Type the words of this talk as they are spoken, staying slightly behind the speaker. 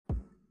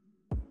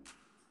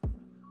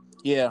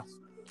Yeah.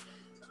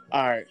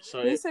 All right.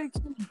 So They say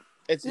Kim.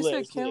 it's They lit. said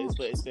It's lit. Kim. It's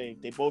lit. It's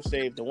saved. They both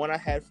saved. The one I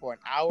had for an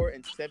hour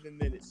and 7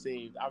 minutes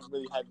saved. I'm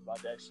really hyped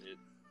about that shit.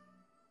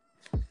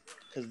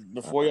 Because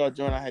before y'all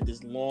joined, I had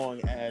this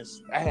long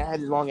ass. I had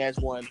this long ass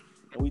one,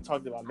 and we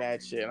talked about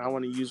mad shit. And I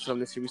want to use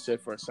something that we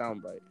said for a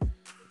soundbite.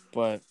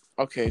 But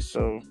okay,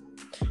 so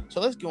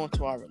let's go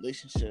into our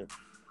relationship.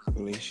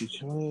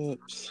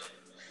 Relationships.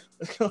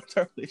 Let's go into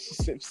our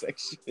relationship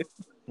section.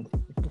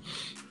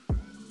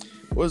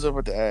 What's up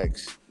with the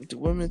ask? Do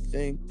women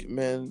think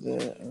men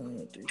that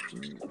they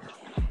do?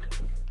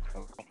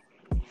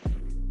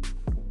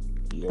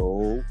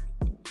 Yo.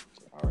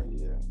 Alright,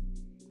 yeah.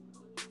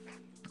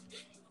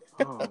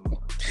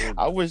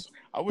 I wish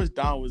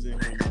Don was in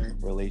here, man.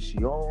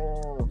 Relations.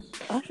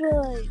 I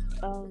feel like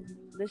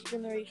this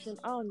generation,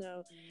 I don't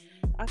know.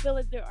 I feel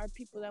like there are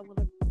people that want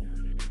to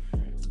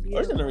be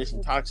Our in a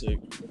generation toxic.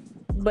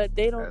 but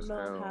they don't As know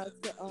hell. how to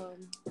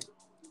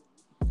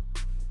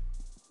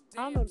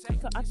I don't know. So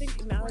I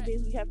think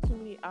nowadays we have too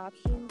many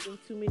options and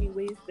too many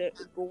ways to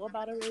go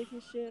about a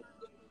relationship,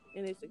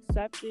 and it's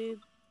accepted.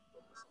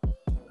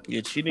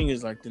 Yeah, cheating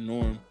is like the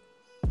norm.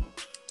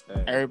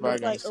 Hey.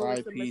 Everybody It's got a like, oh,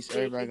 it's side a piece. mistake,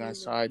 Everybody and got a then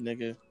side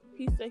nigga.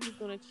 he said he's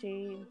gonna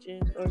change,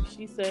 and or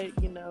she said,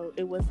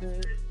 it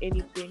wasn't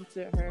anything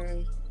to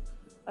her.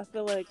 I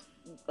feel like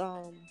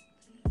a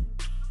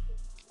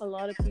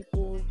lot of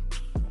people,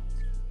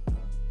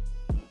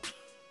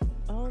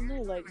 I don't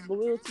know, like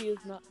loyalty is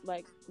not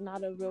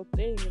a real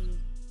thing, and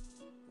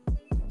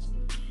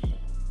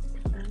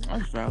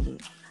That's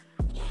valid.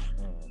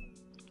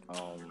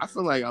 I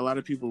feel like a lot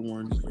of people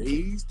weren't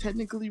raised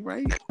technically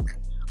right.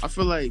 I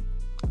feel like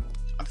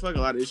a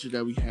lot of issues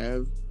that we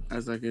have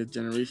as like a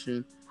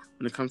generation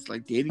when it comes to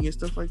like dating and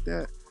stuff like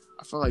that.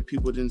 I feel like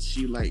people didn't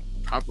see like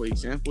proper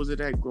examples of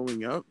that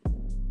growing up,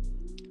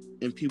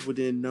 and people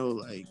didn't know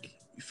like,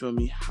 you feel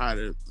me, how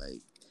to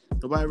like.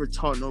 Nobody ever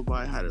taught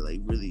nobody how to like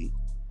really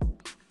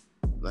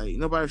like.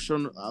 Nobody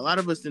shown a lot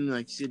of us didn't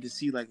like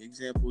see like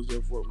examples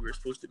of what we were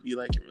supposed to be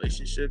like in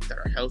relationships that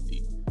are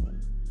healthy.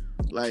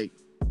 Like,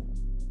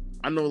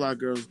 I know a lot of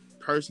girls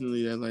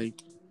personally that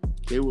like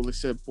they will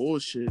accept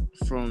bullshit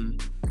from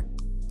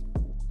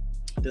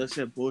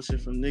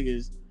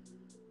niggas,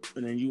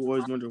 and then you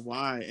always wonder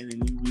why, and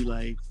then you be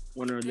like,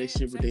 want a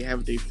relationship with they have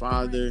with their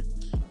father,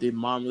 their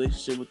mom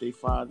relationship with their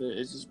father,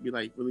 it's just be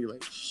like really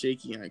like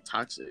shaky and like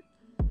toxic.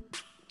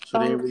 So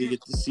they didn't really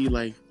get to see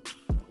like,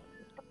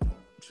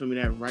 for me,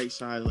 that right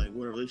side, like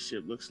what a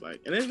relationship looks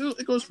like, and it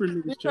goes for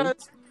niggas too.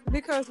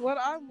 Because what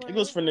I It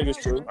goes learned, for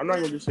niggas too. I'm not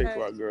gonna just say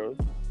for our girls.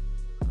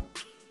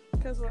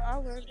 because what I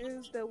learned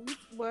is that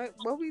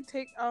what we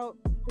take out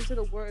into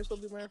the world is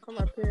what we learn from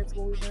our parents,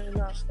 what we learn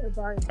in our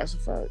environment. That's a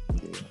fact.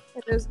 Yeah.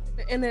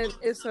 And then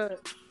it's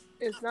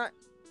not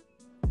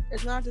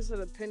just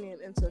an opinion,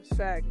 it's a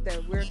fact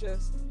that we're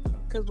just,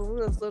 because when we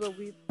was little,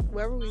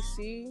 wherever we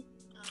see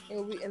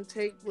and we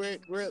intake, we're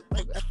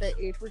like at that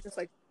age we're just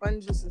like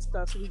sponges and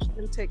stuff, so we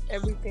intake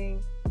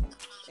everything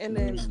and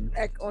then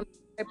act on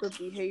type of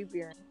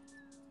behavior.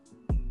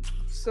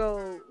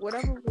 So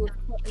whatever we was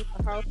taught in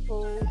the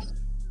household,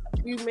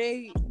 you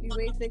may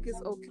think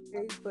it's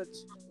okay, but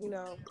then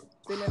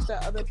there's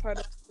that other part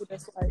of you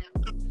that's like,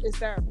 is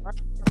that right?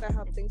 Is that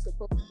how things are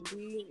supposed to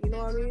be? You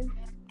know what I mean?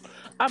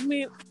 I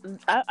mean,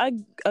 I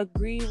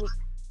agree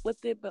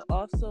with it, but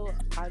also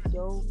I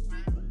don't,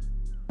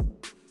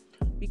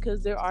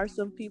 because there are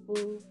some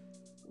people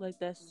like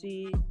that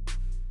see,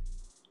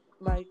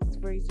 like,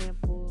 for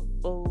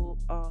example,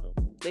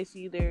 they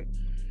see their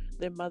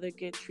mother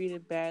get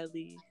treated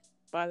badly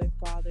by their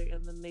father,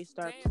 and then they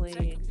start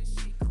playing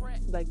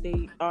like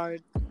they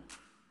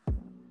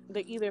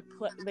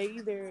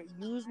either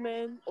use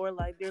men, or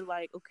like they're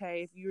like,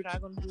 okay, if you're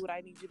not gonna do what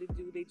I need you to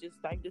do, they just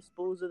like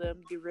dispose of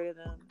them, get rid of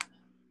them,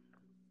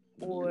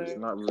 It's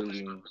not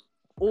really.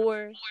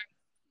 or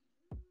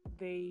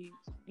they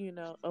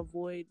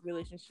avoid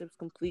relationships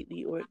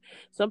completely. Or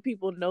some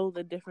people know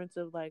the difference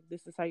of like,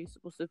 this is how you're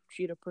supposed to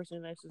treat a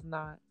person, this is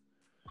not.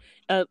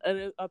 A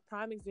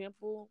prime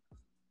example,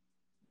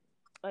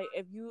 like,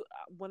 if you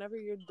whenever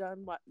you're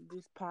done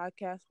this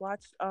podcast,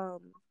 watch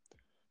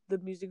the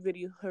music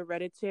video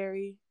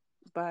Hereditary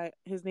by,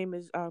 his name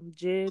is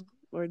Jid,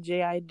 or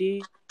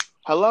JID.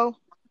 Hello.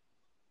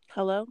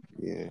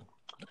 Yeah.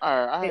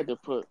 All right, I had to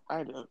put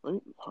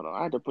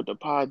the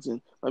pods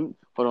in. Let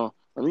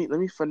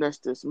me finesse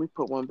this. Let me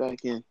put one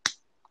back in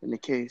the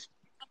case.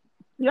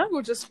 Y'all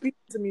were just speaking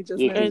to me just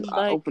Yeah, now. because And I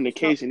like, opened the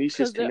case and these shits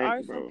because there are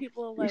connected, some bro.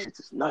 people These shits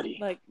is nutty.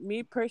 like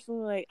me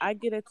personally, like, I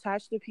get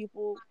attached to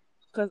people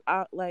because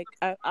I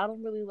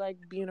don't really like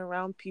being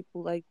around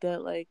people like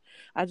that. Like,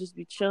 I just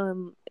be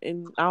chilling,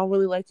 and I don't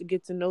really like to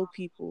get to know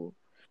people.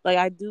 Like,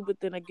 I do, but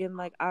then again,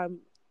 like, I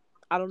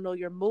don't know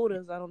your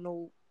motives. I don't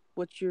know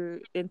what your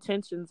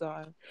intentions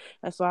are.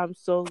 That's why I'm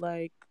so,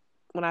 like,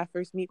 when I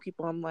first meet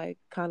people, I'm like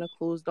kind of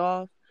closed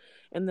off,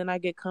 and then I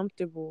get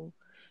comfortable.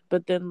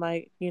 But then,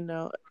 like, in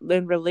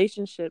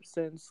relationship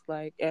sense,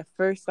 like, at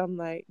first I'm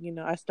like,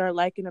 I start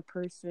liking a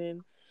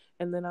person,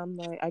 and then I'm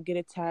like, I get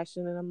attached,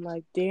 and then I'm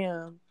like,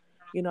 damn,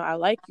 I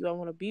like you, I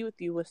want to be with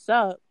you, what's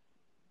up?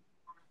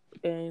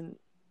 And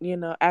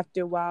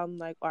after a while I'm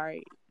like, all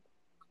right,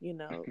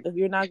 if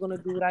you're not going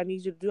to do what I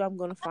need you to do, I'm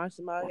going to find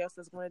somebody else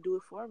that's going to do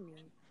it for me.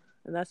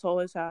 And that's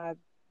always how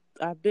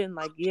I've been.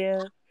 Like,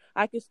 yeah,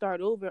 I can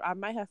start over. I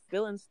might have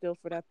feelings still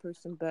for that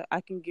person, but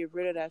I can get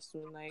rid of that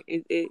soon. Like,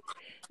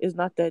 it's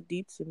not that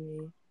deep to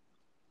me.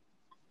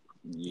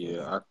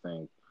 Yeah, I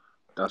think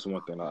that's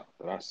one thing that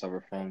I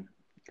suffer from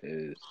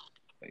is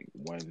like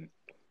when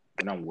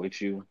I'm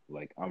with you,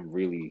 like I'm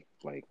really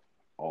like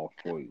all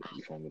for you.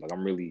 You feel me? Like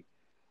I'm really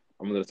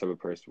the type of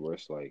person where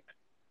it's like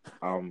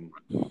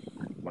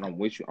when I'm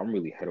with you, I'm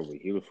really head over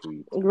heels for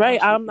you.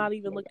 Right, I'm not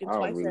even looking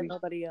twice at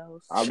nobody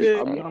else. I'll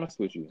be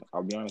honest with you.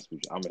 I'm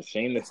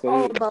ashamed to say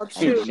all it. about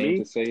I'm you.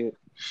 ashamed to say it.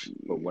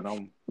 But when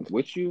I'm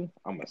with you,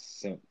 I'm a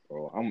simp,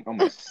 bro. I'm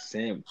a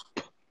simp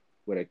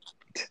with a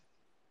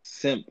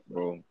simp,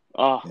 bro.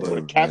 With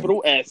a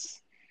capital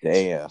S.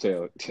 Damn.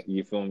 So,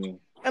 you feel me?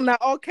 And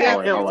not all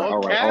caps. All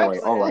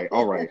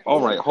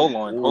right. Hold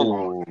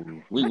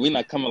on. We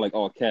not coming like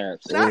all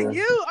caps. Not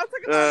you. I'm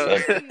talking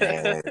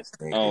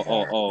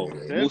about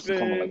me. Moose is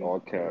coming like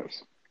all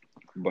caps.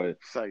 But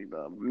it's like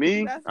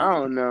me, I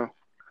don't know.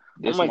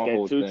 I'm like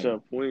that too to a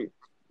point.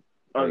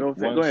 Oh, like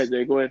go ahead,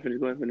 Jay. Go ahead,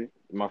 finish.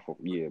 My fault.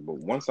 Yeah, but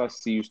once I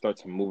see you start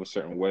to move a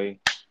certain way,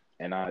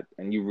 and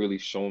you really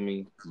show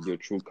me your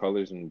true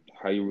colors and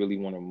how you really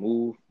want to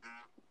move,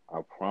 I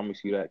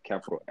promise you that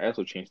capital S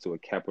will change to a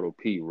capital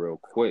P real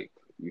quick.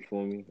 You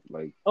feel me?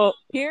 Like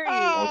period.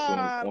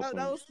 That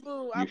was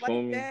smooth. I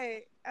like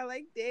that. I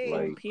like that.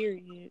 Like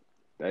period.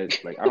 That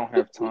like I don't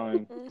have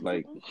time.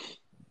 Like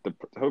the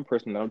type of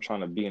person that I'm trying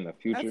to be in the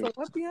future,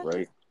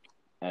 right?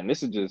 And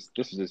this is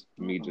just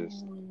me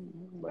just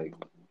like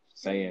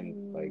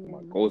saying like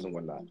my goals and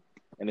whatnot.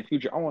 In the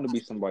future, I want to be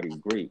somebody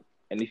great.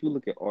 And if you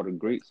look at all the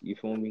greats, you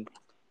feel me?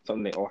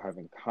 Something they all have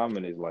in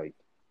common is like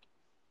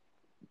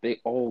they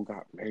all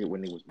got married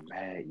when they was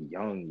mad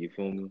young. You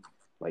feel me?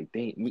 Like they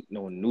ain't meet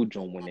no new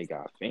joint when they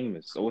got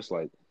famous. So it's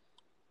like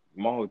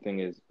my whole thing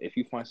is if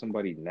you find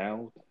somebody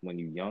now when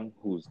you young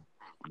who's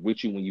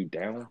with you when you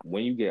down,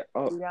 when you get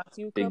up,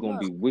 they're gonna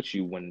be with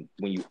you when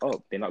you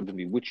up. They're not gonna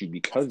be with you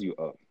because you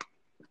up.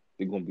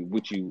 They're gonna be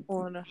with you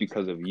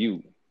because of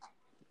you.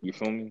 You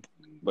feel me?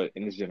 But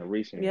in this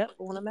generation,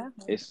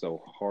 it's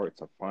so hard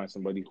to find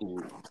somebody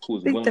who's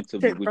willing to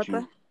be with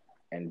you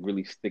and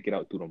really stick it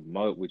out through the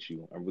mud with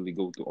you and really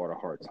go through all the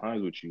hard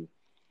times with you.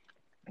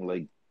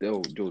 Like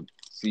they'll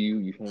see you,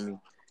 you feel me?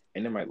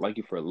 And they might like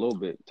you for a little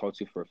bit, talk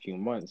to you for a few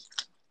months,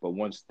 but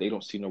once they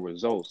don't see no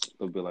results,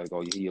 they'll be like,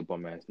 "Oh, he a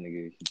bum ass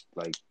nigga.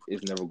 Like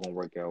it's never gonna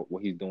work out.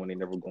 What he's doing, he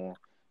never gonna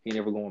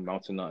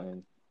amount to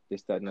nothing.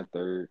 This, that, and the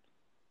third."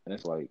 And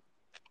it's like,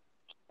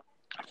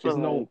 there's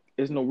no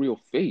real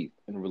faith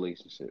in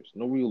relationships,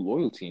 no real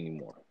loyalty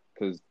anymore,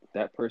 because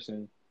that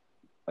person,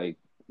 like,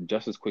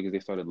 just as quick as they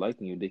started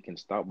liking you, they can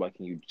stop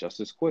liking you just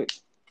as quick.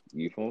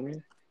 You feel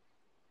me?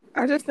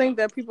 I just think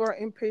that people are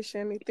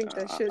impatient. They think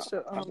that shit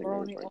should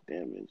roll here.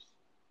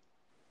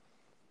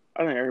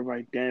 I think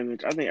everybody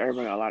damaged. I think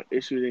everybody got a lot of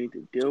issues they need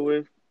to deal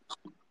with.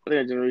 I think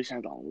our generation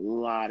has a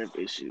lot of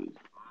issues.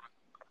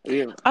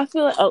 I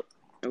feel like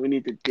and we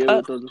need to deal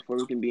with those before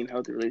we can be in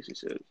healthy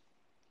relationships.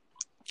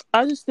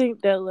 I just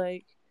think that,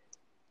 like,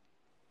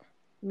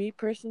 me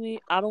personally,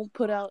 I don't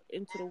put out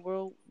into the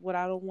world what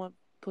I don't want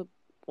put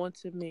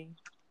onto me.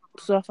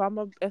 So if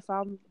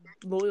I'm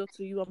loyal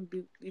to you,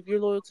 if you're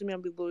loyal to me,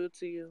 I'm be loyal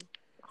to you.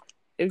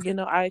 If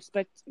I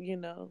expect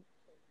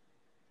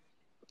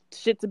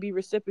shit to be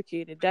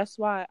reciprocated. That's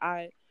why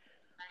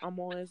I'm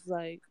always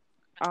like,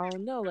 I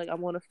don't know, like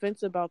I'm on the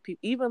fence about people,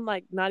 even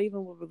like not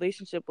even with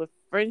relationship, with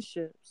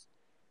friendships.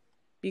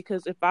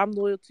 Because if I'm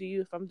loyal to you,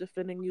 if I'm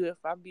defending you, if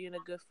I'm being a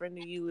good friend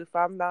to you, if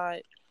I'm not,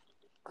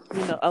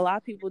 a lot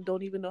of people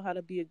don't even know how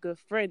to be a good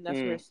friend. That's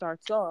where it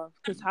starts off.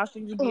 Because how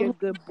can you be a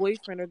good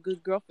boyfriend or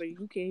good girlfriend?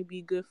 You can't be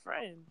a good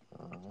friend.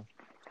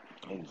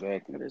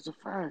 Exactly. That's a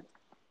fact.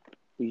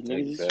 These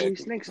niggas is really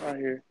snakes out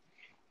here.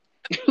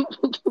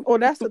 Oh,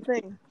 that's the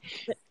thing.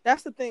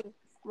 That's the thing.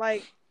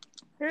 Like,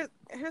 here's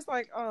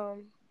like, all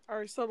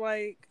right, so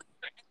like,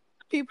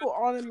 people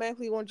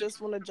automatically want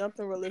to jump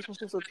in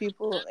relationships with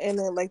people, and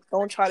then like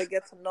don't try to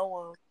get to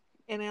know them,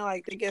 and then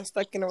like they get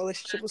stuck in a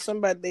relationship with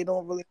somebody they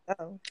don't really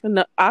know.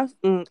 No, I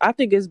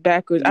think it's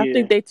backwards. Yeah. I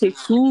think they take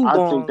too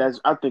long.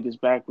 I think it's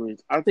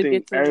backwards. I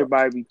think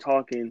everybody be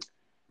talking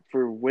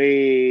for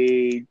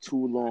way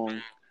too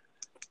long,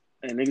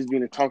 and niggas be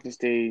in the talking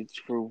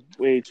stage for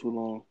way too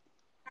long.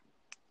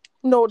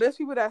 No, there's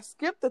people that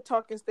skip the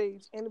talking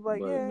stage and be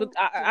like, yeah. But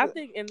I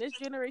think in this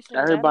generation,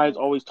 everybody's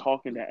always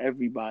talking to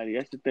everybody.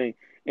 That's the thing.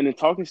 In the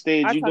talking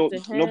stage,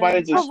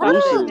 nobody's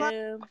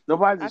exclusive.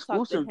 Nobody's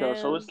exclusive though.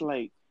 So it's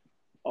like,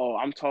 oh,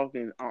 I'm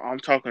talking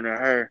to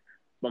her,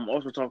 but I'm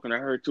also talking to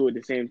her too at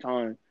the same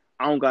time.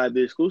 I don't gotta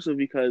be exclusive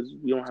because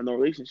we don't have no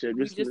relationship.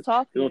 We just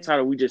talking.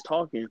 We just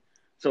talking.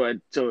 So a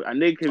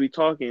nigga could be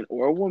talking,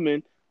 or a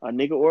woman, a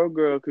nigga or a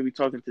girl could be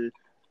talking to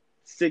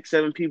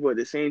 6-7 people at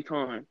the same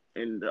time,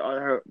 and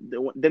them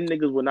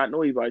niggas will not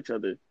know about each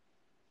other.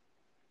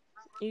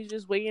 You're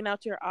just weighing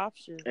out your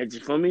options. And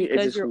just for me, it's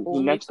because just you're who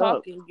only next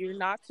talking. up. You're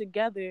not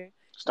together.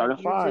 Start like,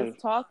 at you're 5. just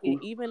talking.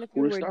 Even if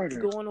you were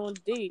going on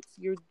dates,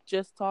 you're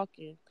just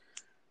talking.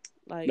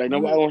 Like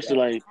nobody wants to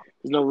like.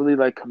 There's no really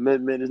like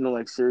commitment. There's no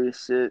like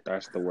serious shit.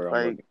 That's the word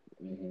I'm looking.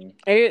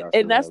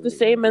 Mm-hmm. That's the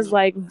same as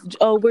like,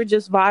 oh, we're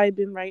just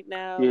vibing right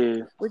now.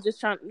 Yeah, we're just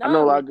trying. No, I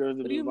know a lot of girls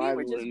that what be do you mean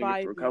we're vibing just with a nigga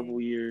vibing for a couple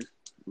of years.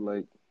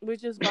 Like we're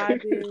just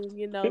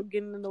vibing,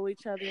 getting to know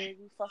each other.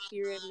 We fuck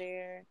here and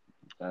there,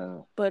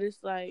 but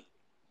it's like,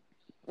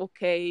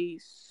 okay,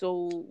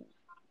 so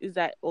is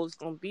that all it's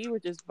gonna be? We're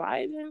just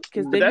vibing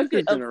because then that's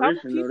you get the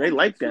generation though. They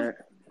like that.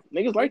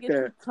 Niggas like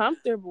that.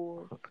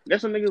 Comfortable.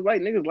 That's what niggas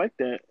like. Niggas like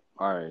that.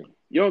 All right.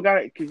 You don't got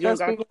it because you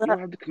don't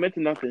have to commit to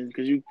nothing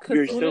because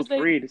you're still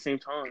free at the same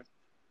time.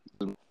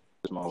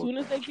 As soon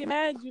as they get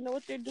mad, you know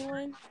what they're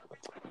doing?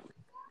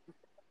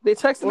 They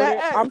texting that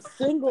ex. I'm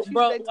single,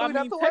 bro. They told you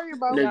not to worry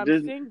about.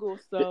 I'm single,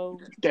 so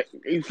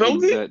you feel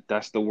me?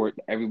 That's the word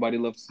everybody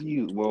loves to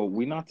use. Well,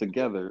 we're not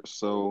together,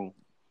 so.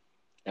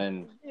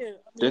 And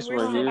this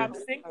right here, I'm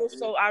single,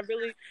 so I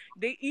really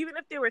even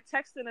if they were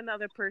texting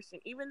another person,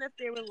 even if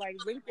they were like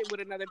linking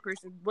with another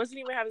person,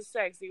 wasn't even having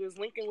sex, they was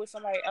linking with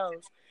somebody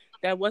else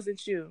that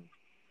wasn't you.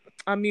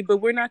 I mean,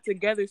 but we're not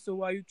together, so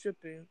why are you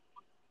tripping?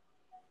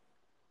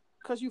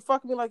 Cause you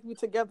fuck me like we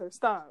together.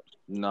 Stop.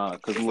 Nah,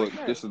 cause look,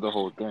 this is the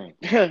whole thing.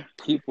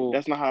 People,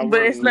 that's not how.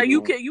 But it's like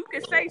you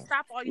can say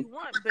stop all you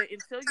want, but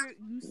until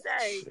you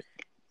say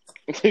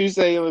you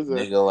say it was a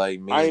nigga like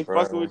me, I ain't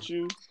bro. fucking with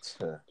you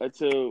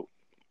until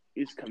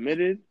it's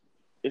committed.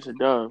 It's a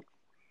dub.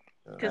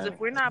 Because if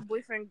we're not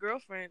boyfriend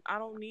girlfriend, I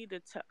don't need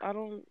to. I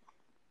don't.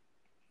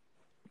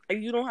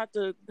 You don't have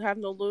to have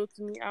no loyalty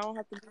to me. I don't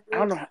have to. I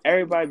don't know how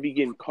everybody be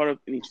getting caught up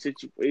in these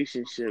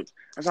situationships.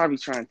 That's what I be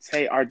trying to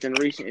say. Our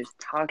generation is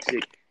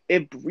toxic.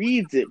 It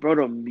breeds it, bro.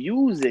 The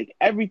music,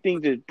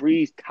 everything just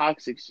breeds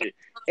toxic shit.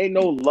 Ain't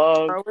no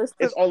love. Bro,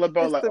 it's all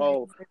about like,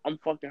 oh, I'm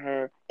fucking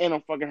her and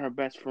I'm fucking her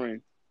best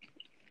friend.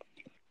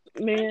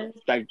 Man,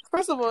 like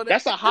first of all,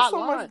 that's a hot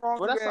line.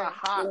 Well, that's a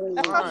hot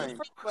line.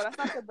 But that's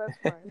not the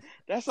best friend.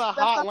 That's a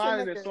hot line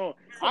in the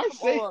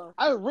song.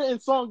 I've written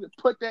songs that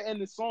put that in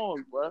the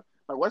song, bro.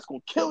 Like, what's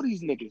gonna kill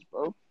these niggas,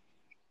 bro?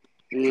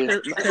 Yeah,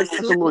 that's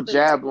a little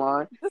jab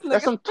line.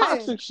 That's some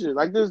toxic shit.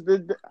 Like this,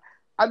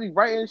 I be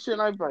writing shit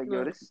and I be like,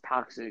 yo, this is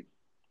toxic.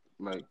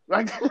 Like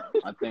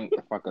I think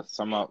if I could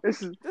sum up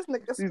this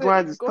nigga these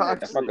lines is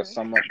toxic. If I could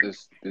sum up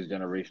this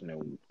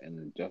generation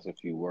in just a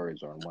few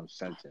words or in one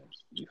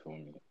sentence, you feel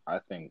me? I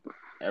think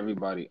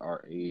everybody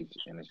our age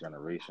in this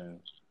generation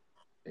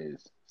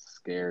is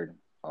scared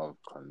of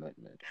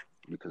commitment.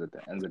 Because at the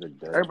end of the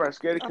day, everybody's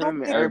scared of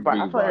commitment. I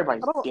feel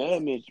everybody's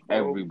damaged, bro.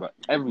 Everybody.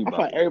 I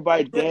feel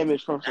everybody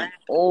damaged from some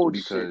old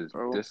shit,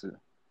 bro. This is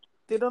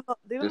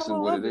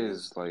what it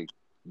is. Like,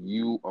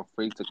 you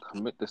afraid to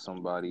commit to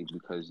somebody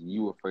because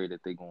you afraid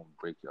that they gonna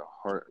break your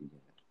heart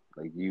again.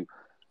 Like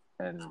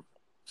and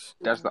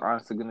that's the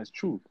honest to goodness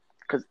truth.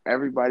 Because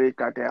everybody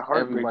got that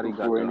heartbreak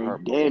before and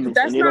they damaged,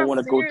 and they don't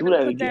want to go through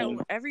that again.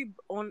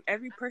 On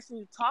every person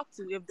you talk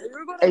to, if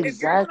you're gonna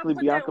exactly,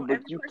 Bianca,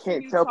 but you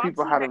can't tell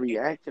people how to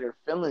react to their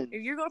feelings.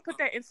 If you're gonna put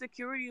that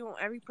insecurity on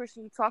every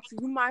person you talk to,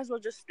 you might as well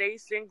just stay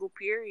single.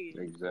 Period.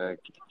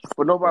 Exactly.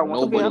 But nobody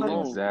wants to be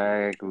alone.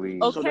 Exactly.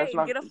 Okay, so that's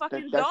not, get a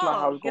fucking dog. That's not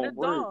how it's gonna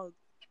work. Dog.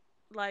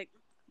 Like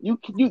you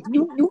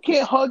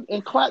can't hug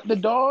and clap the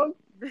dog.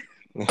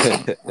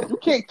 You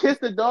can't kiss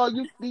the dog.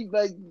 You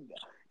like.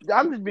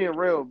 I'm just being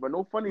real, but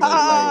no funny.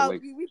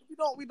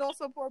 We don't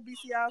support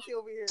BCI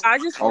over here. I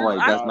just all right.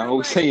 That's not what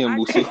we're saying,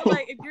 Boosie.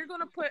 Like if you're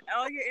gonna put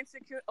all your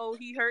insecure, oh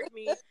he hurt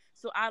me,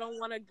 so I don't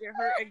want to get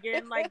hurt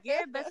again. Like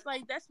that's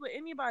what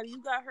anybody.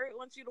 You got hurt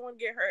once, you don't want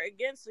to get hurt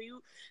again. So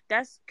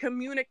that's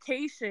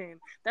communication.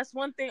 That's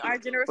one thing our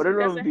generation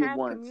doesn't have.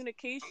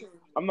 Communication.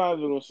 I'm not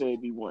even gonna say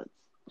it'd be once,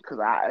 because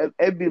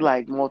it'd be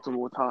like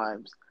multiple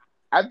times.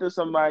 After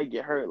somebody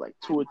get hurt like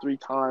 2 or 3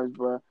 times,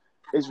 bro.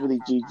 It's really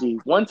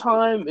GG. One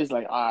time is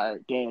like, all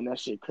right, damn, that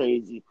shit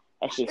crazy.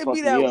 That shit fucking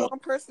me up. It'd be that one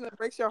person that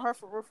breaks your heart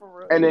for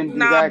real. And then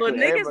but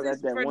niggas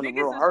is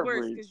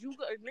worse because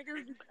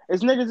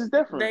it's niggas is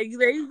different. They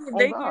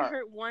get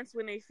hurt once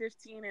when they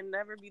 15 and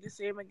never be the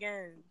same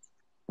again.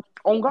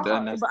 Oh God!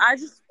 But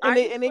I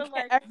they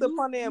can't act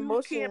upon their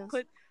emotions.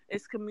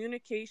 It's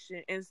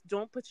communication, and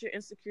don't put your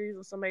insecurities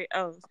on somebody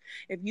else.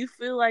 If you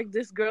feel like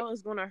this girl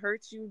is gonna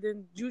hurt you,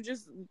 then you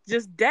just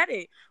dead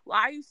it.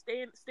 Why are you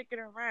sticking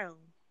around?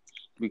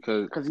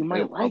 Because he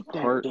might like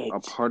a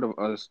part of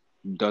us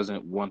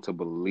doesn't want to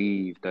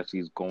believe that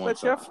she's going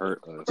to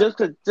hurt us. Just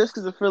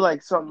because I feel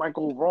like something might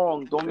go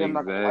wrong, don't mean I'm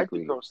not gonna like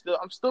the girl.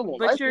 I'm still gonna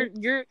like it.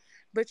 You're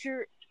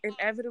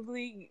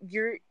inevitably,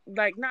 you're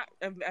like not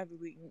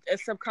inevitably,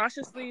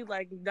 subconsciously,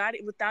 like not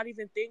without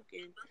even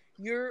thinking,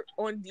 you're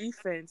on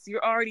defense.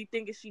 You're already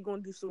thinking she's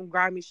gonna do some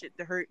grimy shit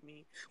to hurt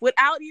me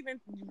without even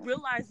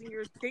realizing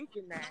you're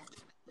thinking that.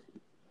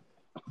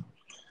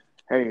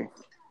 Hey.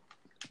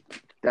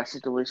 That's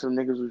just the way some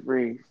niggas was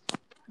raised.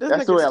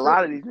 That's the way a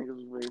lot of these niggas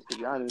was raised, to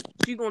be honest.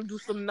 She gonna do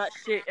some nut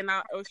shit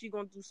or she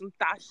gonna do some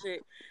thot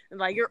shit, and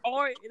like you're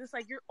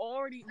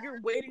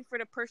waiting for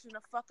the person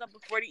to fuck up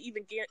before they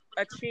even get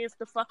a chance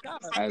to fuck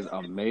up. As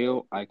a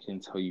male, I can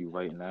tell you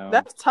right now.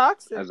 That's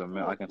toxic. As a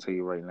male, I can tell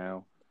you right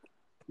now.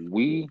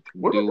 We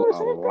do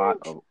a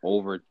lot of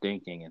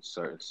overthinking in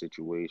certain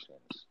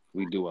situations.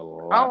 We do a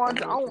lot. I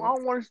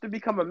don't want us to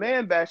become a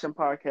man bashing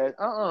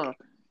podcast.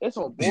 It's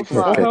on both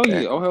sides. Oh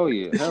hell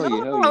yeah!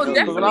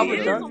 Definitely,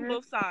 it is on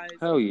both sides.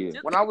 Hell yeah!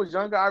 When I was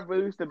younger, I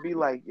really used to be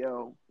like,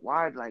 yo,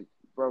 why, like,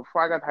 bro?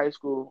 Before I got to high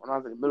school, when I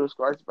was in middle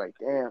school, I used to be like,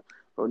 damn,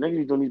 bro,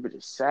 niggas doing these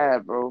bitches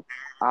sad, bro.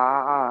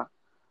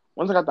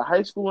 Once I got to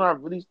high school, and I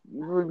really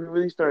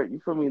started,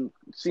 you feel me,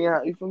 seeing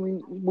how, you feel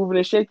me, moving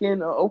and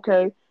shaking.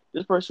 Okay,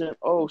 this person,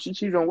 oh, she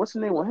cheated on what's the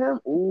name with him?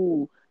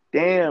 Ooh,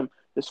 damn.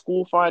 The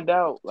school find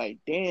out, like,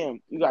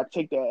 damn, you gotta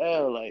take that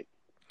L, like.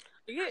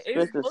 Yeah,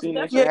 that'd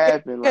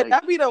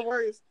be the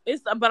worst.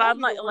 But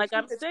I'm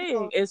I'm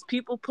saying, is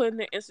people putting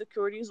their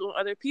insecurities on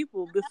other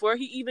people before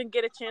he even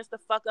get a chance to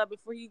fuck up,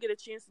 before he get a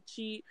chance to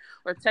cheat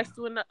or text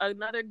to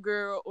another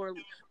girl or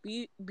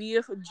be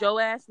a Joe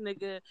ass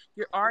nigga.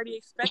 You're already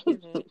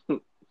expecting it.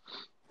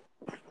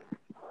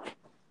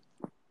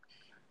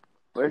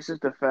 But it's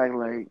just the fact,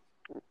 like,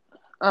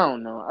 I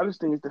don't know. I just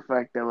think it's the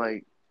fact that,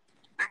 like,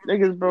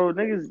 niggas,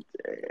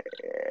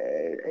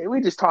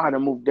 we just taught how to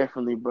move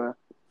differently, bro.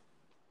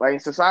 Like, in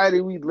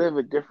society, we live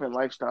a different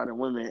lifestyle than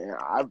women, and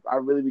I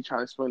really be trying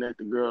to explain that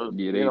to girls.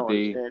 Yeah, they don't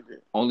understand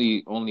it.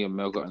 Only a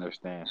male can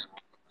understand.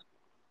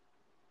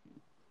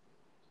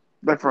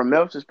 But from a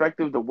male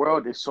perspective, the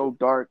world is so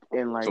dark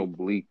and, like, so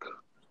bleak,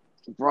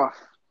 rough,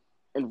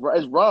 and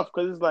it's rough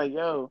because it's like,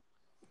 yo,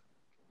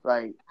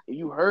 like,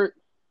 you hurt,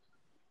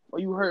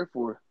 what you hurt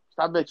for?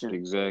 Stop bitching.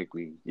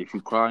 Exactly. If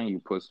you crying, you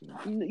pussy.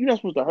 You're not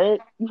supposed to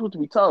hurt. You're supposed to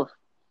be tough.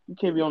 You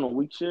can't be on no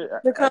weak shit.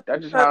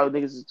 That's just how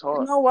niggas is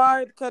taught. You know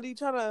why? Because they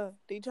trying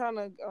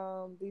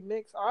to be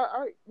mixed.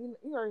 You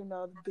already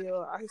know the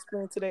deal. I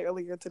explained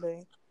earlier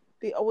today.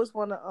 They always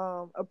want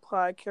to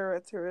apply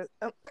characteristics.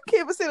 I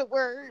can't even say the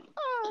word.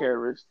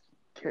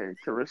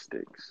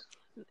 Characteristics.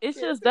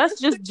 It's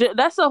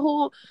that's a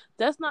whole.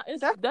 That's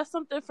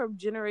something from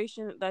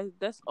generation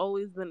that's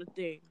always been a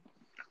thing.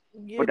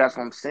 Yeah. But that's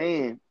what I'm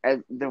saying. As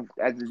the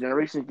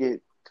generations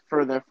get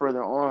further and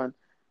further on,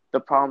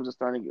 the problems are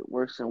starting to get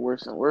worse and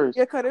worse and worse.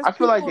 Yeah, I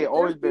feel like they've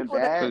always been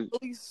bad.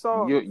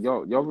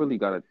 Y'all really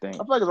gotta think. I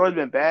feel like it's always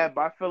been bad,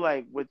 but I feel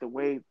like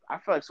I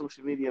feel like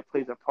social media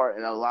plays a part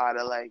in a lot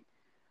of, like,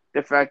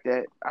 the fact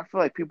that I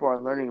feel like people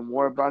are learning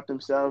more about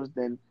themselves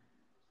than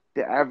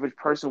the average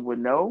person would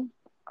know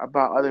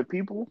about other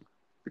people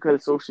because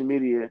of social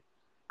media.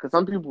 Because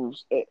some people,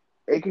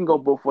 it can go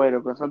both ways.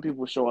 Because some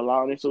people show a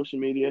lot on their social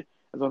media,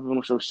 and some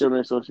people show shit on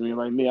their social media.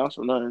 Like me, I don't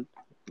show nothing.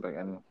 Like,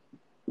 I know.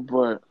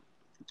 But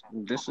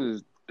this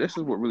is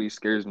what really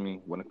scares me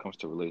when it comes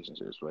to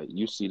relationships, right?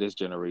 You see, this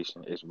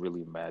generation is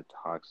really mad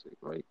toxic,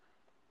 right?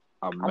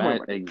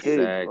 Exactly.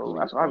 Kids,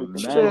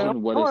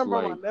 Imagine what it's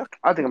like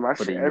I think about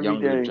for the every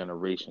younger day.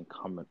 generation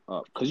coming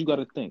up. Because you got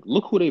to think,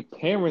 look who their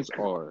parents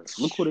are.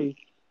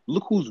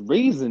 Look who's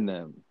raising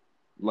them.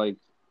 Like,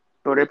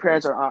 bro, their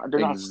parents are they're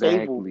not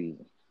stable.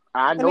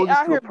 I know these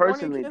people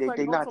personally.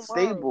 They're not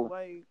stable.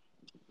 Like,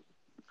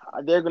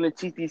 they're gonna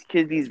teach these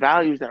kids these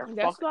values that are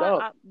fucked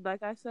up.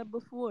 Like I said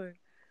before,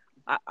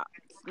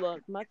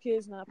 look, my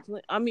kids not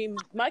playing. I mean,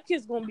 my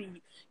kids gonna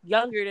be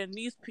younger than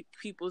these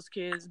people's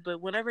kids, but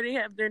whenever they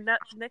have their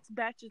next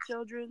batch of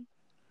children,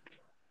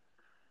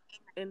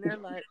 and they're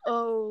like,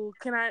 "Oh,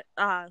 can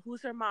I?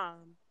 Who's her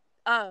mom?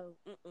 Oh,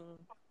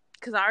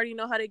 because I already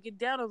know how they get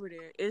down over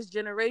there. It's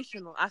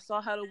generational. I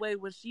saw how the way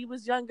when she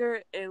was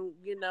younger, and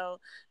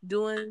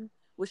doing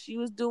what she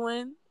was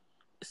doing.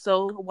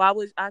 So why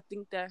would I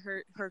think that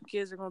her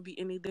kids are gonna be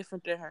any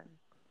different than her?"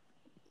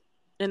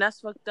 And that's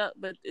fucked up,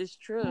 but it's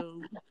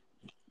true.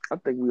 I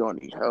think we all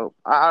need help.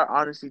 I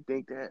honestly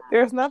think that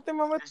there's nothing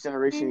wrong with this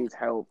generation needs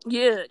help.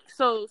 Yeah,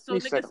 so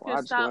niggas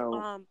can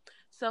stop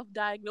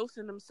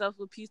self-diagnosing themselves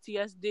with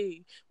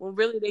PTSD when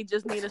really they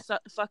just need to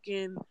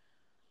fucking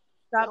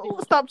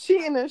stop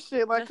cheating and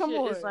shit. Like, come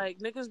on. It's like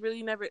niggas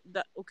really never.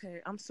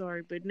 Okay, I'm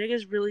sorry, but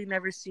niggas really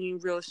never seen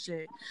real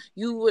shit.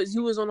 You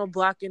was on a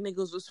block and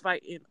niggas was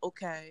fighting.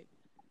 Okay.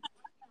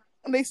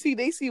 They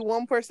see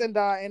one person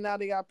die and now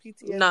they got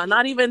PTSD. No,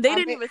 not even. They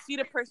didn't even see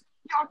the person.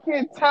 Y'all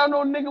can't tell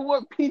no nigga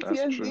what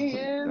PTSD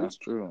is. That's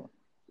true.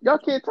 Y'all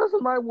can't tell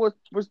somebody what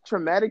was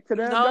traumatic to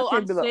them. No,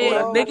 I'm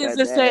saying niggas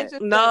just say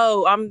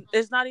no.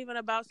 It's not even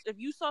about if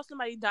you saw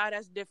somebody die.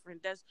 That's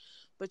different.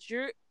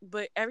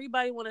 But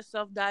everybody want to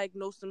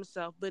self-diagnose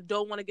themselves, but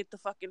don't want to get the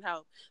fucking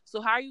help.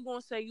 So how are you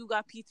gonna say you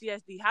got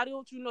PTSD? How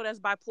don't you know that's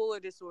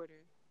bipolar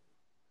disorder?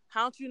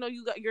 How don't you know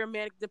you're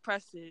manic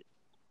depressive?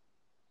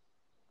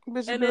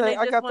 And then they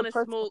just want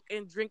to smoke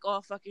and drink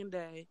all fucking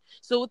day.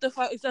 So what the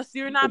fuck? So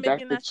you're not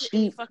making that shit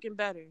any fucking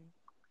better.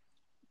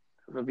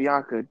 But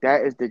Bianca,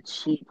 that is the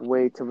cheap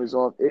way to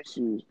resolve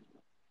issues.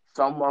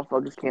 Some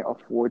motherfuckers can't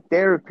afford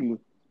therapy,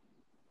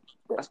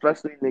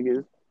 especially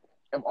niggas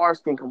of our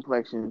skin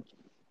complexion.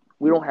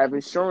 we don't have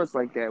insurance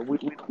like that.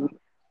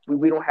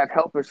 We don't have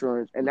health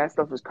insurance, and that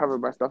stuff is covered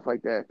by stuff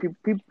like that.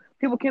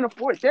 People can't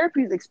afford it.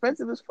 Therapy is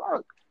expensive as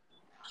fuck.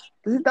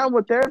 To sit down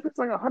with therapists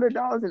like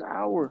 $100 an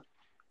hour,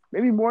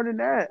 maybe more than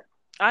that.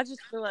 I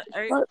just feel like,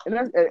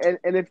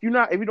 and if you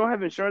don't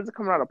have insurance, it's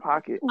coming out of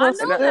pocket. I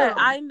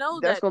know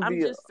that. I'm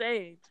just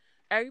saying,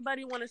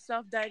 everybody want to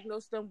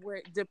self-diagnose them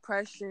with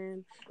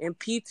depression and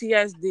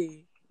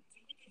PTSD.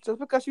 Just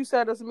because you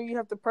said doesn't mean you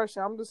have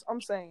depression. I'm just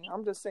saying.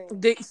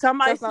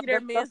 Somebody see their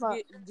man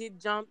get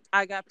jumped.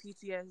 I got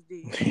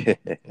PTSD.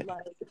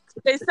 Like,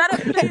 instead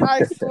of you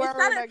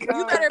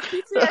better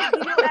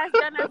PTSD your ass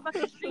down that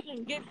fucking street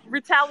and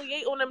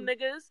retaliate on them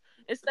niggas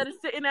instead of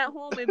sitting at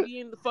home and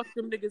being the fuck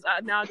them niggas.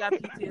 Now I got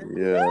PTSD.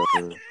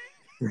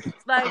 Yeah.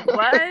 Like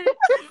what?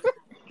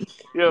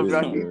 Yeah, yeah.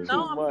 I'm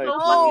so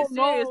fucking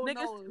serious.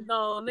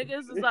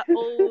 Niggas is like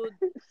old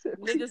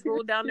niggas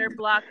roll down their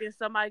block and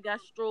somebody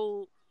got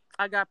strolled.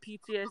 I got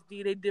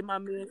PTSD. They did my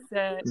man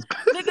sad.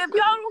 Nigga, if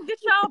y'all don't get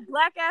y'all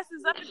black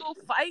asses up and go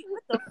fight,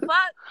 what the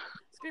fuck?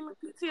 Screaming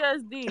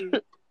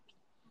PTSD.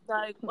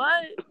 Like,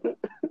 what?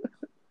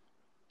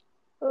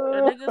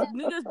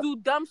 Niggas do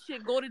dumb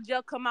shit, go to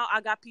jail, come out, I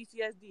got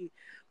PTSD.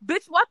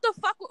 Bitch, what the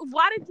fuck?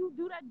 Why did you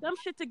do that dumb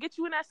shit to get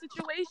you in that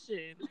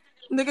situation?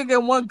 Nigga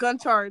get one gun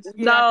charge.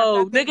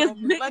 No, niggas,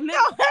 go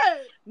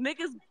ahead.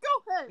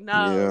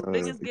 No,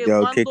 niggas get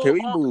one. Can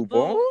we move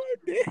on?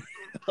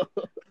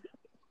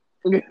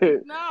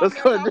 Let's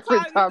go to a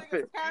different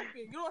topic.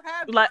 You don't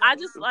have like I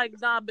just like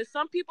but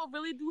some people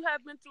really do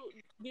have mental.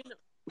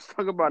 Let's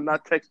talk about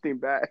not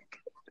texting back.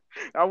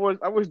 I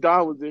wish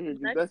Don was in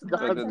here. That's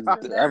Don's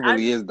topic. That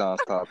really is Don's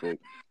topic.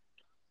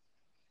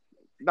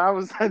 Don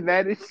was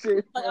mad as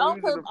shit. Like, I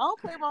don't play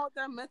around with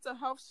that mental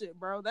health shit,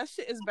 bro. That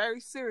shit is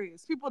very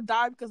serious. People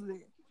die because of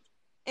it,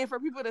 and for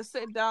people to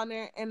sit down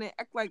there and then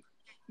act like,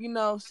 you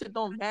know, shit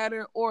don't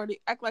matter, or they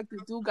act like they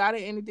do got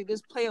it and they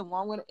just play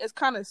along with it. It's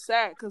kind of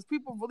sad because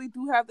people really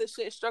do have this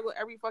shit struggle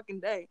every fucking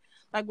day.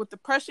 Like with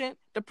depression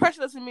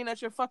doesn't mean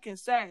that you're fucking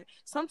sad.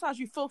 Sometimes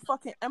you feel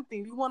fucking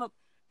empty. You want to.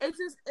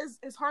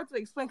 It's hard to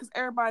explain because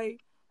everybody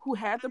who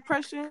has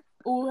depression,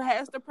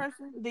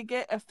 they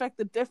get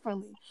affected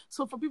differently.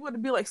 So for people to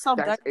be like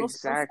self-diagnosed,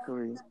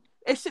 exactly,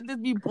 it should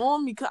just be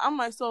blowing me. Cause I'm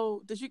like,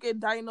 so did you get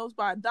diagnosed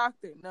by a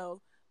doctor?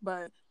 No,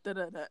 but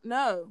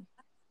no.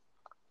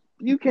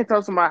 You can't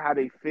tell somebody how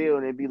they feel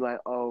and they be like,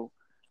 "Oh,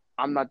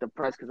 I'm not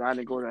depressed because I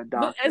didn't go to a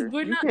doctor."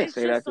 You can't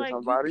say that to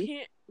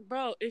somebody,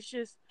 bro. It's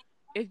just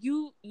if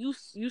you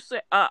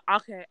say,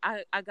 okay,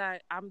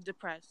 I'm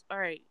depressed. All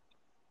right,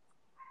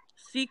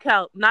 seek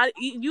help.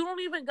 You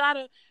don't even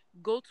gotta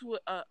go to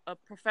a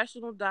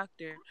professional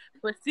doctor,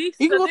 but there's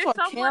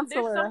someone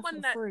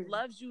that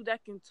loves you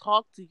that can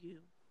talk to you.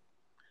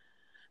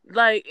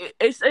 Like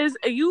it's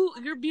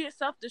you're being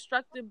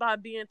self-destructive by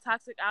being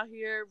toxic out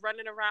here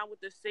running around with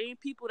the same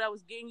people that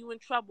was getting you in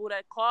trouble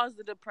that caused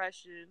the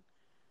depression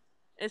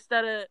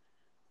instead of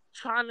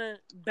trying to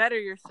better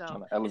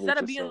yourself. Instead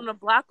of being on the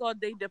block all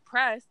day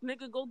depressed,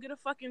 nigga, go get a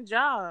fucking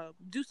job.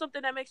 Do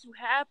something that makes you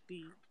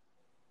happy.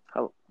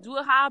 Do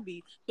a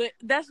hobby. But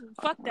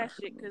fuck that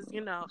shit because you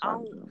know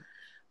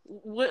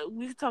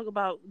we can talk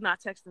about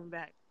not texting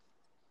back.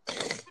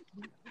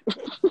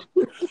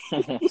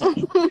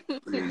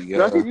 You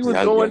was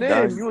going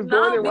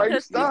in while you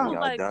stopped.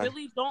 People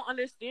really don't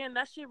understand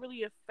that shit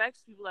really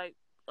affects you like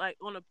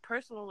on a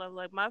personal level.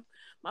 Like my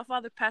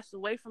father passed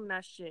away from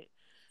that shit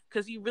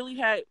because he really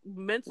had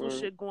mental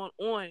shit going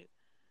on,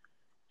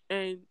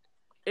 and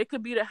it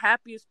could be the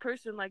happiest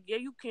person. Like, yeah,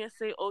 you can't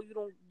say, oh, you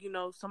don't, you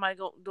know, somebody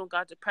don't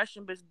got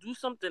depression, but do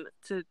something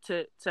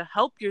to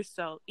help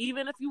yourself.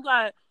 Even if you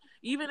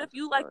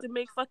like to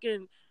make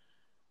fucking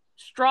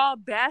straw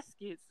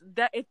baskets,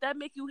 that if that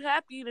make you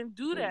happy, then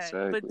do that.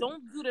 Exactly. But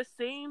don't do the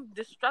same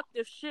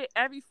destructive shit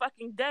every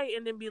fucking day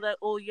and then be like,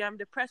 oh yeah, I'm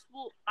depressed.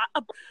 Well,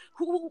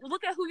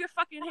 look at who you're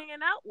fucking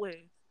hanging out with.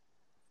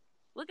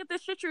 Look at the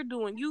shit you're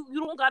doing. You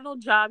don't got no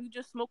job. You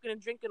just smoking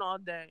and drinking all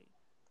day.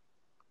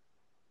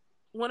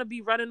 Want to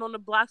be running on the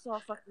blocks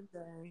all fucking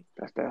day.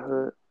 That's that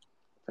hood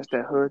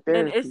therapy.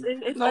 And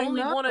it's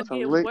only gonna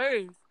get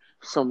worse.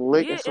 Some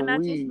lick and some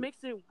that weed. just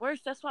makes it worse.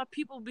 That's why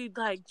people be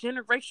like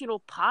generational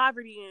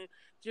poverty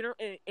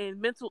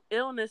and mental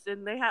illness,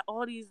 and they have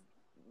all these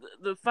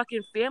the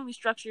fucking family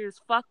structure is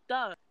fucked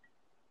up.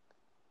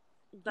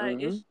 Like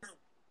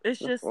it's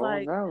just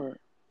like valid.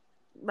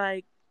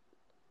 Like,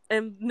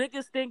 and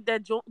niggas think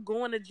that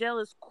going to jail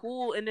is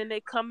cool, and then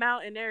they come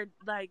out and they're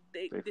like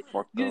it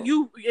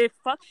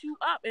fucks you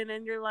up, and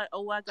then you're like,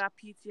 oh, I got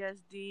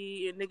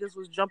PTSD, and niggas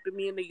was jumping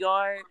me in the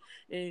yard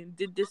and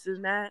did this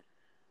and that.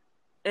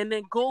 And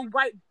then go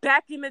right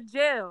back into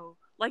jail.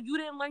 Like you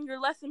didn't learn your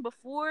lesson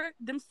before.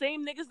 Them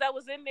same niggas that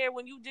was in there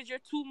when you did your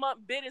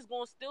 2-month bid is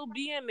gonna still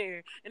be in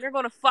there, and they're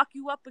gonna fuck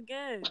you up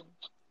again.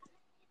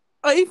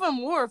 Even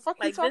more. Fuck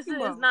like, you talking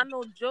about? This is not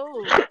no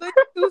joke. They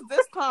use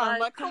this time.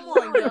 Like come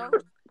on, yo.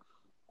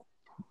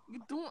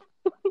 You doing?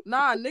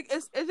 Nah, nigga.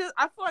 It's just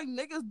I feel like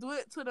niggas do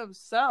it to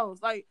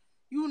themselves. Like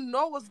you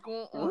know what's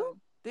going on.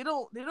 they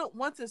don't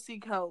want to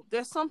seek help.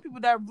 There's some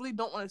people that really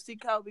don't want to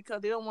seek help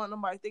because they don't want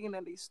nobody thinking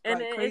that they're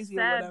like crazy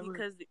or whatever.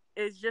 Because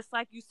it's just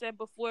like you said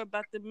before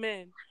about the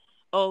men.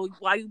 Oh,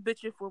 why you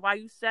bitching for? Why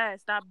you sad?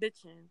 Stop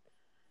bitching.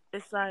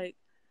 It's like,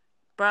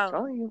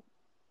 bro,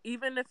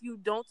 even if you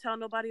don't tell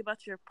nobody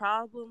about your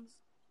problems,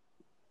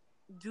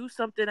 do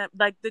something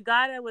like the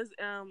guy that was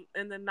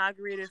in the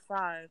inaugurated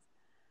 5,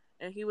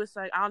 and he was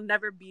like, I'll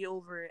never be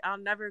over it. I'll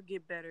never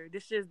get better.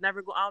 This shit's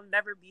never I'll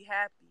never be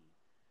happy.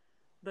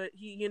 But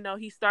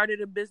he started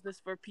a business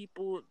for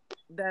people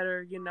that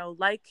are,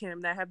 like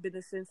him, that have been in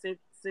the same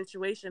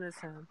situation as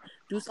him.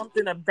 Do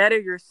something to better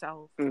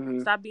yourself.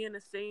 Mm-hmm. Stop being the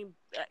same.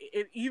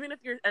 Even if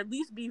you're, at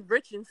least be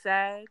rich and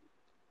sad.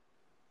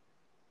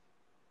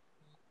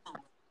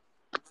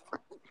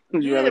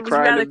 Would you rather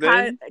cry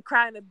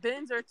in a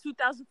Benz or a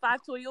 2005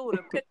 Toyota?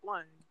 Pick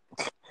one.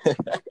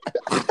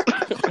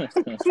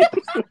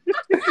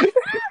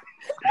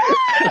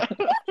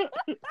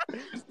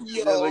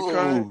 Yo, would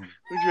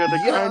you rather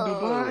cry in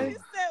Dubai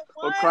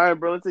or cry in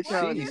Burlington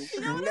County?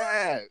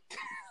 Snap.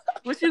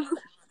 What you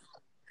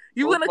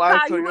want to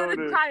cry? You want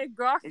to cry in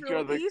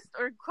Garfield East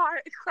or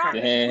cry?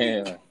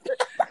 Damn.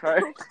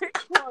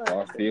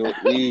 Garfield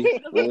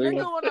East.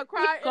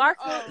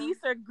 Garfield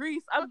East or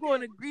Greece? I'm going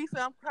to Greece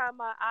and I'm crying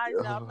my eyes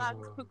out. I'm not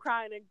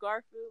crying in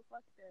Garfield.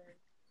 Fuck that.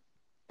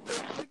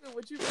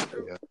 What you?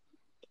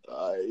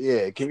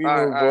 Yeah, can we move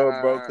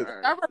on, bro?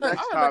 I'd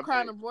rather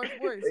cry in a boy's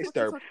voice.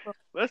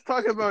 Let's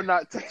talk about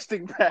not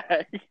texting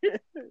back.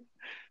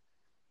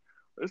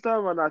 Let's talk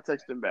about not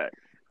texting back.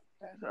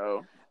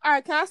 So, all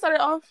right, can I start it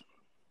off?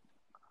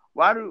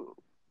 Why do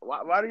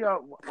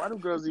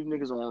girls leave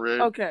niggas on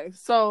red? Okay,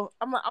 so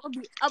I'm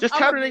just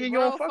tell the nigga you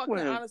don't fuck with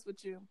him. Honest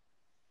with you.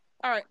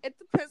 All right, it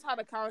depends how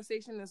the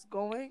conversation is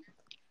going.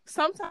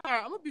 Sometimes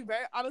I'm gonna be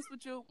very honest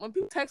with you. When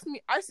people text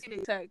me, I see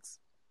the text.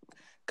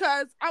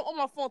 Cause I'm on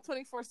my phone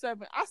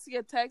 24/7. I see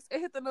a text, it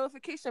hit the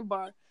notification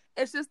bar.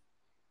 It's just,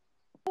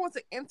 I want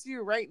to answer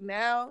you right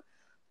now.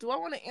 Do I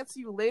want to answer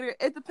you later?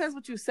 It depends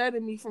what you said to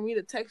me for me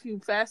to text you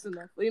fast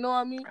enough. You know what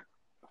I mean?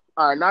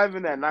 All right, not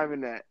even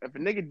that. If a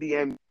nigga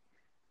DM,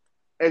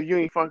 if you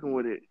ain't fucking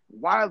with it,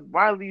 why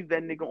leave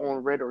that nigga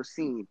on red or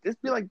seen? Just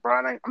be like, bro,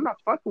 I'm not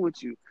fucking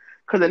with you.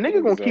 Cause a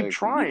nigga gonna keep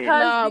trying.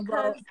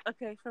 Because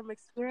okay, from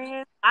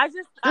experience, I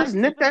just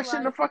nip that shit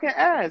in the fucking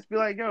ass. Be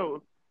like,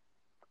 yo,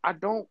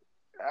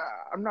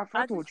 I'm not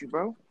fucking with you,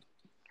 bro.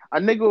 A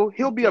nigga,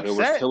 he'll be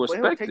upset. He'll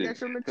take that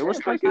shit in the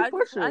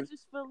chest. I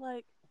just feel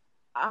like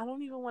I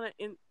don't even want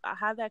to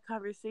have that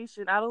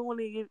conversation. I don't want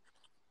to get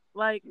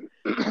like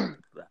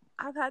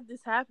I've had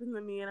this happen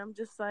to me, and I'm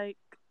just like,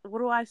 what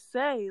do I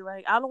say?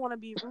 Like, I don't want to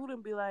be rude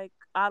and be like,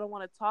 I don't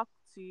want to talk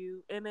to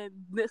you. And then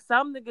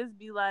some niggas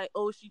be like,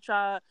 oh, she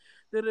tried,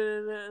 like,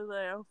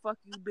 oh, fuck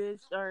you,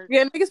 bitch. Or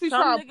niggas be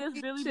some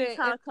niggas really be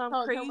trying to come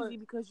crazy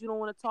because you don't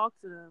want to talk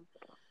to them.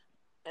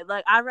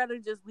 Like, I'd rather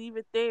just leave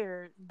it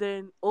there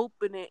than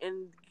open it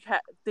and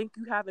think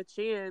you have a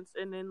chance,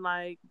 and then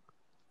like,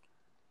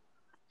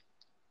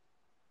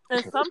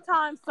 and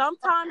sometimes nope.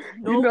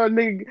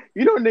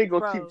 nigga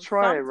gonna keep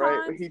trying,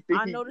 right?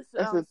 I notice it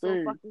sounds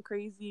so fucking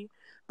crazy,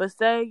 but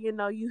say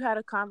you had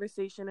a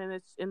conversation and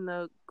it's in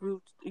the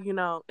group, in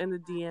the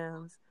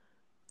DMs,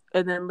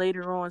 and then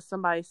later on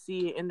somebody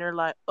see it and they're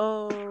like,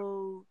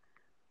 oh,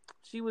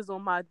 she was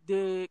on my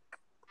dick,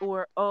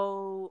 or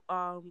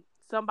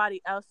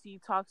somebody else he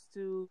talks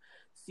to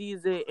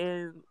sees it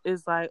and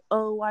is like,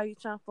 oh, why you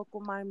trying to fuck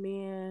with my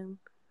man?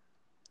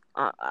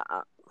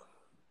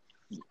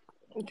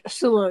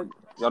 So look,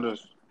 y'all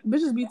just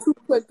bitches be too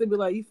quick to be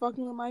like, you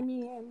fucking with my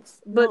man.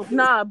 But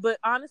but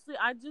honestly,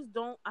 I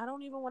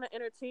don't even want to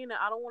entertain it.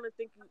 I don't want to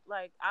think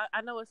like,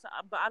 I know it's,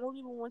 but I don't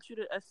even want you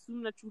to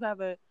assume that you have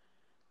a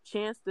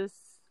chance to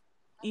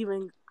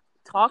even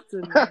talk to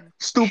me.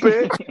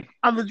 Stupid.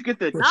 I'll let you get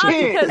that chance.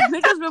 Because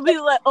niggas will be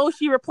like, oh,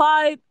 she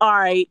replied, all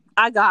right,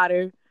 I got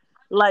her.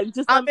 Like,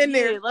 just I'm in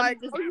there. Let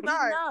me just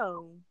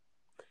know.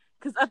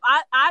 Because if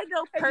I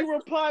know personally, he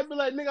replied, be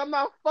like, nigga, I'm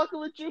not fucking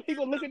with you. He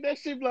gonna look at that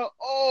shit, be like,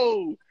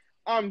 oh,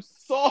 I'm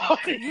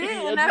sorry.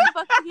 Yeah, and that's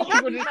fucking. He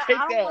gonna just take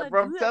that,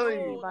 bro. I'm telling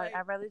you. Like,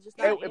 I'd rather just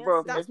not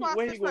bro. That's why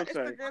what he gonna say?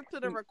 Instagram to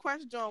the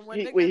request John.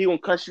 He gonna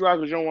cuss you out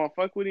because you don't want to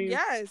fuck with him?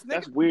 Yes,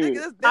 that's weird.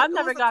 I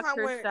never got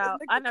cursed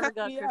out.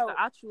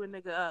 I chew a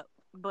nigga up.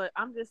 But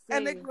I'm just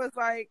saying. And nigga was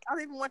like, I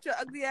don't even want your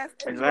ugly ass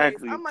anyways.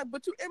 Exactly. I'm like,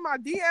 but you in my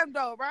DM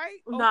though, right?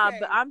 Nah, okay.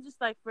 But I'm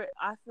just like,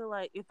 I feel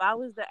like if I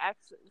was the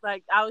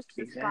like I was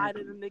just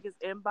sliding the nigga's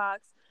inbox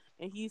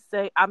and he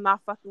say, I'm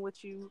not fucking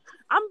with you,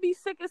 I'm be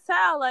sick as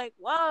hell. Like,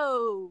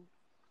 whoa.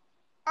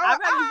 I'd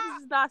rather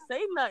just not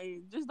say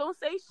nothing. Just don't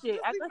say shit.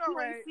 Act like you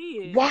ain't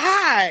see it.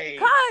 Why?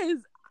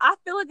 Because I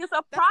feel like it's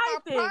a pride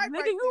thing. Pride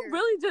Nigga, you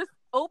really just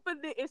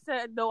opened it and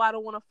said, no, I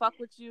don't want to fuck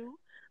with you.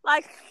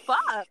 Like,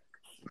 fuck.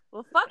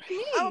 Well, fuck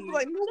me. I'm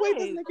like, no way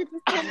this nigga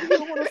just told me you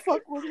don't want to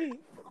fuck with me.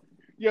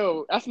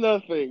 Yo, that's another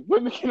thing.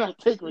 Women cannot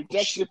take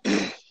rejection.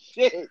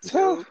 Shit,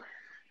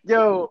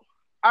 yo.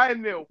 I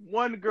know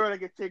one girl that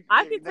can take.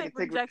 I can take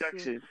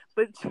rejection,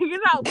 but you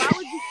know, why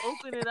would you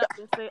open it up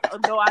and say, "Oh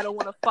no, I don't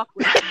want to fuck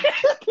with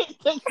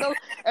you"?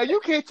 And you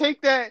can't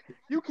take that.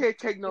 You can't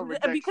take no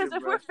rejection. Because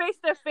if we're face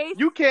to face,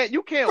 you can't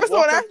First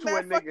walk all, up to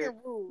a nigga.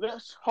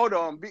 Hold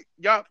on,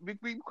 y'all. Be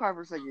quiet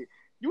for a second.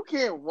 You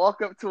can't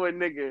walk up to a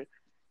nigga,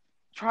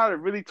 try to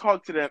really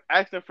talk to them,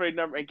 ask them for their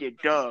number, and get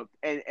dubbed,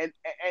 and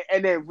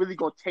then really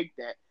gonna take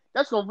that.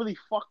 That's gonna really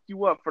fuck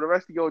you up for the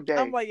rest of your day.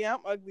 I'm like, yeah,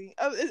 I'm ugly.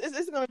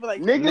 It's gonna be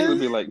like niggas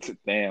be like,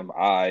 damn,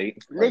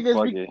 alright,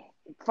 niggas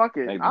fuck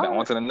it. Like,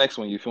 on to the next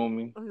one. You feel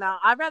me? No,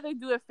 I'd rather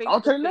do it face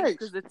to face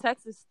because the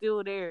text is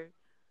still there.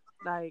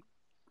 Like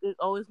it's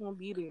always gonna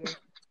be there.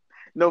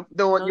 No,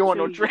 you want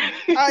no trade.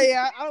 Oh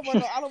yeah, I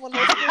don't want no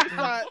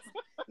screenshots.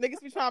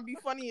 Niggas be trying to be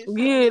funny and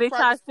shit. Yeah, they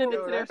try to send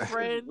it to their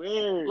friend.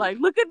 Like,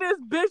 look at this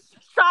bitch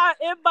trying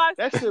to inbox.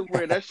 That shit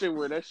weird.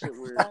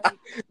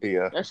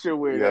 Yeah. That shit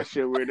weird.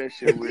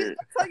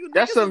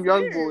 That's some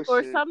young bullshit.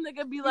 Or some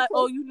nigga be like,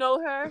 "Oh, you know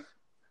her?"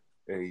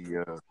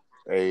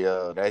 Hey,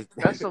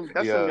 that's some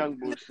young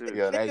bullshit.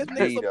 Yeah, that's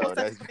me though.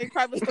 That's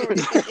private story.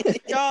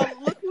 Y'all,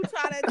 look who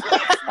tried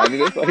that. I knew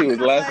that's why he was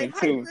laughing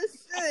too.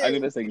 I knew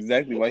that's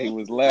exactly why he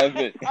was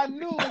laughing. I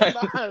knew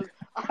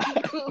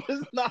it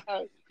was not.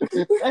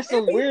 That's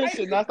some weird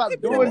shit. Now stop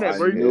doing that,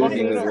 bro. I knew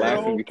he was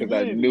laughing because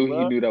I knew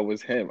he knew that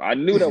was him. I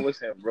knew that was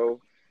him, bro.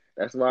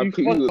 That's why I put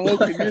you the whole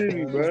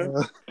community,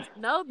 bro.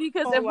 No,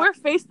 because if we're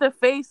face to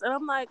face and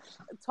I'm like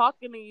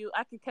talking to you,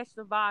 I can catch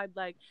the vibe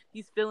like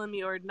he's feeling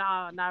me or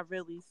nah, not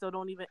really. So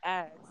don't even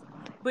ask.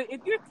 But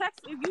if you're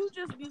texting, if you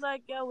just be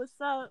like, "Yo, what's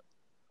up?"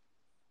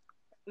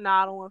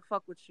 Nah, I don't want to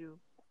fuck with you.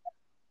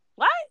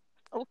 What?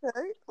 Okay.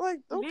 Like,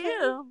 okay.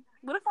 Yeah.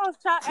 What if I was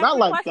trying? Not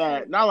like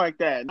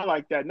that.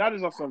 Not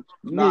as awesome.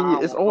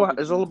 It's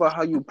all about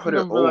how you put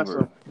it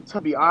over.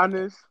 To be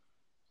honest,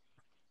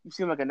 you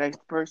seem like a nice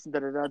person.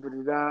 Hit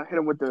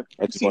him with the.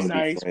 You seem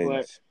nice,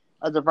 but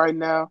as of right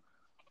now,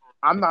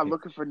 I'm not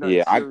looking for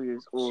nothing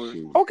serious.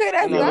 Okay,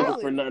 that's I'm not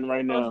looking for nothing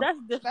right now. That's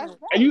different.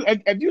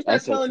 If you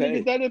start telling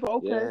niggas that, it's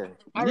okay.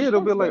 Yeah,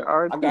 it'll be like, all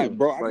right, I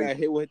got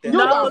hit with that.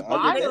 No,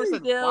 I never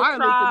still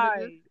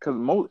try. Because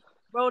most.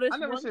 Bro, this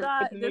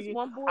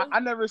one boy.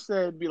 I never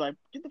said be like,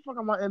 get the fuck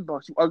out my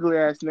inbox, you ugly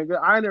ass nigga.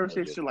 I never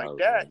say shit like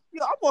that.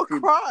 Yo, I'm gonna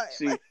cry.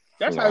 See,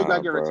 that's how you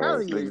gotta get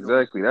retaliated.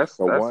 Exactly. That's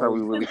how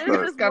we really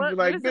start. This gotta be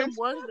like, bitch,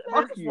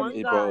 fuck you.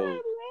 One guy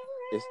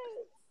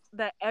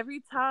that every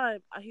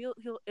time he'll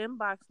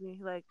inbox me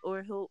like,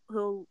 or he'll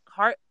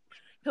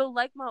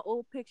like my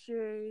old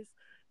pictures.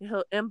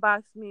 He'll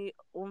inbox me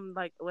on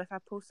like if I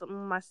post something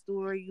on my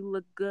story, you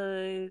look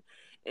good,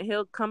 and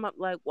he'll come up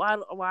like, why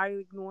are you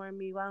ignoring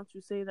me? Why don't you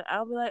say that?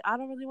 I'll be like, I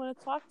don't really want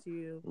to talk to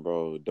you,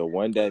 bro. The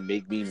one that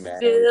make me mad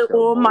still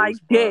on my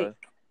dick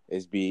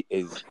is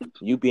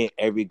you being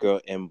every girl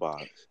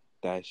inbox.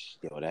 That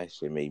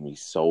shit made me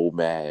so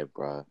mad,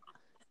 bro.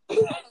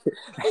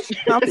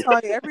 I'm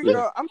telling you, every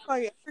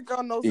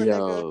girl knows a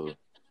nigga.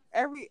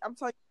 Every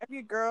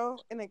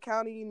girl in the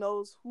county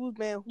knows who's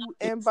been who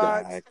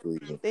inbox.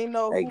 Exactly. They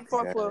know who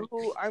fuck with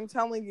who. I'm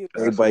telling you.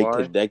 Everybody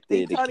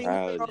connected. We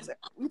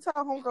tell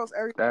homegirls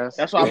every.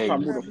 That's why I'm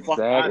trying to move the fuck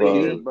out of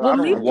here.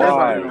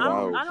 Why?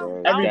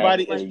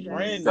 Everybody is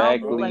friends.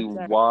 Exactly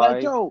why.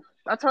 Like, yo,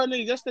 I told you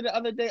yesterday, the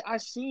other day, I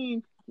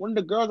seen one of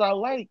the girls I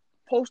like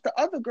post the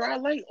other girl I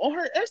like on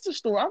her Insta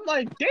story. I'm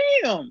like,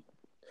 damn.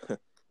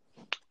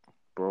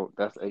 Bro,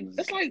 that's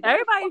it's like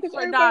everybody niggas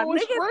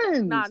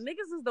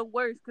is the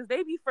worst because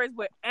they be friends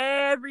with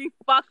every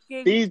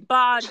fucking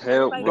body.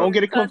 Don't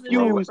get it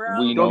confused.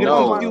 We don't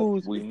know. get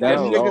it confused. That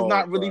niggas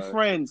not really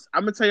friends.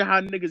 I'm gonna tell you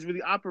how niggas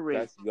really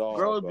operate.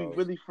 Girls be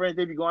really friends.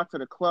 They be going to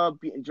the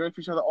club, be enjoying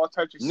each other, all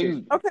types of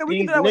shit. Okay, we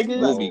these can do that.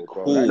 Niggas be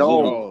cool.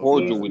 No,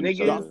 cordial with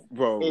each other.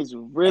 Bro, is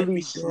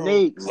really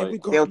snakes.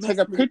 They'll take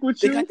a pic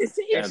with you and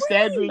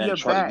stab you in your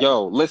back.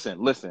 Yo,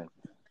 listen.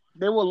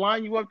 They will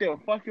line you up. They'll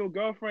fuck your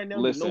girlfriend.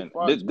 Listen,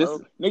 no fucks,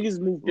 niggas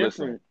move different.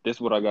 Listen, this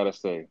is what I gotta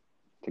say.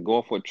 To go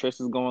off what Trish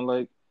is going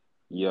like,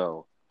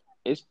 yo,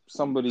 it's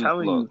somebody.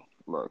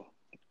 Look.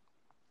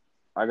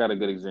 I got a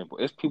good example.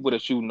 It's people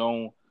that you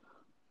know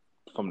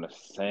from the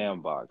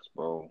sandbox,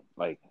 bro.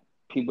 Like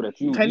people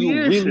that you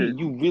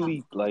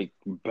really like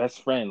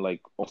best friend.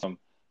 Like or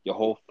your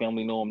whole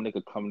family know them.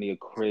 Nigga come to your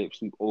crib,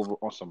 sleep over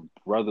on some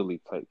brotherly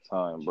type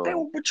time, bro. They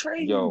will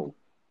betray you. Yo,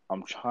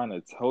 I'm trying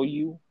to tell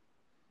you.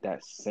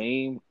 That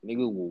same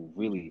nigga will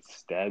really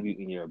stab you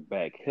in your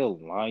back. He'll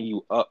line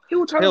you up.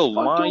 He'll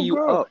line you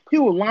up. He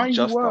will line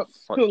you up.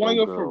 He'll line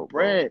you up for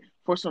bread,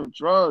 for some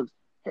drugs,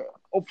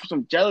 or for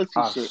some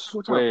jealousy shit.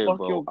 He'll try to fuck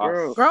your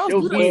girl. Girls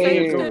do the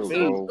same shit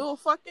too. Little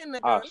fucking nigga.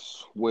 I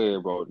swear,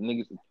 bro.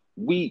 Niggas,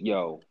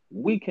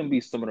 we can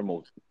be some of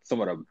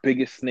the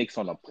biggest snakes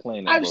on the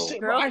planet,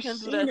 bro. I've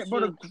seen it,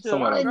 bro.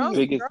 Some of the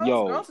biggest,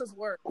 girls is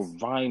worse.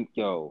 Grime,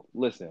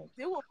 listen.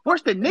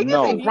 Worse than niggas?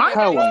 No,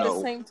 hell at no.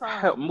 the same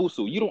time. Hell,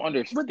 Musu, you don't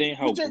understand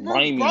how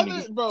grimy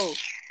niggas. Bro.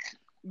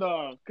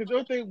 No, because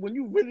the thing when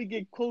you really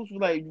get close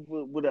with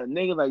with a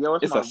nigga, like yo,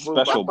 it's my a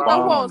special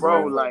bond,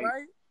 bro.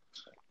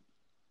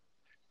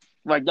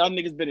 Like y'all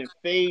niggas been in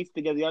phase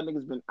together. Y'all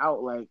niggas been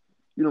out. Like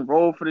You done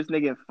roll for this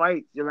nigga in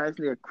fights. Your ass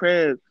nigga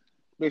crib.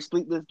 Bitch,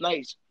 sleepless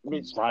nights.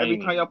 Bitch, every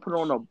time y'all put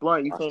on a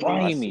blunt, you feel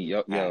me?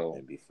 Yo.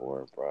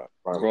 Before,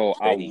 bro,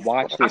 I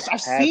watched this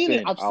I've seen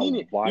it.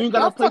 You ain't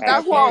got no place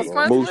to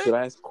stay. Musa,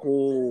 that's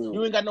cool.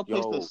 You ain't got no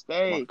place to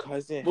stay. My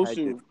cousin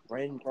Musa, had this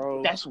friend,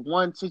 bro. That's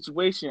one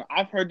situation.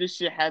 I've heard this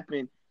shit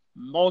happen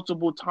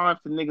multiple times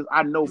to niggas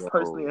I know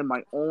personally in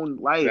my own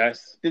life.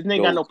 This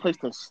nigga got no place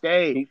to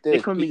stay. They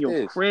come in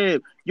your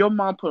crib. Your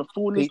mom put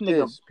food in this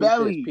nigga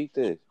belly. Peep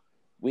this.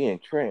 We in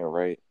Trenton,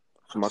 right?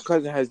 So my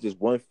cousin has this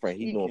one friend.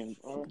 He known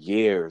for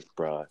years,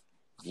 bro.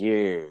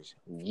 Years.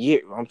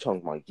 I'm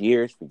talking about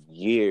years for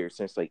years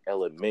since like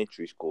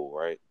elementary school,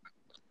 right?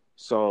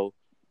 So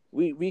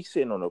we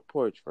sitting on the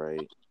porch,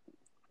 right?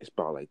 It's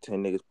about like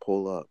 10 niggas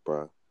pull up,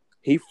 bro.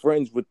 He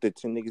friends with the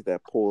 10 niggas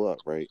that pull up,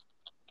 right?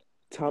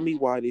 Tell me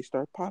why they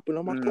start popping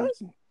on my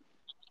cousin.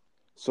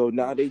 So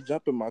now they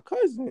jumping my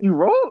cousin. You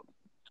roll?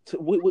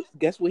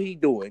 Guess what he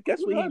doing?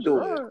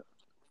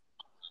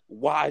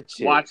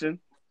 Watching.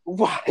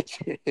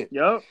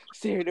 Yup.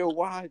 Sitting there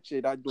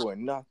watching, not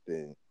doing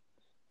nothing.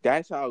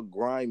 That's how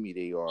grimy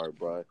they are,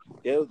 bro.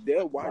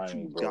 They'll watch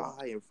you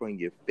die in front of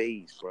your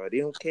face, bro. They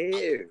don't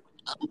care.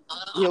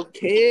 I'm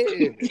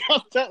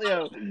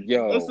telling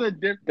you, it's a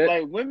different.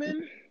 Like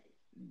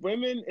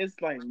women,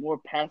 it's like more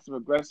passive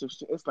aggressive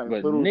shit. It's like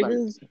little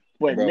niggas,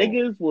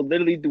 niggas will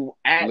literally do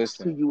acts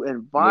to you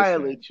and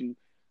violate you,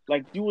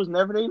 like you was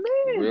never their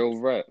man. Real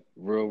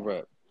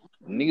rep.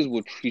 Niggas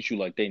will treat you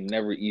like they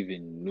never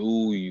even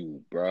knew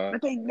you, bruh.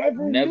 But they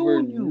never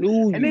knew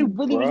you. And they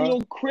really was in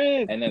your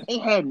crib. And they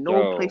had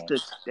no place to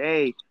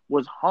stay.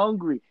 Was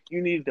hungry.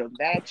 You needed to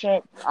match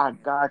up. I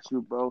got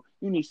you, bro.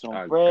 You need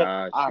some bread.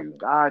 I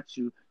got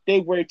you.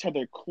 They wear each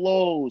other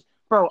clothes.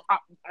 Bro,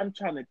 I'm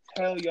trying to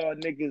tell y'all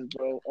niggas,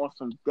 bro, on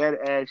some dead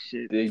ass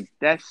shit.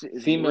 That shit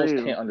is females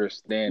real. Can't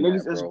understand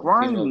niggas that,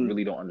 bro. Females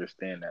really don't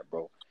understand that,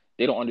 bro.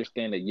 They don't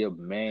understand that your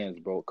mans,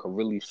 bro, could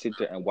really sit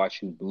there and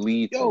watch you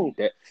bleed. Yo,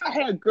 I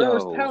had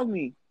girls tell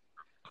me.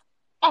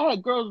 I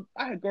had girls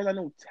I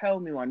know tell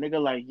me, my nigga,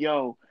 like,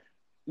 yo,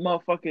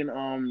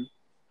 motherfucking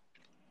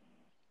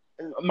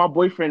my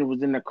boyfriend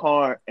was in the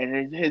car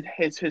and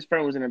his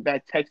friend was in the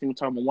back texting me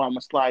talking about why I'm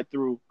gonna slide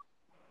through.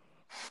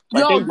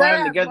 Like they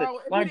riding together.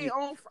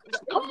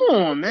 Come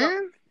on,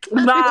 man.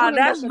 Nah,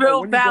 that's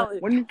real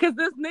valid. Because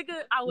this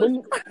nigga,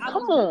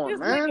 come on,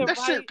 man. That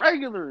shit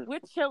regular. We're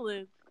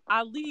chilling.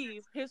 I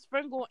leave. His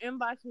friend gonna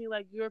inbox me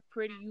like, "You're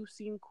pretty. You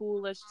seem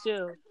cool. Let's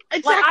chill."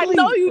 Exactly. Like, I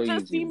know you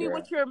just see me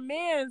with your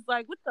mans.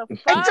 Like, what the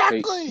fuck?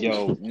 Exactly.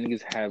 Yo,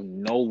 niggas have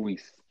no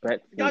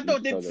respect for y'all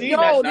don't each other.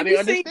 Yo, they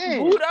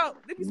understand. Boot up.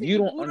 You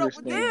don't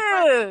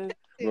understand.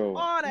 Bro.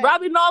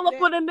 Rubbing all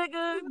up on a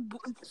nigga,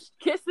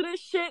 kissing and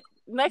shit.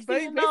 Next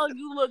thing you know,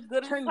 you look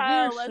good as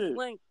hell. Let's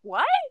link.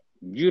 What?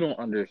 You don't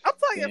understand. I'm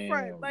telling your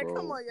friend. Like, bro.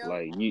 Come on, yo.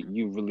 Like,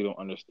 you really don't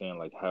understand,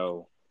 like,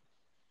 how.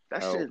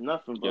 That shit is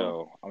nothing, bro.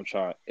 Yo, I'm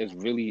trying. It's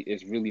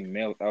really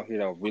males out here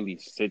that really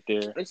sit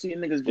there. They see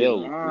niggas get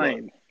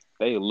lying.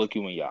 They look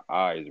you in your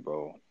eyes,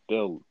 bro.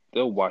 They'll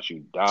watch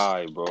you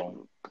die,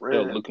 bro.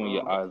 They'll look you in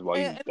your eyes while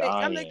you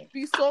dying. They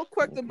be so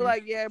quick to be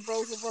like, yeah,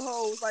 bros over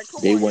hoes. Like, come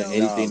on, they want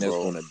anything that's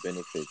gonna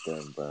benefit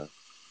them, bro.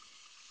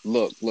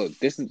 Look.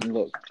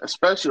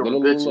 Especially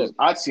on bitches.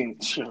 I've seen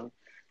shit.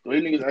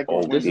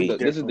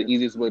 This is the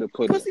easiest way to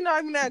put it. Pussy not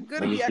even that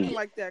good to be acting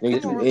like that.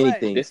 Come on,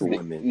 anything this is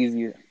the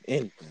easiest.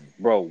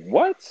 Bro,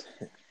 what?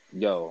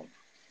 Yo,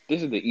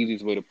 this is the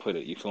easiest way to put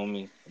it. You feel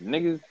me?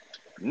 Niggas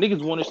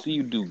want to see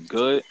you do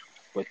good,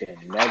 but they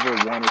never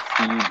want to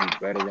see you do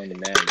better than them,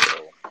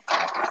 bro.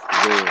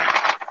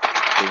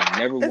 They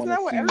never want to see. Isn't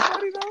that what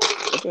everybody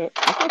knows? What's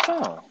that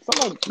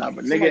sound?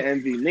 But nigga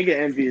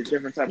envy is a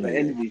different type of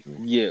envy.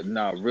 Yeah,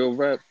 real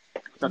rap.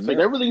 They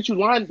really get you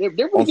lying. They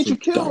really get you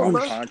killed,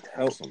 bro.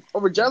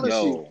 Over jealousy.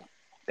 Yo,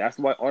 that's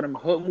why all them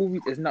hood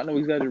movies is not no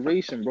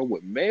exaggeration, bro.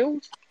 With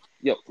males,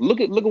 yo,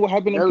 look at what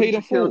happened in Paid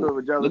in Full.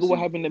 Look at what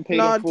happened in Paid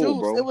in Full,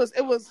 bro.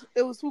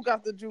 It was who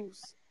got the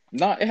juice.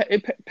 Nah,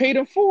 it Paid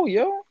in Full,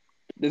 yo.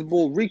 This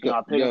bull Rico.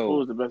 Paid in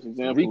Full is the best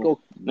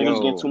example.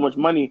 Niggas get too much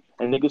money,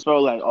 and niggas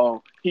felt like,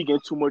 oh, he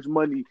get too much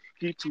money.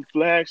 He too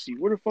flashy.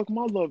 Where the fuck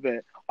my love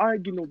at? I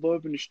ain't get no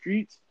love in the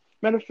streets.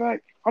 Matter of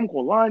fact, I'm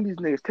gonna line these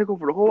niggas, take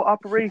over the whole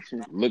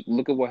operation.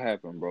 Look at what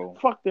happened, bro.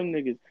 Fuck them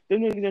niggas.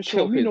 Them niggas didn't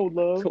show me no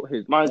love.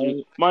 Mind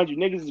you,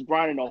 niggas is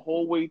grinding the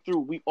whole way through.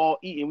 We all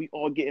eating, we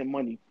all getting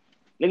money.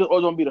 Niggas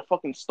always gonna be the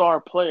fucking star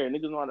player.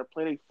 Niggas know how to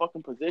play their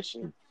fucking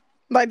position.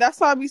 Like, that's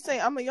how I be saying.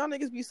 I mean, y'all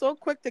niggas be so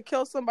quick to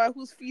kill somebody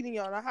who's feeding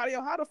y'all. Now,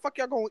 how the fuck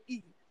y'all gonna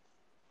eat?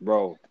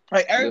 Bro.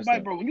 Like, everybody,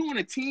 bro, when you on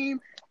a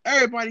team,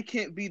 everybody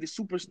can't be the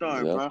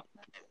superstar, bro.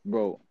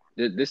 Bro.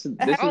 I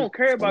don't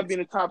care about being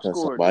a top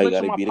scorer. Somebody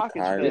gotta be the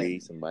Kyrie.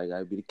 Somebody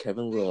gotta be the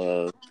Kevin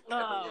Love.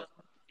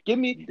 Give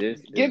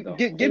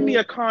me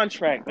a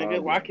contract,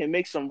 nigga, where I can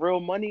make some real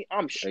money.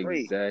 I'm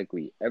straight.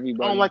 Exactly.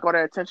 Everybody. I don't like all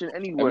that attention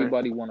anywhere.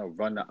 Everybody want to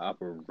run the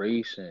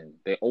operation.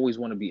 They always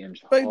want to be in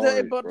charge,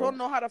 but don't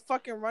know how to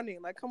fucking run it.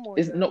 Like, come on.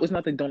 It's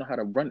not they don't know how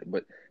to run it,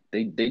 but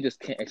they just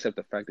can't accept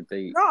the fact that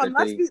they. No,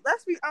 let's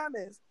be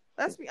honest.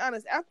 let's be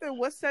honest. After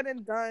what's said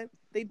and done,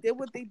 they did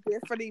what they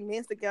did for the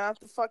mans to get off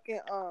the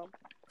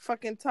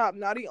fucking top.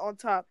 Now they on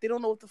top. They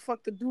don't know what the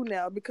fuck to do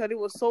now because they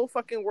was so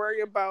fucking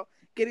worried about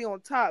getting on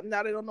top.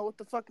 Now they don't know what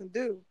to fucking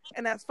do,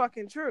 and that's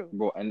fucking true,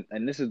 bro.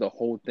 And this is the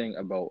whole thing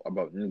about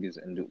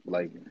niggas and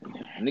like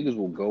niggas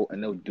will go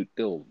and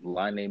they'll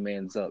line their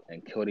mans up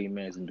and kill their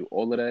mans and do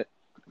all of that.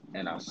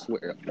 And I swear,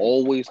 it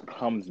always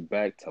comes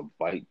back to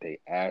bite their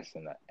ass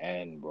in the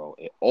end, bro.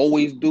 It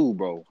always do,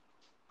 bro.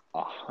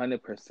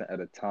 100% of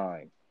the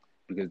time,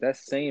 because that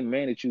same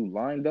man that you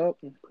lined up,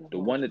 the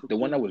one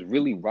that was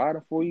really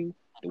riding for you,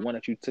 the one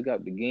that you took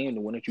out the game,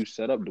 the one that you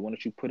set up, the one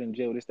that you put in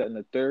jail, this, that, and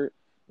the third.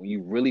 When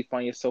you really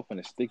find yourself in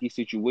a sticky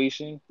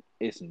situation,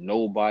 it's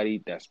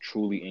nobody that's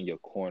truly in your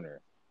corner.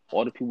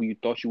 All the people you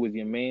thought you was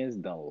your mans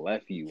done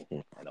left you,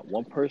 and the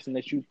one person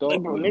that you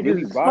thought was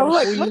really riding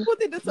for you, look what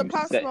they did to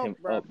Pop set Smoke, him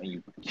bro. up and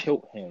you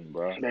killed him,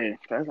 bro. Man,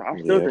 I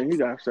still think he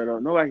got set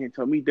up. Nobody can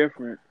tell me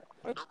different.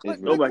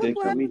 Nobody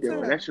can tell me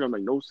different. That shit don't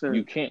make no sense.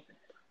 You can't.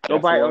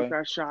 Nobody else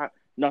got shot.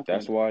 Nothing.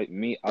 That's why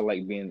I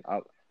like being. I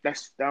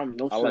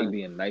like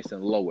being nice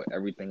and low with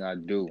everything I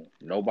do.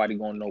 Nobody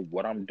gonna know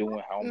what I'm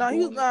doing, how I'm doing. No, he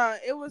was not.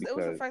 It was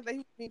the fact that he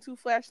was being too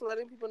flashy,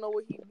 letting people know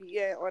where he be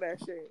at, all that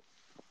shit.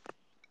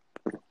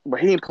 But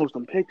he ain't post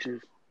them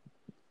pictures.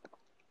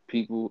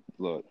 People,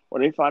 look.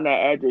 When they find that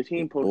address, he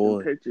ain't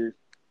posting pictures.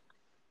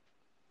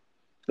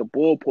 The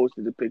Bull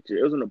posted the picture.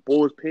 It was on the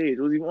Bull's page.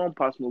 It was even on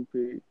Pop Smoke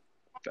page.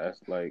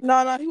 That's like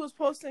no. He was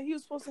posting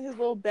his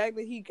little bag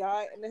that he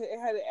got, and it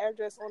had an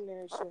address on there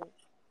and shit.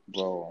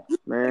 Bro,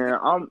 man,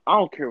 I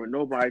don't care what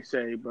nobody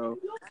say, bro.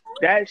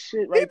 That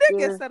shit right there. He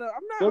did get set up.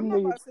 I'm not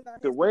about to sit down.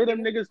 The way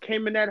them niggas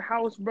came in that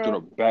house, bro. Through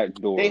the back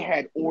door. They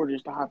had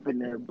orders to hop in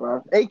there,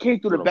 bro. They came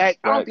through the back.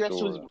 I don't think that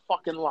shit was even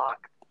fucking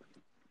locked.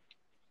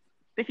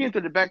 They came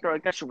through the back door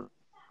like that shit was.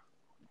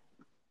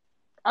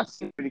 I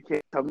see the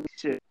kid tell me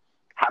shit.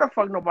 How the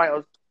fuck nobody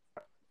else?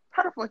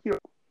 How the fuck you?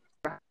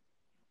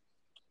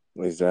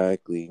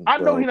 Exactly. I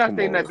know he's not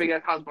staying in that big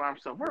ass house by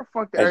himself. Where the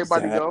fuck did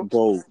everybody go?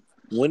 Bro,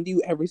 when do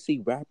you ever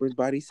see rappers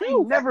by themselves?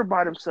 They never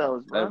by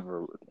themselves, bro.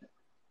 Never.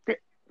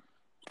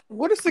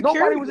 What is security?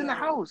 Nobody was in the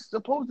house.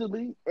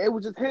 Supposedly, it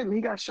was just him.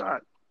 He got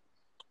shot.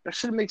 That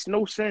shit makes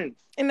no sense.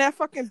 In that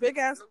fucking big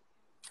ass.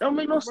 That don't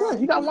make no sense.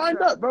 He got lined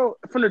up, bro.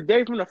 From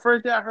the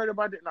first day I heard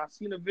about it and I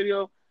seen the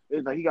video, it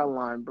was like he got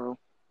lined, bro.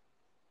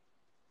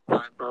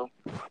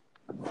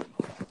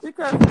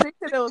 Because they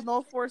said there was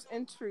no forced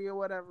entry or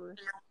whatever.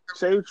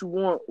 Say what you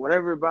want,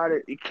 whatever about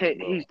it. It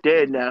can't. He's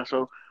dead now,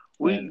 so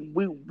we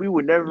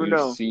would never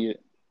know. See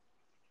it.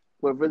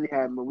 What really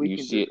happened? But we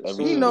can see it.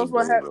 He knows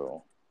what happened.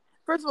 Bro.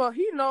 First of all,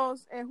 he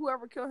knows, and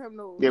whoever killed him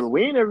knows. Yeah, but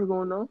we ain't ever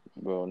gonna know,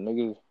 bro.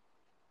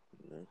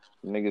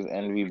 Niggas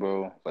envy,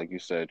 bro. Like you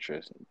said,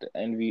 Tristan, the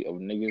envy of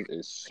niggas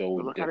is so.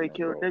 But look how they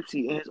killed bro.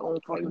 Nipsey in his own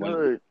fucking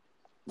hood.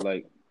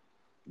 Like.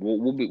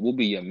 We'll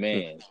be your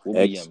man. We'll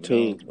be your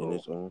man, bro.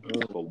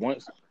 But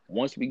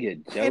once we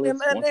get jealous,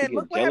 once we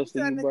get jealous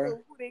of you, bro.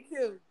 Who they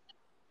killed?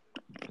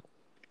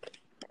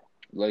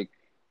 Like,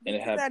 and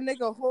it happened. That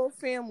nigga whole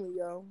family,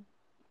 yo.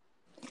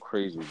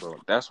 Crazy, bro.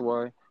 That's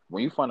why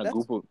when you find a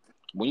group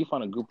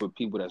of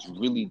people that's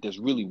really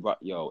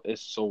yo,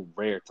 it's so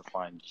rare to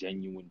find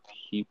genuine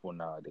people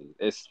nowadays.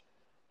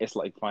 It's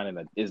like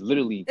finding it's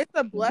literally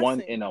a blessing. 1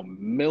 in a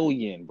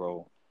million,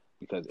 bro.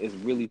 Because it's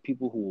really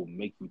people who will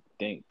make you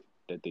think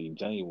that they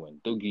genuine.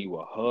 They'll give you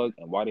a hug,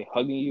 and while they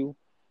hugging you,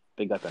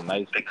 they got the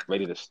knife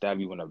ready to stab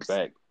you in the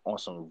back on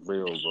some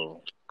real,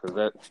 bro. Because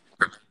that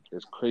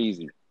is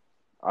crazy.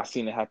 I've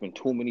seen it happen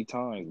too many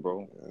times,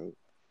 bro.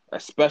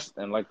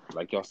 Especially, and like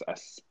y'all said,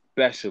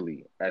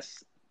 especially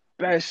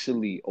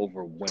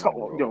over women,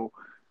 bro. Yo.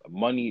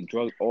 Money,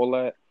 drugs, all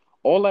that.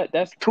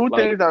 That's two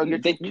things that'll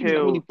get you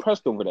killed. Really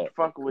pressed over that.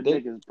 Fucking with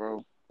niggas,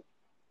 bro.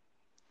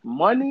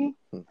 Money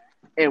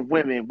and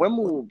women.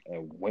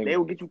 They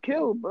will get you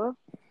killed, bro.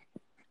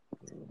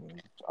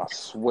 I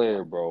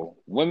swear, bro.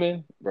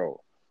 Women, bro.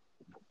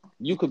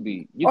 You could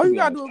be. All you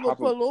gotta do is put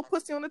a little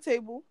pussy on the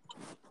table.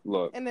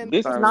 Look, and then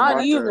this is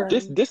not even.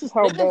 This is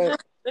how bad.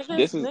 It's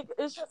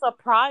just a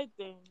pride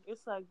thing.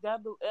 It's like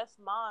that's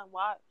mine.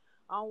 Why?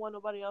 I don't want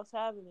nobody else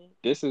having it.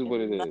 This is what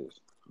it is.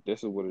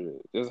 This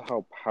is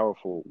how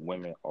powerful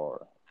women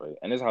are, right?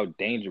 And this is how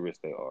dangerous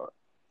they are.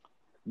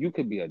 You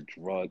could be a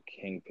drug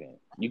kingpin.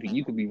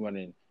 You could be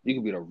running. You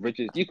could be the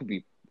richest. You could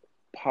be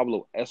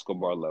Pablo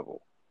Escobar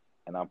level.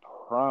 And I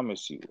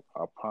promise you,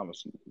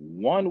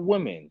 one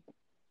woman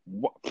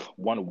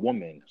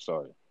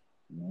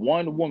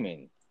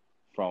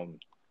from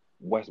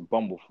West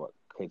Bumblefuck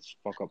could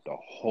fuck up the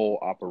whole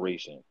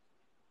operation.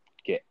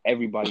 Get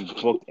everybody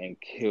booked and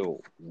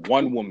killed.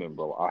 One woman,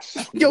 bro. I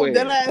swear.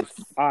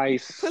 I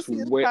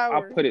swear.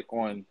 I put it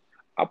on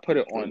the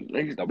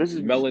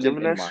melanin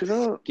in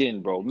my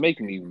skin, bro. Make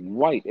me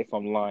white if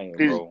I'm lying,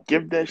 bro. Just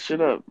give that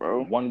shit up,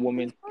 bro. One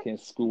woman can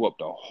screw up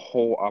the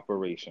whole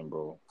operation,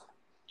 bro.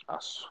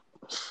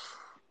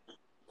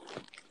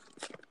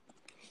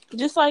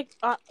 Just like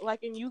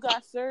and you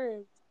got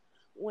served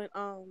when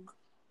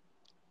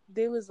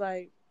they was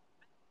like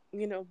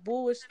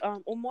Boo was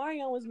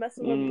Omarion was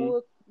messing with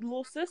Boo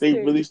little sister.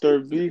 They really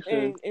started beefing.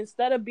 And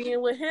instead of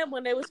being with him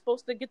when they were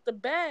supposed to get the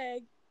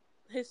bag,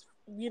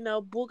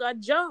 Boo got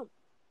jumped.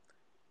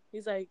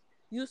 He's like,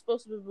 you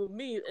supposed to be with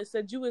me.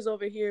 Instead, you was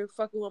over here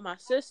fucking with my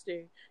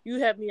sister. You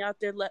had me out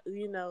there,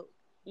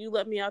 you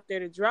let me out there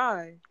to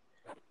dry.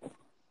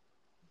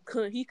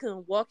 He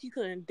couldn't walk. He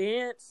couldn't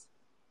dance.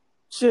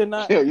 Should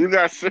not. Yeah, you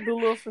got shit. Do a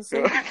little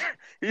facility.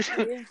 You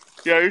should.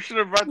 Yeah, you should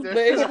have brought that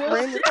shit up.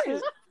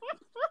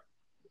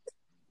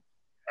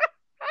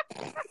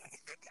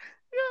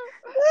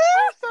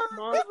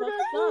 No,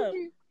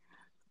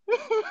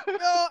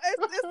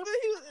 it's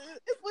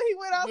when he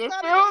went outside of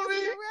the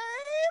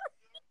rain.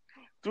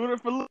 Doing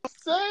it for Lil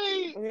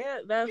Saint. Yeah,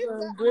 that's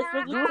good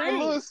for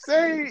Lil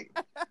Saint.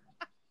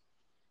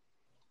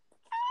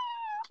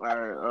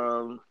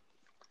 Alright,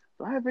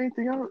 do I have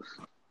anything else?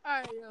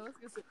 Alright, let's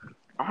get it.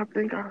 I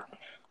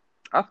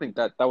think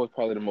that was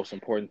probably the most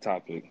important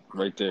topic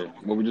right there.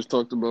 What we just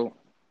talked about.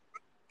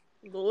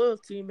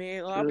 Loyalty,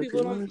 man. A lot of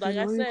people don't, like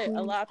I said,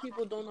 a lot of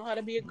people don't know how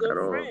to be a good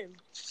friend.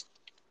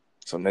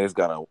 So niggas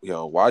gotta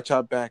watch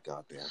our back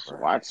out there, bro.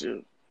 Watch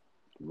it.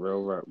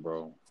 Real rap,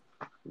 bro.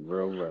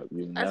 Real rap.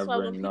 You That's never why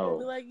when know. People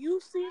be like, you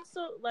seem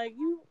so like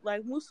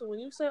Musa, when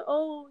you say,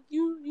 oh,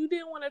 you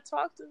didn't want to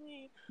talk to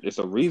me. It's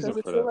a reason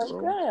for that,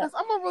 bro. Because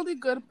I'm a really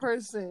good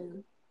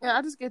person. Yeah,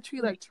 I just get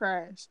treated like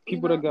trash.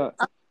 People that got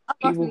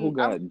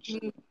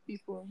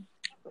people.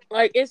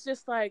 Like, it's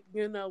just like,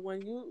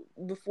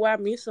 before I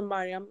meet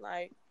somebody, I'm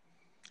like,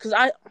 because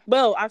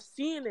I've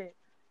seen it.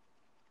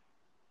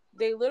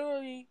 They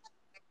literally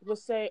will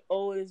say,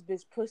 oh, this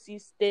bitch pussy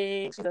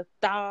stinks, she's a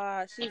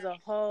thought, she's a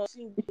hoe,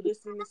 she do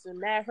this and this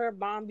and that, her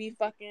mom be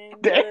fucking,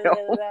 blah, blah,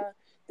 blah, blah.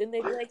 Then they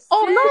be like,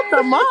 oh, not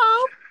the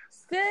mom.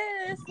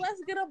 Sis,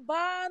 let's get a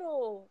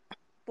bottle.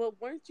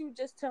 But weren't you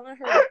just telling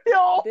her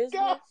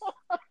business?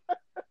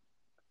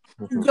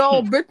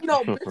 Yo, bitch,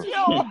 don't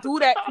do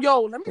that.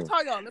 Yo, let me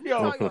tell y'all.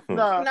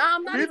 Nah,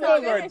 I'm not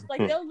even finished.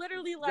 Like, they'll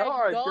literally, like, y'all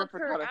are dog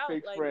different her kind of out.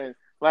 fake Like, friends.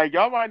 Like,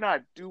 y'all might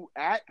not do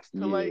acts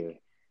to,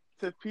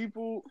 to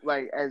people,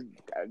 like, as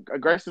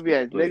aggressively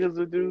as niggas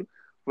would do,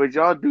 but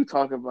y'all do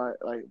talk about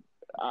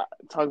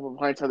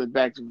behind each other's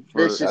backs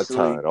viciously. That's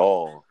not at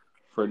all.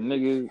 For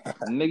niggas,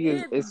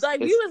 it's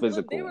like, it's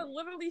physical. They were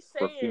literally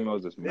saying, for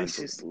females, it's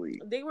viciously.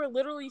 They were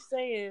literally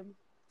saying,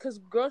 because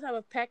girls have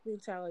a pack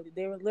mentality.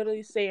 They were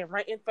literally saying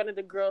right in front of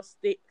the girl's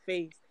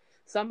face,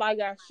 somebody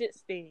got shit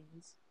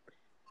stains.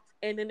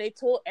 And then they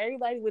told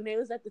everybody when they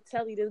was at the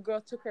telly, this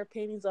girl took her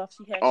panties off.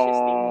 She had shit stains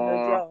in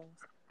her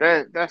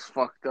drawers. That's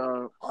fucked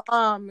up.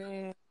 Oh,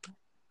 man.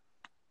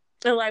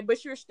 And like,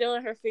 but you're still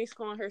in her face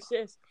calling her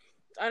sis.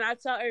 And I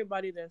tell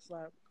everybody this,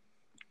 like,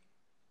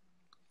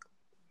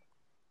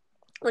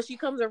 when she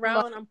comes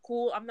around, I'm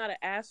cool. I'm not an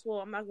asshole.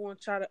 I'm not going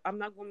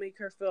to make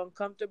her feel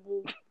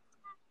uncomfortable.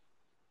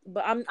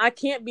 But I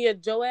can't be a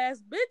Joe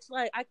ass bitch.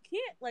 Like, I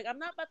can't. Like, I'm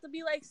not about to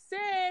be like,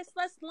 sis,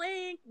 let's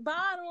link,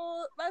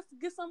 bottle, let's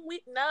get some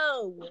weed.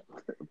 No.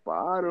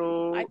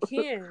 Bottle. I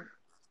can't.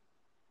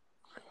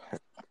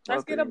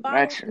 Let's get a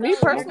bottle. Me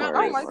personally, I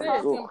don't like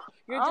talking.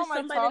 You're just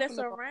somebody that's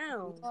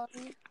around.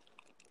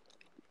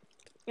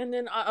 And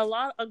then a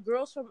lot of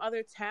girls from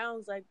other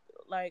towns,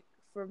 like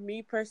for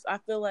me personally, I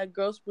feel like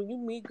when you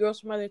meet girls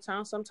from other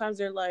towns, sometimes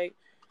they're like,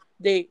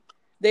 they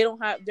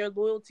don't have, their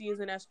loyalty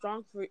isn't as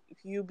strong for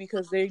you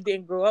because they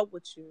didn't grow up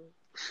with you.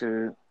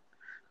 Shit.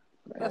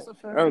 That's a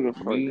fact. I don't give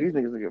a fuck. These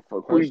niggas don't give a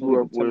fuck who you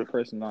grew up with.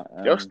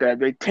 Y'all stab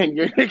they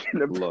 10-year nigga in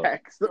the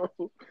back, so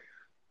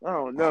I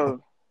don't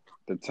know.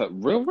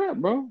 Real rap,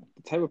 bro.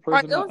 The type of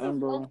person I am,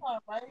 bro.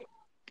 Right?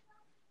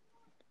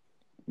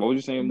 What was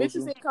you saying,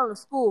 bitches ain't come to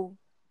school.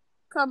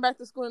 Come back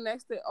to school the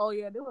next day. Oh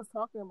yeah, they was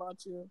talking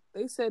about you.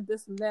 They said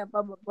this and that,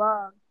 blah blah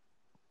blah.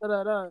 Da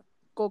da da.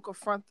 Go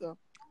confront them.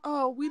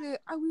 Oh,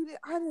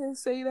 I didn't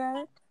say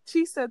that.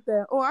 She said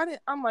that. Oh, I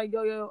didn't. I'm like,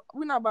 yo,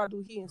 we're not about to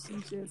do he and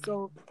she shit.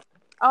 So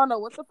I don't know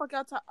what the fuck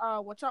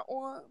what y'all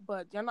on,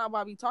 but y'all not about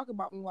to be talking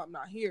about me while I'm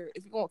not here.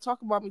 If you're gonna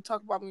talk about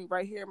me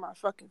right here in my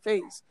fucking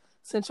face.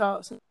 Since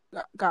y'all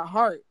got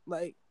heart,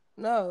 like,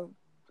 no.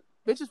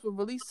 Bitches will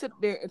really sit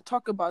there and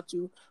talk about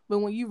you, but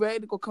when you ready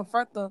to go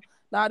confront them,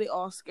 now they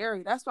all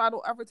scary. That's why I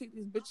don't ever take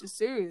these bitches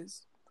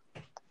serious.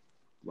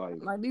 Like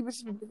these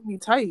bitches be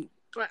tight.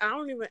 Like, I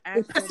don't even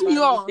ask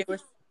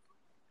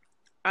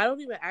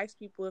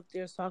people if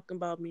they're talking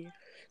about me,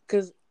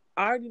 because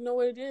I already know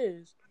what it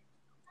is.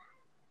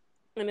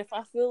 And if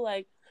I feel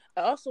like,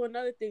 also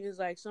another thing is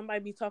like somebody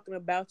be talking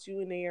about you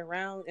and they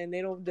around and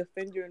they don't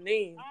defend your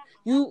name,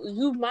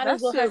 you might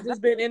as well have just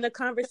been in the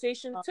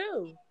conversation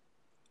too.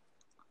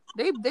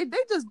 They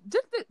just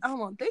I don't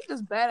know, they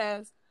just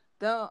badass.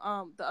 The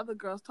other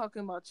girls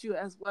talking about you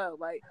as well.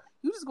 Like,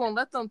 you just gonna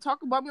let them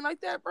talk about me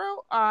like that, bro?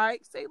 All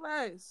right, say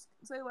less.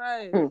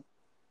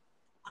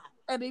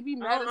 And they be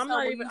mad.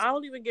 I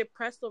don't even get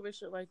pressed over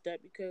shit like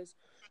that because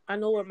I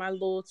know what my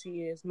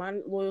loyalty is. My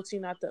loyalty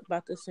not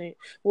about the same.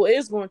 Well,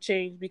 it's gonna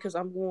change because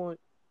I'm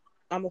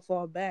gonna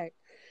fall back.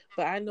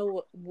 But I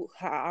know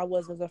how I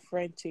was as a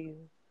friend to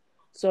you.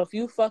 So if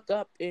you fuck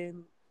up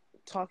and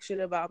talk shit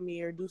about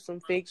me or do some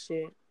fake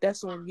shit,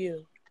 that's on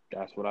you.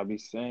 That's what I be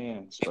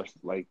saying,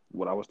 especially like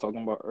what I was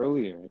talking about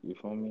earlier. You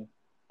feel me?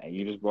 And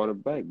you just brought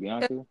it back,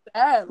 Bianca. It's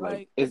sad.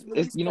 Like it's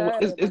really you know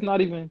what? sad.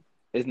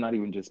 It's not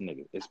even just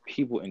niggas. It's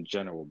people in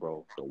general,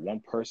 bro. The one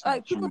person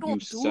Like, that people you don't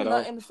do set up,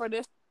 nothing for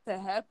this to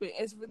happen.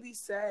 It's really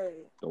sad.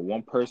 the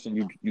one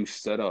person you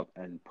set up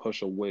and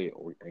push away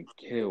or and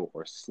kill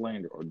or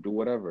slander or do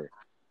whatever,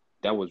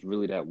 that was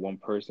really that one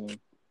person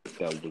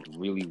that was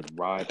really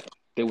ride.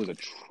 There was a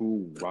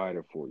true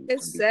rider for you.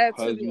 It's And sad,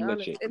 to because be you let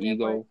honest. your And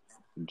ego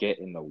get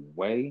in the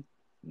way,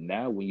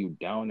 now when you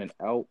down and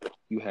out,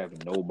 you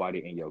have nobody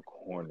in your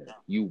corner.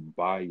 You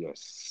by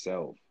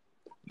yourself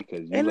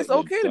because you and let it's your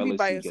okay to be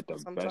by jealousy yourself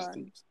get the best of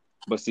you. sometimes.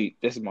 But see,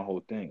 this is my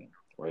whole thing,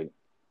 right?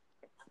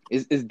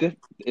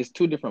 It's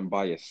two different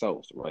by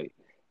yourselves, right?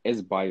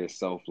 It's by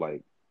yourself,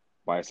 like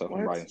by yourself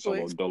and riding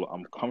solo Wait. dolo.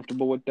 I'm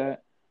comfortable with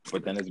that,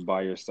 but then it's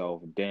by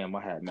yourself. Damn,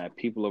 I had mad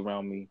people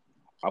around me.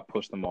 I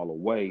pushed them all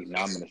away.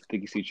 Now I'm in a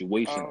sticky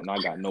situation and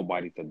I got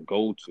nobody to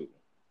go to.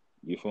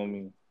 You feel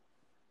me?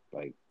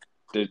 Like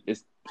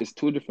it's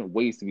two different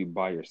ways to be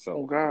by yourself.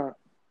 Oh God.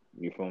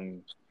 You feel me?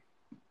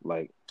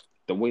 Like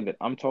the way that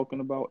I'm talking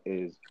about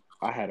is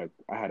I had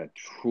a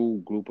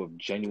true group of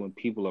genuine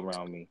people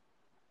around me,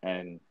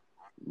 and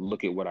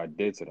look at what I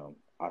did to them.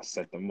 I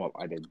set them up.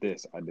 I did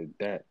this. I did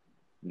that.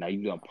 Now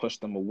you done push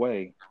them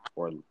away,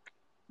 or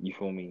you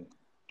feel me,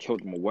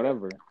 killed them or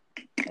whatever.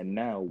 And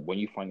now when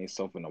you find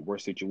yourself in a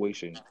worse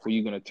situation, who are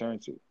you gonna turn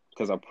to?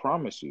 Because I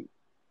promise you,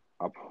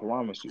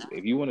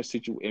 if you in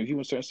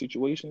certain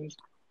situations,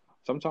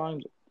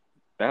 sometimes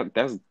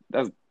that's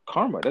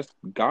karma. That's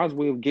God's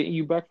way of getting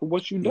you back for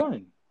what you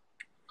done.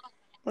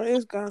 What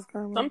is God's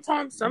karma?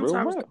 Sometimes.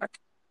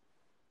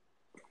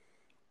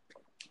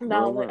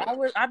 No,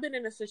 like I've been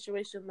in a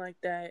situation like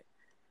that,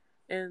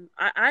 and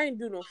I ain't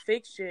do no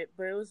fake shit,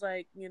 but it was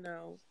like, you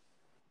know,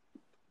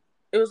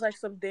 it was like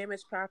some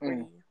damaged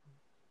property.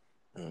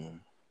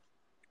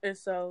 And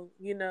so,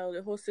 you know,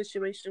 the whole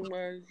situation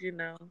was, you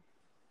know,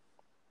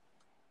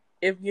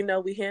 if, you know,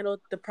 we handled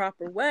the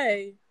proper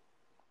way,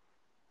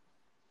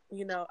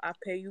 you know, I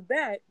pay you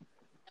back.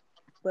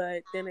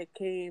 But then it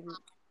came,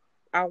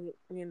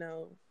 you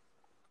know,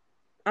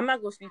 I'm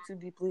not going to speak too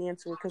deeply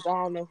into it because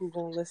I don't know who's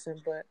going to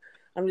listen, but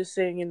I'm just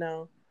saying, you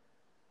know,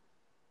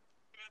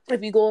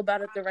 if you go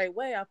about it the right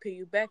way, I'll pay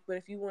you back. But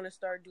if you want to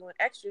start doing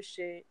extra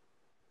shit,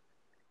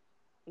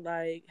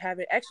 like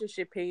having extra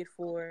shit paid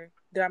for,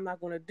 then I'm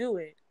not going to do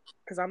it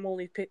because I'm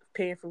only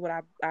paying for what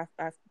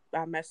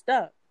I messed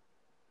up.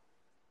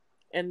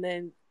 And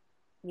then,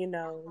 you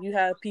know, you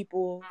have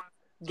people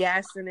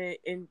gassing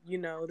it, and you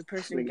know the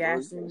person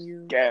gassing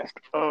you. Gassed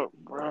up,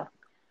 bro.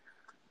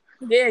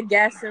 Yeah,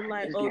 gassing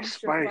like, oh, you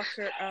should fuck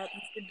her up,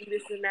 you should do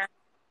this and that.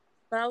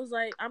 But I was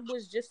like, I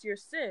was just your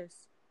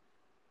sis.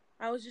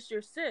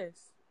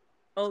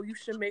 Oh, you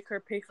should make her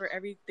pay for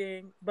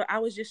everything. But I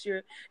was just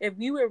if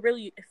we were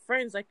really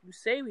friends like you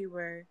say we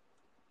were,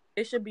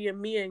 it should be a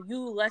me and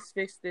you, let's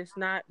fix this,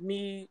 not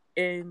me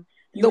and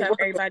you have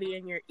everybody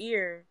in your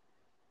ear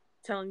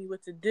telling you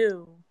what to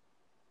do.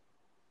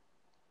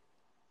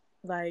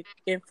 Like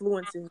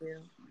influencing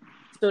you.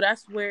 So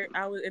that's where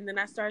I was, and then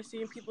I started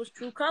seeing people's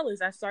true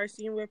colors. I started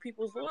seeing where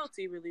people's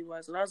loyalty really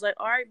was, and I was like,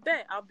 all right,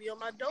 bet I'll be on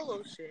my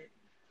dolo shit.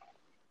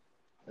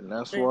 And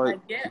that's why, like,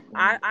 yeah,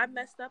 I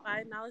messed up. I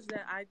acknowledge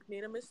that I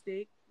made a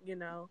mistake, you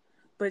know,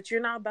 but you're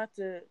not about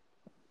to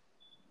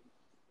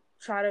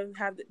try to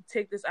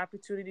take this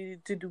opportunity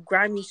to do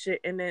grimy shit,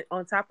 and then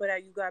on top of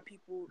that, you got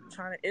people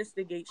trying to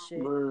instigate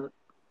shit. Word.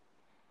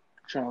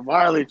 Trying to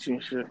violate you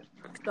and shit.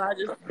 So I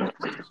just,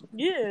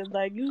 yeah,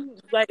 like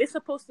it's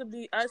supposed to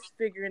be us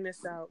figuring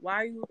this out.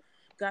 Why you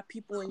got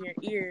people in your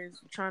ears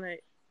trying to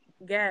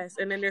gas,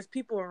 and then there's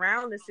people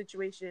around the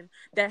situation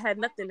that had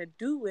nothing to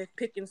do with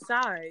picking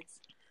sides.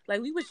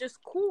 Like, we was just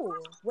cool.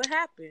 What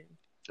happened?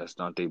 That's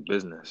not their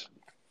business.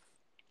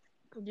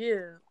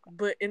 Yeah,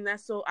 but and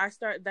that's so I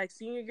started like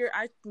senior year.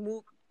 I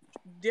moved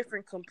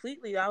different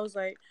completely. I was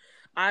like,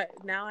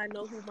 now I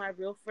know who my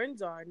real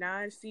friends are. Now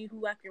I see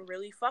who I can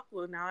really fuck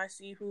with. Now I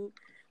see who,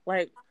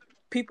 like,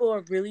 people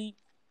are really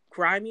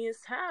grimy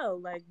as hell.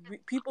 Like,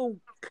 people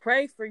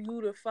pray for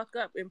you to fuck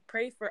up and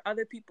pray for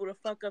other people to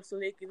fuck up so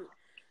they can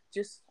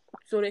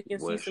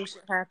see some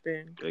shit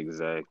happen.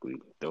 Exactly.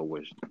 They'll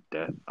wish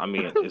death. I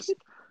mean, it's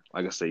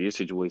like I said, your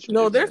situation.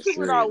 No, is there's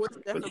people that wish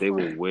death, but they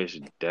will wish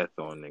death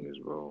on niggas,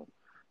 bro.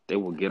 They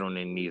will get on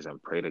their knees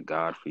and pray to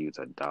God for you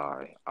to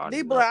die.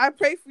 They be like, I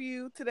pray for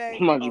you today.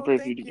 I'm not pray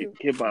for you to get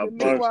hit by a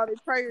bus. Meanwhile, the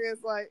prayer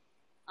is like,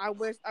 I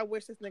wish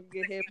this nigga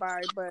get hit by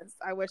a bus.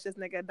 I wish this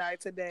nigga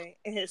died today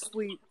in his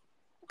sleep.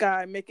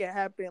 God, make it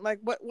happen. Like,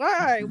 what?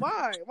 Why?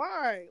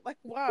 Like,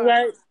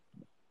 why?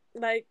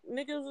 Like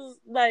niggas is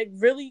like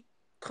really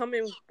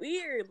coming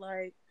weird.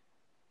 Like,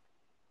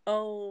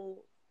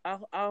 oh,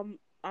 I'm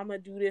gonna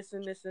do this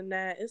and this and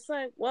that. It's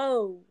like,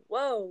 whoa.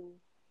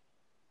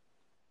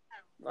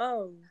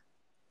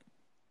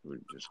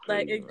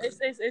 Like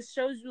it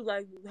shows you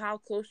like how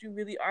close you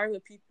really are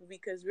with people,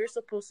 because we're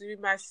supposed to be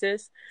my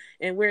sis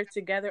and we're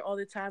together all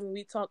the time and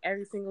we talk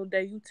every single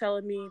day. You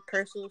telling me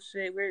personal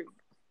shit. We're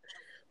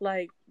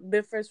like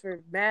been friends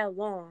for mad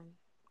long,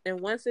 and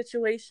one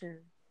situation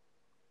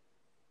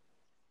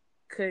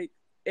could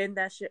end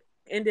that shit,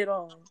 end it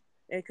all,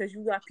 and because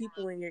you got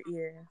people in your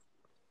ear.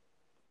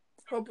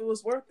 Hope it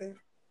was worth it.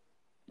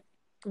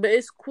 But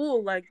it's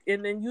cool, like,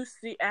 and then you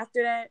see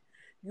after that,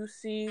 you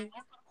see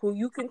who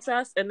you can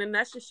trust, and then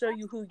that should show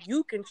you who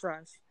you can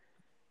trust.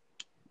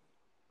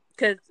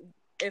 Because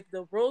if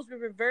the roles were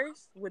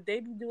reversed, would they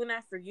be doing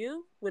that for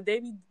you? Would they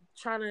be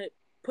trying to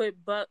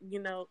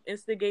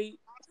instigate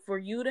for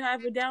you to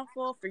have a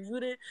downfall, for you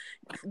to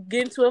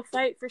get into a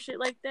fight for shit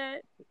like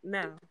that?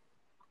 No.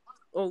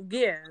 Oh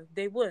yeah,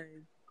 they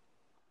would.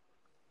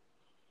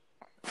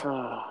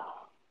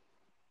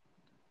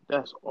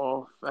 That's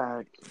all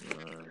facts.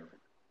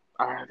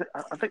 I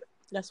think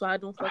that's why I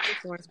don't fuck with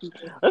Florence people.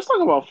 Let's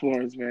talk about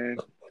Florence, man.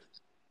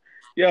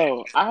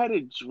 Yo, I had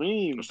a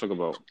dream. Let's talk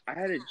about. I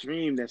had a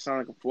dream that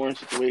sounded like a Florence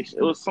situation.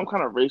 It was some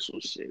kind of racial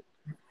shit,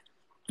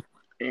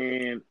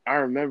 and I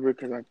remember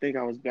because I think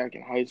I was back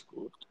in high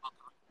school,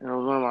 and it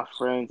was one of my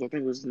friends. I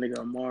think it was this nigga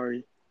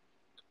Amari.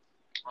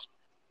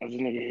 I was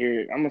this nigga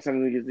here. I'm gonna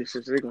send niggas this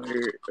shit so they gonna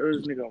hear it. It was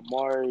this nigga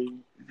Amari,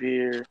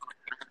 Veer,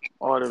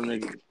 all them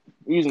niggas.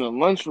 We was in the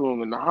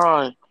lunchroom in the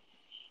high,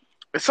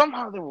 and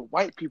somehow there were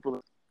white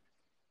people.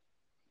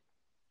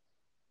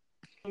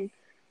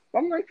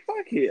 I'm like,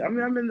 fuck it. I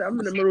mean, I'm in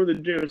the middle of the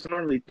gym, so I'm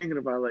not really thinking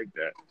about it like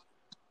that.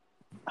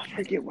 I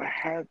forget what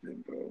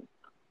happened, bro.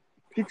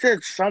 He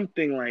said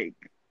something like,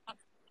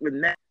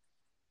 with that.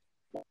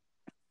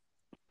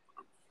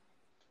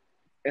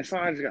 And so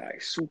I just got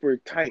like super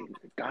tight.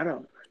 Got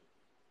up.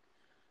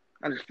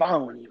 I just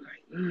following him,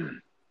 like,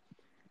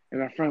 And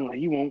my friend like,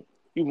 you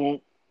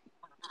won't.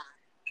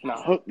 And I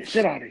hooked the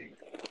shit out of him.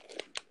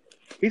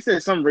 He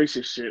said some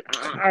racist shit.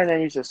 I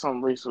remember he said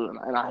something racial,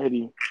 and I hit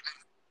him.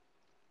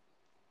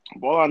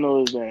 But all I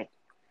know is that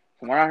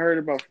when I heard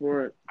about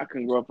Florida, I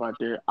couldn't grow up out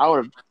there. I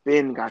would have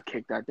been got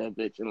kicked out that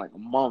bitch in like a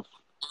month.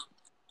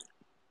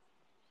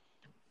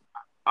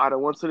 I'd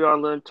have went to the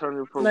unlearned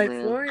Turner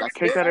program, got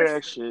kicked out of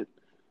that shit.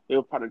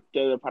 They'll probably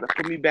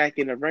put me back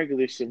in the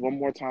regular shit one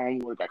more time.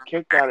 Would have got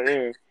kicked out of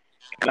there,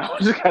 and I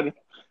just got to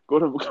go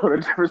to a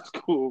different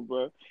school.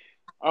 But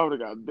I would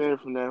have got banned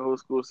from that whole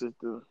school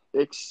system,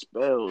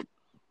 expelled.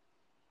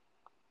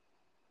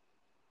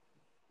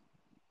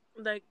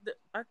 Like,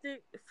 I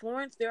think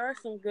Florence, there are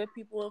some good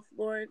people in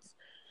Florence,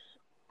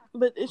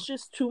 but it's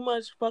just too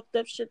much fucked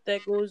up shit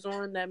that goes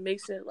on that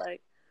makes it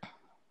like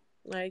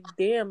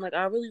damn, like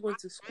I really went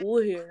to school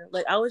here.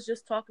 Like I was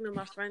just talking to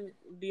my friend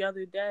the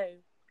other day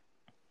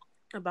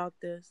about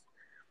this.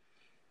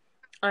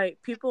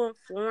 Like people in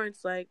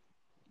Florence, like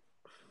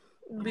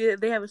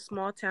they have a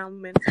small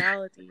town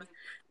mentality.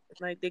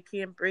 Like they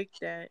can't break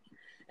that.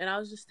 And I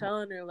was just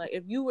telling her, like,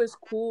 if you was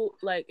cool,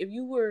 like if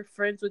you were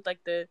friends with like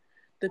the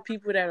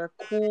people that are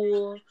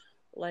cool,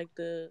 like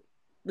the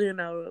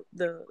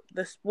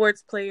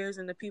sports players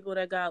and the people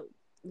that got,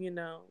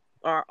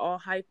 are all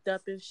hyped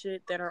up and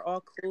shit, that are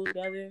all cool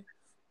together.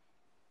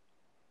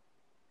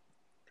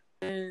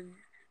 And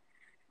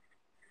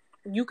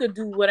you could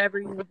do whatever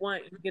you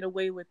want and get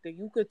away with it.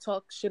 You could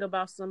talk shit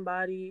about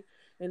somebody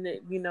and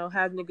then,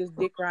 have niggas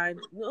dick ride.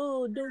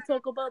 No, don't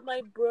talk about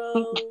my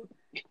bro.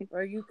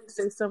 Or you could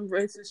say some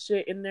racist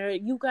shit in there.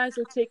 You guys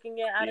are taking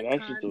it out of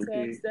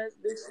context.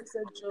 This is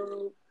a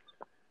joke.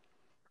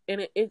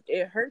 And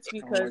it hurts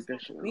because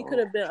we could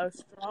have been a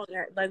strong,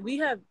 like we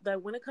have, like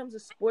when it comes to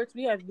sports,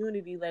 we have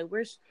unity. Like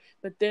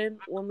but then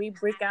when we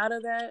break out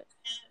of that,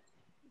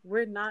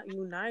 we're not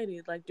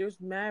united. Like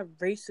there's mad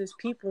racist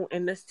people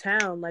in this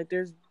town. Like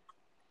there's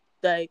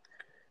like,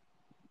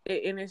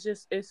 and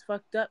it's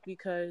fucked up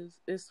because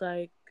it's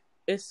like,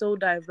 it's so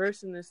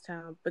diverse in this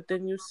town. But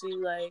then you see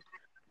like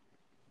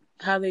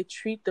how they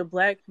treat the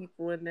black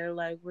people, and they're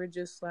like, we're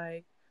just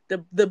like,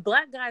 the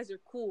black guys are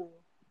cool.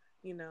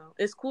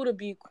 It's cool to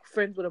be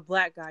friends with a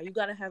black guy. You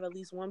gotta have at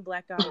least one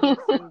black guy in your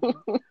friend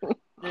group.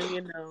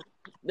 And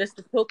that's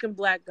the token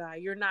black guy.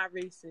 You're not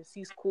racist.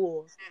 He's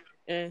cool,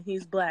 and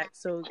he's black.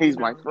 So he's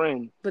my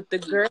friend. But the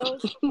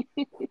girls,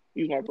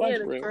 he's my black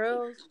friend. The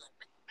girls,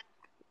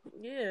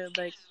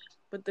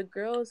 but the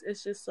girls,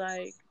 it's just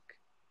like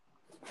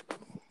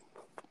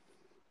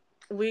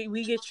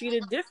we get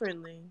treated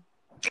differently.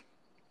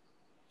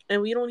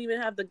 And we don't even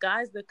have the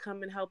guys that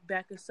come and help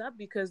back us up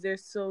because they're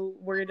so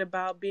worried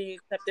about being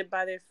accepted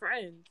by their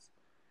friends.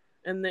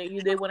 And they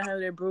want to have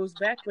their bros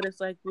back, but it's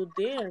like, well,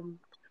 damn,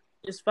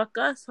 just fuck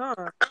us,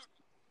 huh?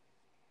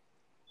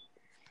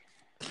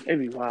 It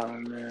be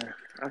wild, man.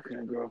 I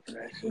couldn't grow up in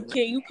that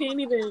shit. You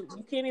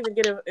can't even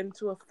get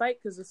into a fight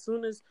because as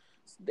soon as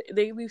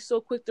they be so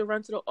quick to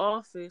run to the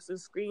office and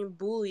scream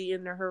bully,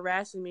 and they're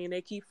harassing me and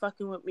they keep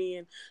fucking with me,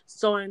 and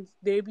so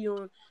they be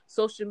on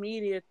social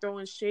media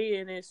throwing shade,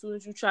 and as soon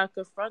as you try to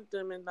confront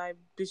them and like,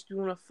 bitch, you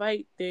want to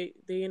fight, they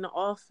in the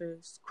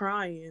office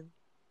crying.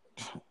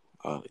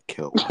 I'll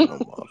kill one of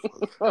them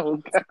motherfuckers.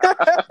 Oh,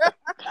 God.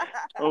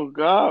 Oh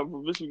God,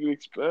 but bitch, get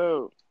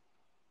expelled.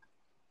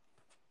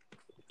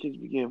 Kids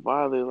be getting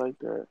violated like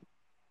that.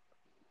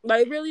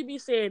 Like, really be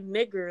saying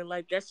nigger,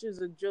 like, that's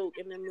just a joke.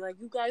 And then be like,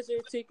 you guys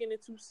are taking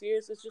it too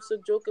serious. It's just a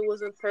joke. It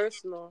wasn't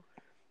personal.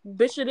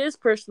 Bitch, it is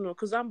personal,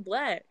 because I'm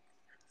black.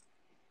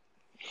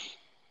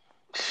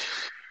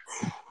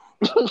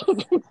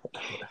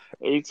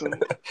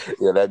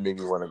 Yeah, that made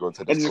me want to go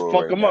to the store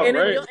right now. And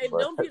right?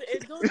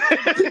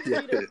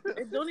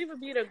 It don't even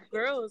be the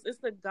girls. It's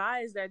the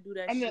guys that do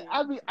that and shit.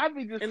 I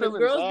be just and the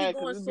girls be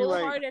going so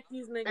like, hard at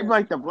these niggas. It's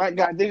like the black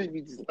guys, they just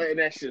be just letting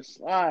that shit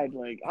slide.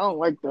 Like, I don't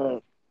like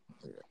that.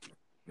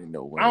 You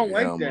know what? I don't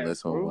like that.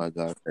 Unless some black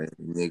guy say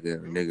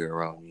nigga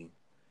around me,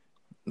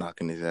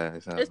 knocking his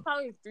ass out. It's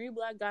probably 3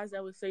 black guys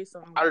that would say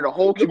something. Out of the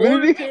whole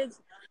community?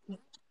 Kids,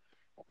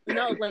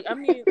 no, like, I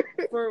mean,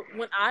 for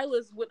when I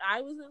was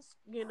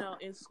in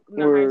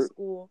high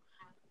school,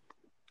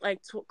 like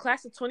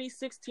class of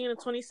 2016 and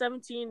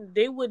 2017,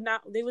 they was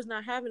not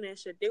having that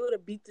shit. They would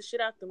have beat the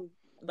shit out them.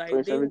 Like,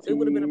 it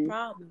would have been a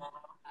problem.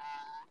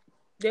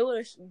 They would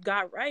have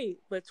got right.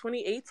 But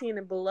 2018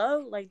 and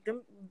below, like,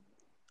 them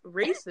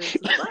racist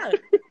as fuck.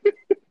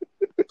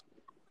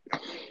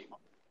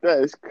 That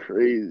is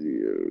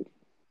crazy, yo.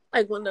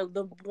 Like, when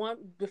the one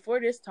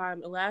before this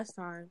time, the last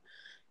time,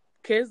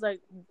 kids,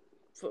 like,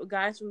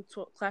 guys from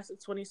class of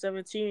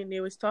 2017,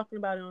 they was talking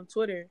about it on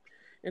Twitter,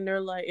 and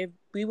they're like, if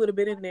we would have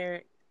been in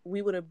there,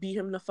 we would have beat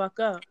him the fuck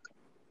up.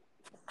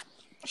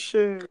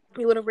 Sure.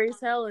 He would have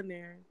raised hell in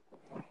there.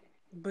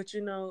 But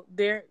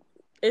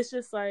it's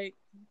just like,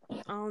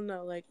 I don't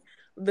know, like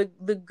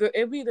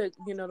it'd be the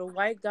the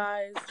white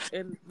guys,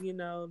 and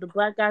the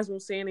black guys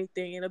won't say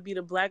anything, and it'll be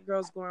the black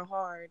girls going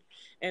hard,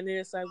 and then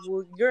it's like,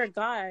 well, you're a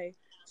guy,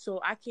 so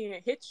I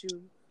can't hit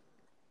you.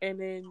 And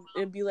then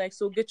it'd be like,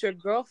 so get your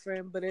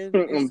girlfriend, but it's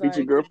like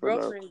your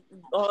girlfriend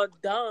all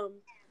dumb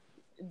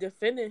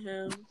defending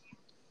him.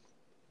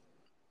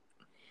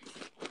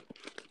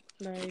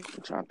 Like,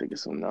 I'm trying to think of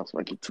something else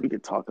we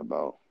could talk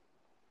about.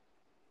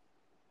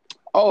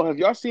 Oh, have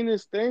y'all seen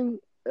this thing?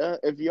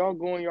 If y'all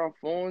go on your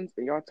phones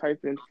and y'all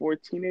type in 4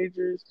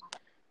 teenagers,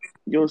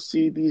 you'll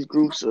see these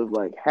groups of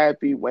like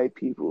happy white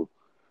people.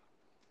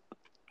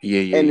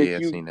 Yeah,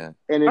 I've seen that.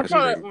 And if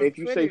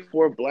you say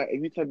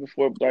if you type in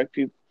 4 black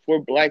people, 4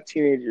 black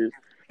teenagers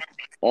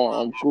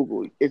on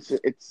Google, it's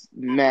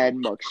mad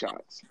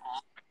mugshots.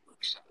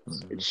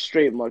 Mm-hmm. It's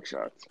straight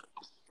mugshots.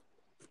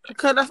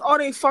 Because that's all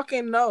they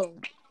fucking know.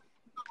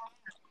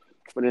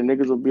 But the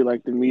niggas will be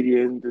like, the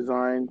media is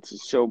designed to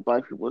show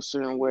black people a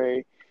certain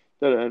way.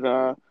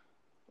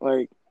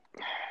 Like,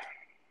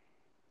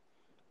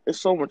 it's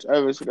so much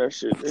evidence of that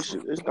shit. It's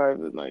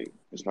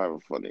not even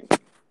funny.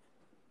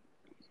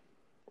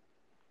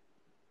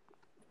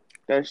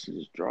 That shit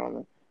is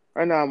drama.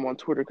 Right now I'm on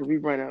Twitter because we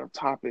ran out of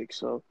topics,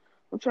 so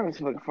I'm trying to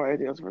see if I can find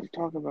anything else for us to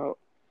talk about.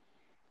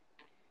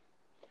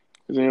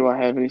 Does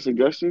anybody have any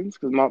suggestions?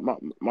 Because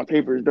my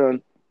paper is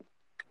done.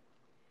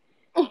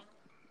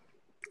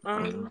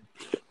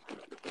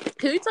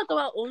 Can we talk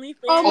about OnlyFans?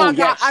 Oh my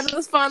God! I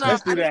just found out.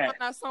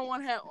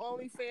 Someone had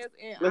OnlyFans,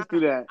 and let's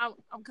do that.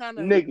 I'm kind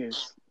of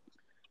niggas.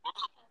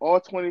 All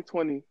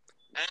 2020,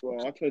 well,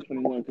 all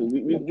 2021, because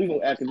we gonna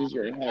act as this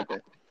year ain't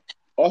happened.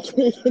 All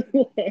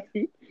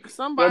 2021.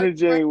 Somebody in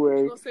January.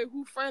 I'm gonna say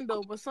who friend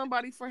though, but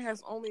somebody friend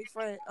has my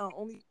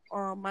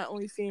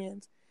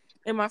OnlyFans,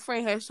 and my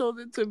friend had showed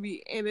it to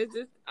me, and it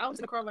just I was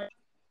in the car like.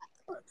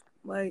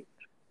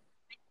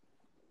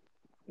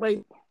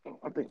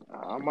 I think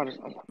I'm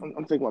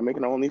thinking about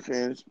making an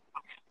OnlyFans. See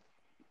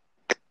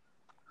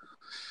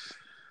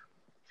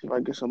if I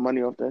get some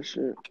money off that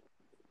shit.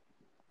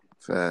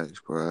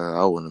 Facts, bro.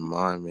 I wouldn't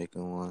mind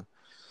making one.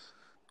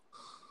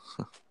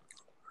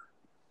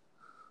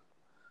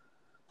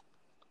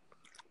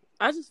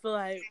 I just feel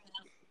like,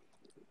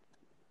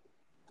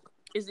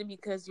 is it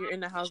because you're in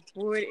the house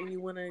bored and you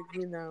want to,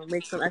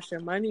 make some extra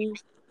money?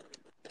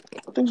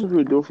 I think some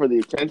people do it for the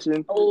attention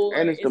and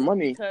it's the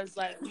money. Because,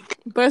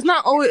 but it's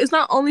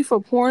not only for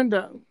porn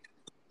though.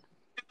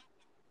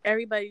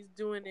 Everybody's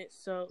doing it,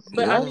 so.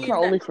 But yeah. I mean, it's not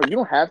only for, you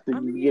don't have to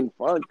be getting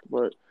fucked,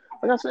 but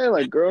like I said,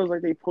 like girls,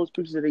 like they post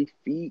pictures of their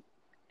feet.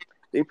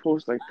 They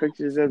post like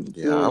pictures of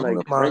doing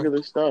like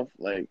regular stuff.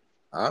 Like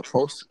I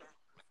post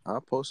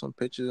some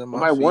pictures of my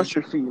feet. Nobody wants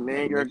your feet,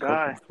 man. You're a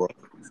guy.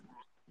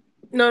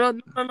 No.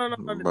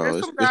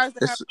 Bro,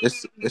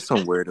 it's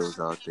some weirdos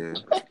out there.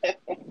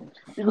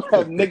 You gonna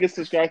have niggas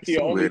subscribe to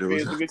your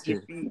OnlyFans to get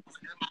your feet.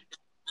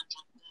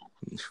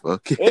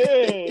 Fuck it.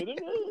 Hey,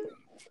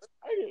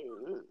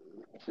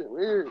 shit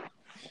weird.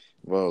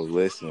 Bro,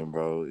 listen,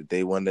 bro. If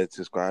they want to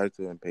subscribe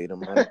to and pay the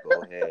money,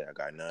 go ahead. I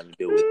got nothing to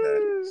do with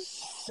that.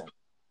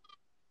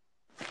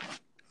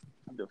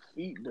 The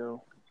feet,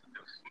 though.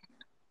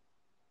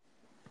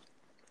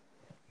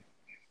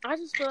 I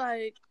just feel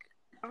like,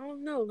 I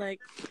don't know, like,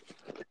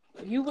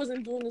 you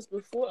wasn't doing this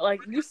before.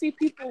 Like, you see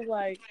people,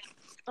 like,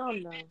 I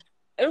don't know.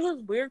 It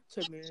was weird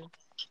to me.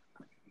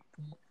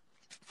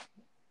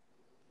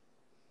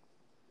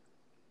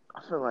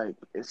 I feel like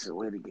it's a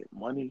way to get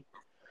money.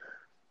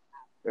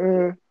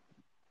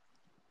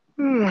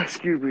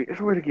 excuse me, it's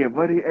a way to get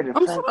money, and the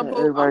I'm fact sorry, that bro.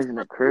 everybody's in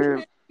the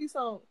crib.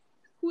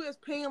 Who is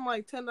paying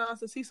like $10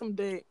 to see some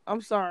dick?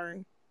 I'm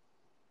sorry.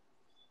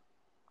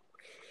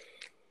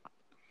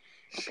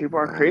 People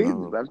are crazy,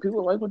 man.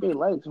 People like what they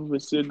like. Some people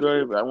see a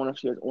girl, but I wonder if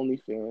she has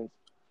OnlyFans,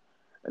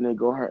 and they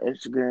go her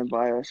Instagram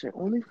bio and say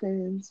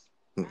OnlyFans.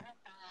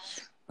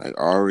 Like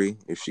Ari,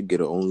 if she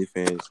get an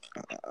OnlyFans,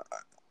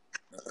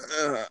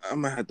 I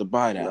might have to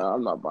buy that. No,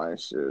 I'm not buying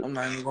shit. I'm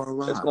not even gonna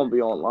lie. It's gonna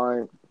be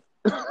online.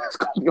 It's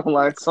gonna be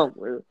online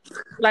somewhere.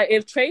 Like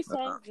if Trey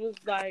Songz was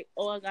like,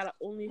 "Oh, I got an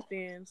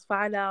OnlyFans,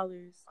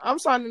 $5." I'm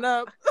signing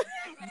up.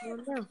 I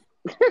don't know.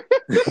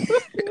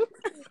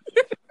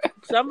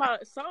 Some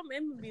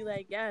men would be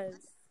like, yes.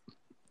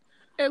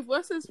 If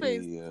what's his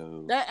face?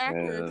 Yo, that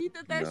actor, he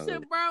did that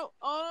shit, bro.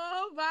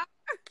 Oh my.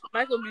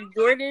 Michael B.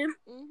 Jordan.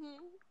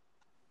 Mm-hmm.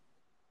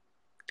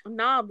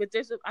 Nah, but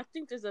I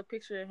think there's a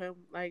picture of him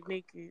like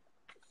naked.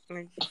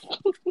 Like,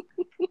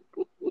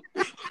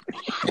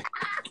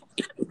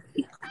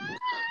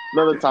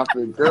 another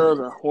topic. Girls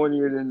are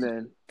hornier than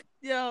men.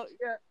 Yo,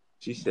 yeah.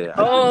 She said,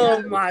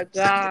 "Oh my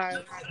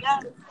god,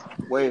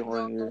 way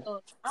hornier."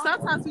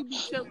 Sometimes we be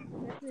chilling.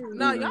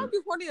 Nah, y'all be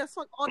horny as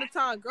fuck all the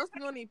time. Girls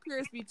be on their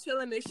periods, be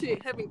chilling and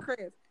shit, having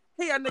crabs.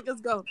 Hey, y'all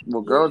niggas go.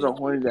 Well, girls are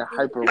horny. They're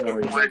hyper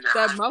horny.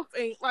 That mouth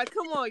ain't like,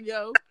 come on,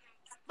 yo.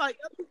 Like,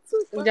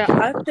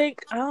 yeah."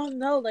 I don't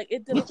know. Like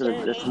it depends.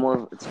 It's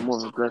more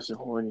aggressive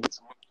horny. It's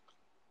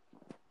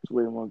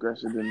way more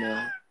aggressive than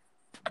male.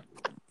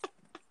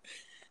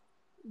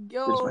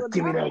 Yo, like,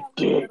 give me that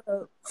dick.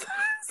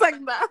 It's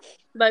like that.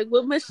 Like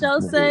what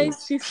Michelle say?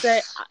 She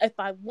said, "If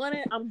I want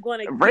it, I'm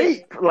gonna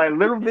rape." get it. Like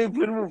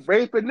literal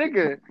rape a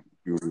nigga.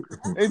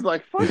 It's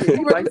like fuck it.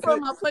 He Ready liked for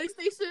it. my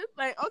PlayStation?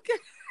 Like okay.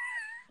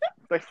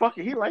 Like fuck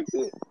it. He liked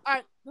it. All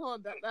right,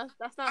 hold on.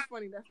 That's not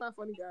funny. That's not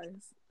funny,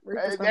 guys.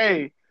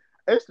 Hey,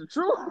 it's the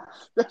truth.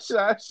 That's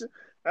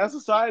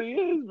society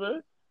is,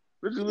 man.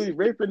 Literally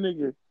rape a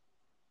nigga.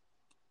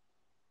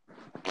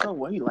 Oh,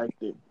 well, he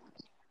liked it.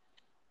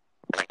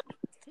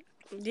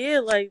 Yeah,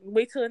 like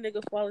wait till a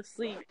nigga fall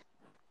asleep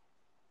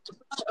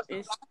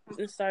and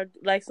start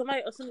like some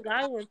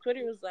guy on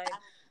Twitter was like,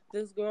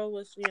 this girl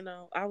was,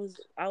 I was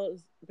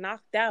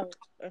knocked out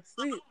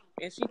asleep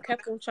and she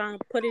kept on trying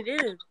to put it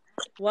in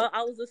while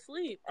I was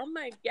asleep. I'm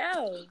like,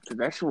 yo,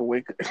 that shit will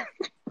wake up.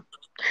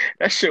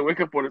 That shit wake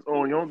up on its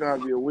own. You don't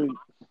gotta be awake.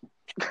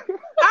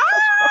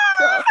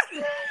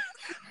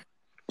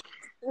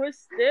 We're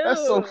still.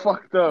 That's so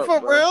fucked up.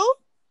 For bro. real?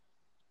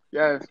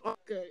 Yes.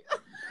 Okay.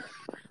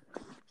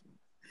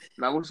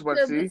 Now what you about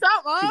to see? She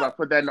about to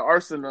put that in the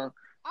arsenal.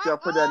 She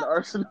about to put that in the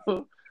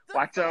arsenal.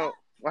 Watch out.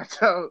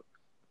 Watch out.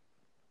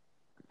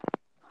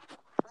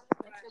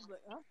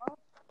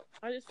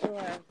 I just feel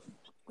like,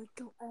 wake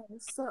your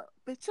ass up,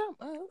 bitch. I'm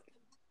up.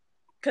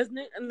 Cause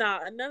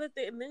another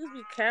thing, niggas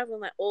be capping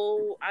like,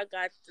 oh, I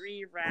got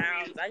 3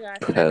 rounds. I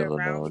got 7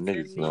 rounds in me.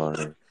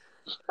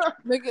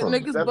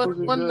 Niggas but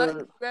one night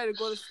you better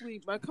go to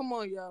sleep. Like, come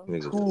on, y'all.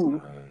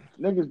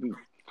 Niggas be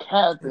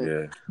capping.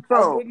 Yeah.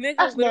 Bro,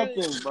 that's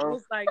nothing, bro.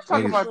 Was like,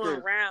 talk about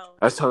this.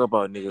 Let's talk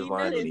about niggas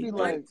lying. Be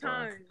like,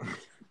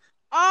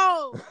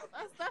 oh,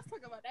 let's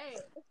talk about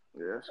that.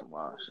 Yeah, that's some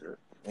wild shit.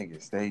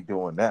 Niggas stay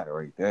doing that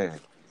right there.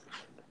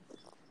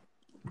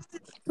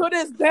 To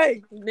this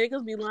day,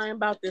 niggas be lying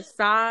about the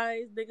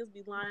size. Niggas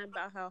be lying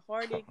about how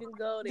hard they can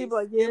go. They be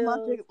like, yeah,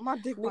 my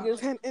dick niggas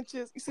 10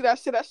 inches. You see that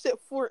shit? That shit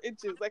 4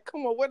 inches. Like,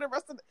 come on,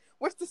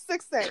 where's the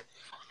 6 at?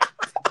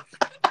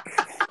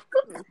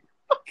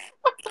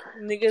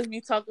 Niggas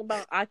be talking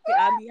about I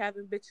be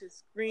having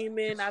bitches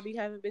screaming. I be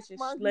having bitches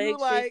leg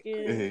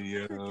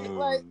shaking.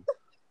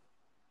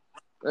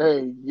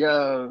 Hey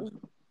yo.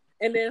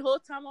 And then the whole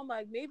time I'm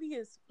like, maybe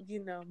it's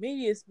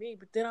me.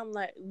 But then I'm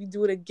like, we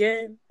do it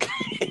again.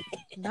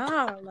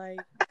 Nah, like,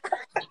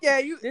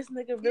 yeah, this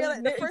nigga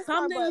really.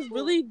 Some niggas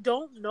really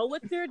don't know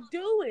what they're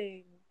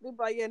doing. They be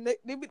like, yeah,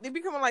 they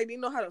be coming like they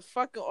know how to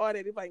fuck and all that.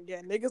 They be like,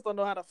 yeah, niggas don't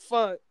know how to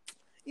fuck.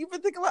 You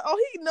been thinking like, oh,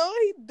 he know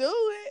he do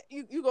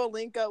it. You go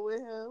link up with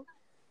him.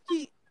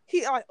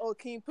 He like, oh,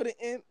 can you put it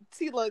in?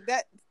 See, look,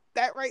 that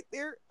right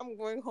there. I'm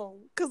going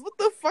home. Cause what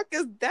the fuck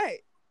is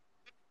that?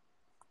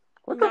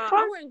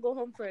 I wouldn't go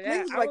home for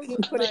that.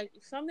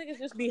 Some niggas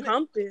just be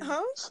humping.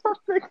 Huh? Some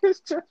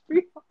niggas just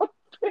be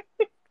humping.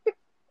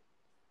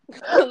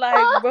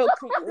 Like, bro,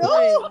 come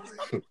on.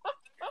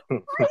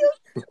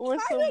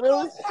 With some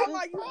real shit.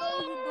 Like, you know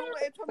what you're doing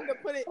and tell me to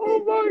put it in. Oh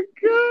my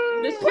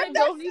god. This shit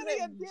don't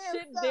even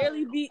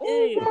barely be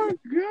in. Oh my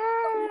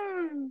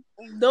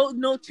god.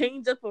 No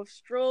change up of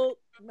stroke.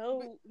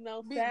 No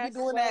fast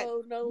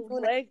flow. No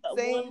leg up,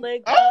 one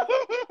leg up.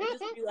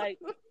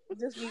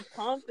 Just be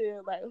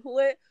pumping. Like,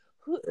 what?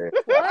 Get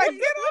off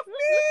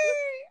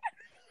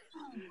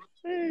me!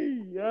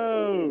 Hey,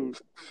 yo.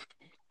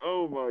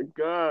 Oh my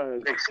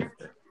god.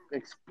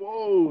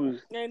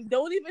 Exposed. And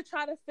don't even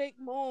try to fake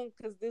moan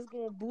because this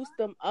gonna boost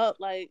them up.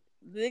 Like,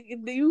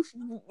 you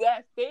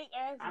fake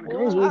ass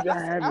moan.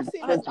 I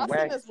seen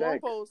this one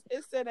post.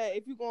 It said that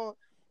if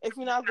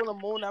you're not gonna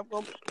moan, I'm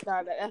gonna.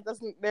 Nah,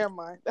 that's never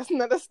mind. That's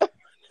another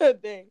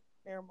thing.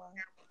 Never mind.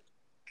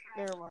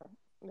 Never mind.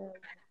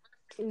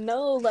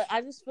 No, like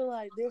I just feel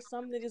like there's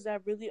some niggas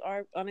that really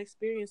are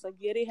unexperienced. Like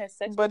yeah, they had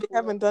sex, but before, they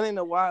haven't done it in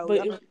a while.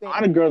 But a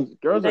lot of girls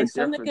like are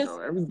different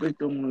though. Every bitch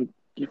don't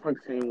get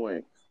fucked the same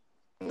way.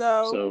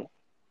 No. So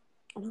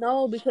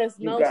no, because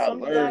some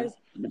guys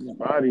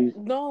bodies.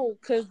 No,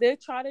 because they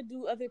try to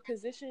do other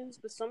positions,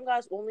 but some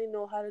guys only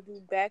know how to do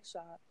back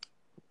shots.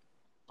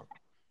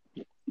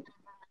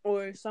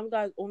 Or some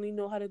guys only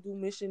know how to do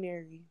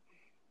missionary.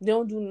 They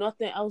don't do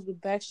nothing else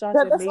but back shots.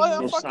 That's all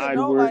y'all fucking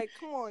know. Like,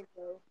 come on,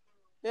 bro.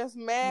 There's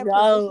mad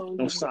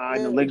no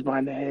side, no legs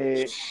behind the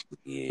head,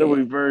 no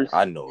reverse.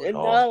 I know it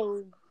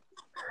all.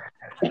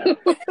 I'm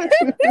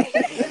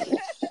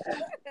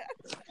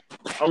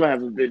gonna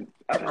have a bitch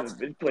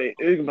play.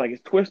 It's gonna be like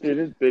it's twisted.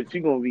 This bitch,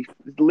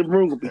 this living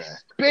room gonna be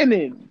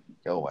spinning.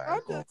 Yo,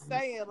 I'm just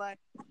saying, like,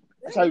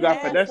 that's how you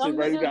got finesse it,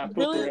 bro. You got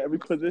put in every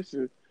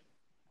position.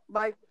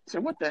 Like, so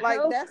what the like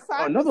hell? That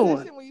side another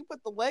position one when you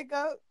put the leg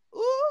up.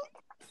 Ooh,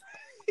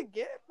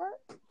 get it, bro.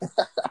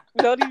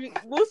 Don't even.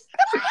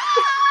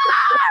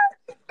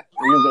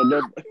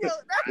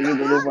 You don't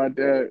know about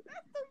that.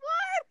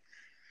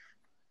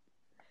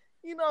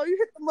 You know, you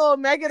hit the little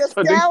negative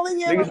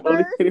scallion. Niggas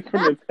only hit it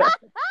from the top.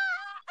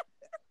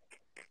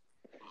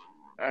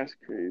 That's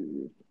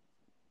crazy.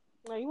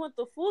 Like, you want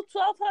the full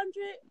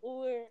 1,200,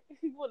 or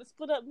you want to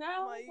split up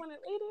now? Like, want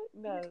it later?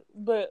 No,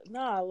 but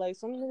like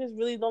some niggas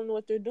really don't know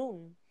what they're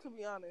doing. To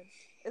be honest,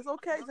 it's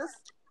okay.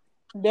 Just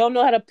they don't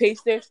know how to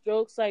pace their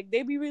strokes. Like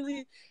they be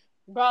really,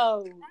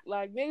 bro.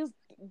 Like niggas.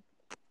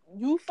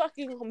 You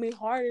fucking me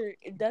harder,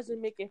 it doesn't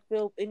make it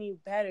feel any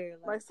better.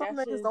 Like some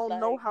niggas don't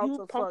know how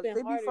to fuck. They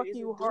be fucking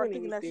you hard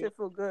thinking that shit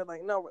feel good.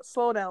 Like, no,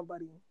 slow down,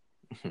 buddy.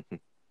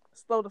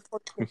 Slow the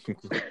fuck down.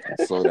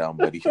 Slow down,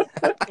 buddy. Like,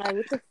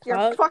 what the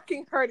You're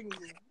fucking hurting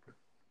me.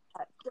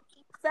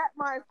 Fat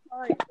mind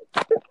fine.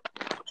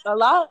 A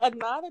lot of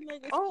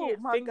niggas oh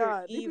my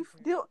god.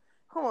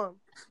 Hold on.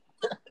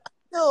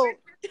 No.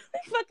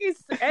 Fucking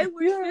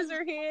Edward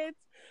Scissorhands.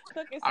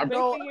 I'm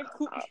going to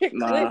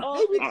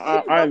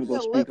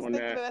speak on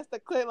that. That's the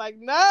clip. Like,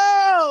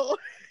 no.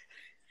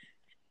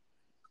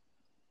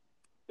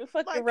 You're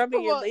fucking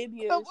rubbing your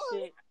labia and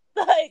shit.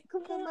 Like,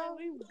 come on, what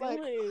are you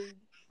doing?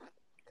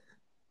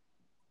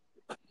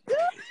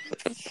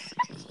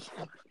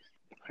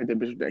 I that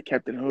bitch with that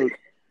Captain Hook.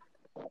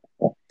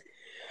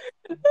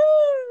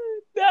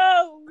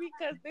 No,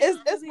 because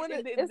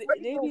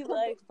they be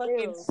like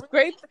fucking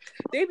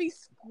they be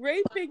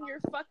scraping your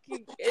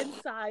fucking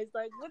insides.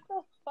 Like, what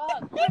the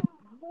fuck? What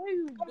are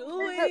you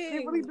doing?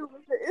 They really do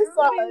the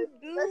inside.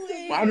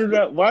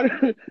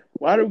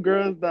 Why do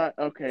girls not?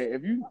 Okay,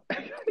 if you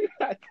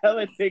tell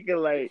a nigga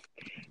like,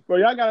 bro,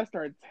 y'all gotta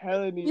start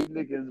telling these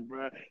niggas,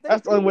 bro.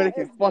 That's the only way they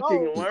can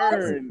fucking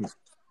learn.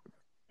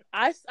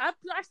 I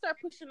start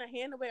pushing a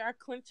hand away. I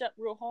clench up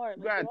real hard.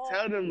 You gotta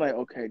tell them like,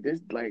 okay,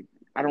 this like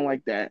I don't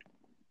like that.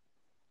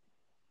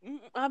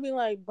 I'll be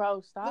like,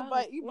 bro, stop.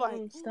 You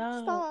like,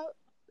 stop.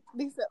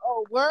 They said,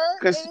 "Oh, word."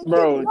 Because,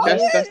 bro,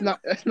 that's not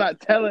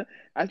telling.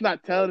 That's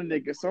not telling the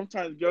nigga.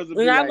 Sometimes girls will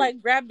be I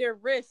like grab their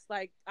wrist,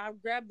 like I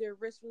grab their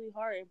wrist really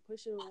hard and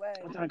push it away.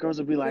 Sometimes girls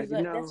will be like,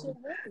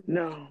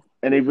 no,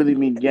 and they really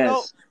mean yes.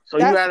 No, so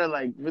you gotta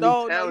like really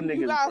tell niggas,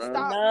 you gotta bro.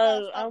 Stop,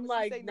 no, I'm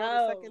like,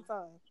 no. The second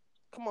time,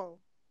 come on,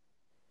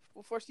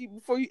 before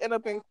you end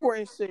up in court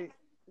and shit.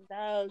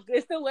 No,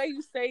 it's the way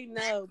you say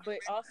no, but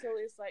also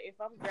it's like if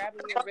I'm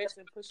grabbing your wrist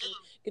and pushing,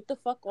 get the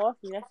fuck off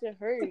me. That shit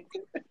hurts.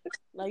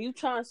 Like you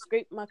trying to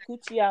scrape my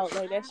coochie out,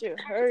 like that shit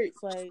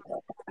hurts. Like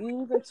you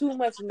using too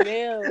much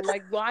nail.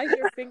 Like why is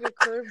your finger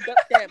curved up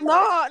that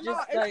much?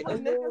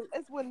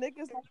 It's when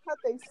niggas don't cut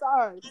their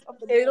sides.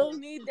 They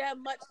don't need that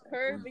much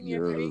curve in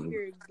your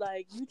fingers.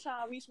 Like you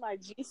trying to reach my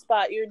G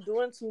spot, you're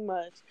doing too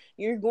much.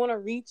 You're gonna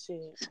reach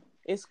it.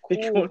 It's cool.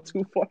 You're going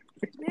too far.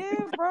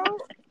 Yeah, bro.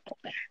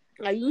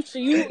 Like your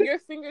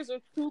fingers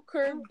are too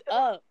curved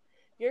up.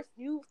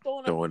 You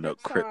throwing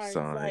up crip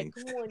signs. Like,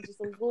 come on, just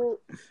a little.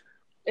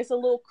 It's a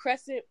little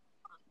crescent,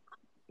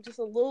 just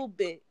a little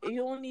bit. You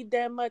don't need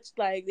that much.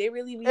 Like they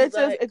really need. It's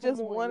just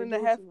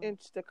 1.5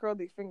 inch to curl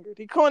their finger.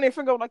 They curling their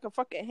finger like a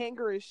fucking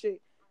hanger and shit.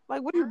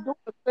 Like, what are you doing?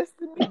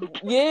 Fisting me?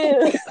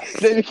 Yeah.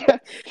 Nigga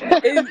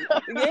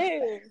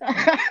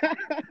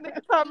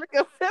trying to make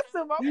a fist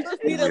of my You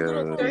just need a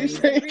little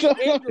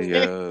 30-degree angle.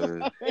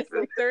 Yeah. It's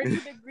a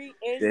 30-degree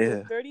angle.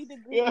 Yeah.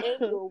 30-degree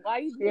angle. Why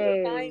you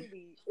doing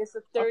 90? It's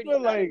a 30,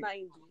 not 90.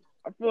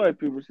 I feel like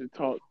people should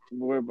talk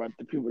more about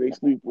the people they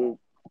sleep with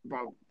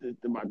about the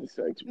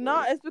sex. Bro.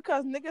 No, it's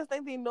because niggas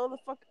think they know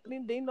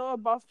they know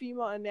about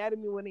female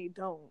anatomy when they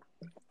don't.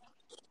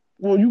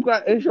 Well,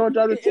 it's your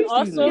job to teach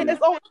them.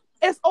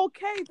 It's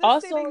okay.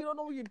 Just say that you don't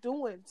know what you're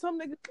doing. Some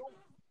niggas don't.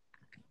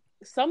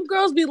 Some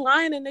girls be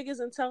lying to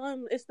niggas and tell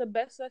them it's the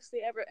best sex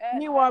they ever had.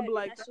 Meanwhile,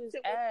 like,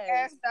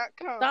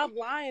 ass.com. Stop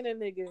lying to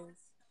niggas.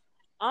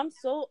 I'm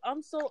so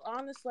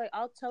honest. Like,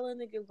 I'll tell a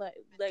nigga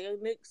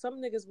like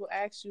some niggas will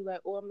ask you like,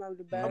 "Oh, I'm not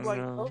the best." I'm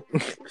like, "Oh,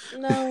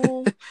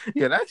 no."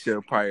 Yeah, that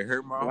shit probably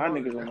hurt my heart. A lot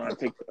of niggas don't want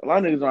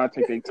to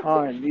take their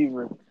time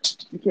either.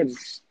 You can't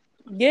just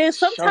Yeah,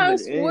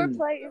 sometimes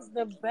foreplay is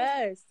the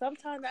best.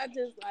 Sometimes I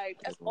just like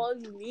that's all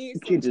you need.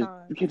 You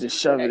can't just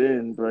shove it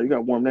in, bro. You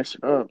gotta warm that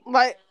shit up.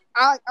 Like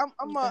I'm a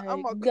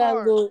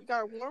car. You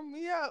gotta warm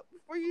me up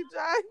before you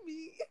drive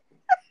me.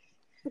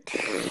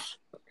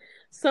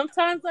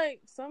 Sometimes, like,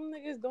 some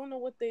niggas don't know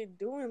what they're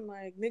doing.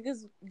 Like,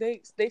 niggas,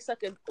 they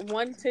suck at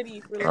one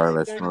titty for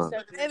like 30 seconds.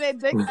 And they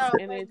dick out.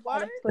 And like, they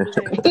what? put it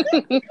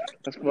in.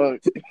 That's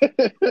fucked.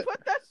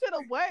 Put that shit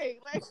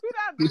away. Like, we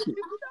not.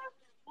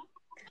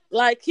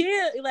 Like,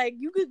 here, like,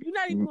 you're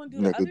not even going to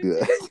do the other thing.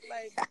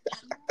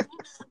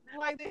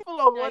 Like, they pull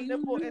on one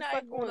nipple and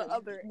suck on the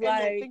other. And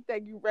they think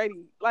that you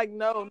ready. Like,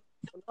 no,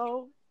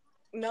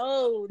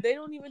 they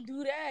don't even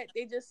do that.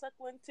 They just suck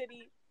one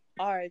titty.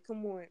 All right,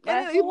 come on.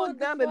 And then you look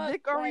down the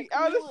dick already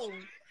out of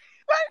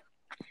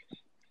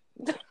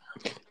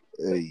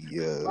Hey,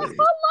 yo. Hold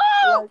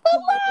up.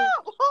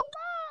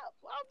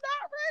 I'm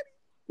not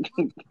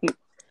ready.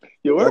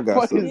 Yo, I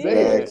got some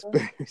bad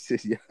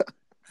experiences, yeah.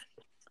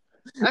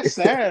 That's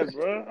sad,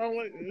 bro. I'm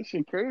like, this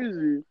shit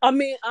crazy. I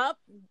mean, I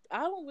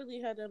don't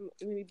really have that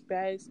many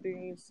bad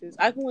experiences.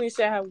 I can only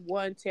say I have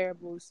one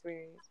terrible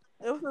experience.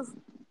 It was.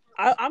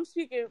 I'm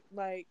speaking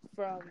like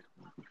from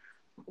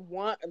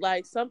one.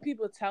 Like some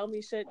people tell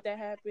me shit that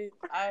happened.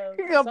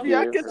 Remember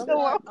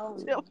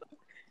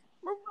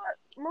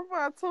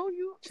I told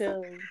you?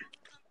 Chill.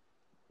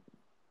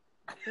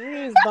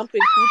 We was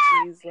bumping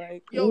coochies,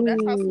 like yo.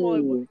 That's how small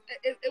it was.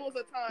 It was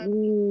a time.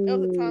 It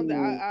was a time that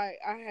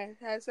I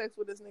had sex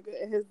with this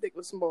nigga and his dick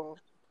was small.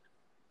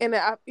 And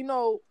all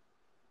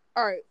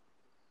right.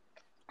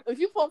 If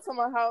you pull up to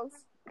my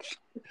house,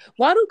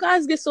 why do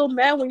guys get so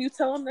mad when you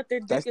tell them that their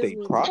dick that's is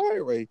their pride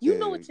right you there.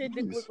 know what your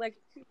dick look like,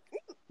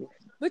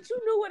 but you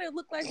know what it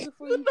looked like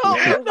before you know.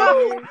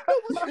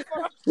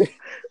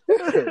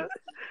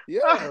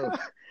 Yeah.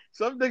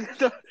 Some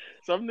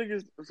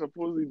niggas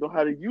supposedly know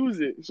how to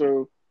use it,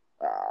 so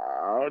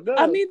I don't know.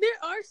 I mean,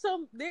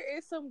 there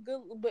is some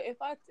good, but if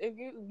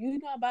you're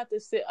not about to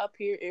sit up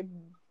here and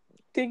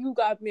think you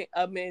got me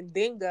a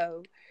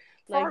mandingo,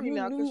 like you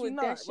knew what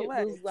that shit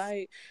was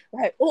like.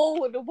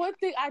 Oh, the one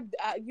thing I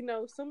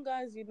some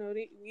guys, they,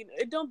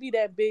 it don't be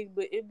that big,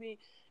 but it be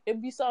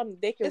something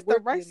they can. It's the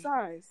right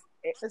size.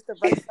 It's the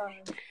right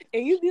size.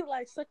 And you be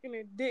like sucking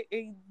their dick,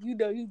 and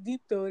you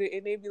deep throat it,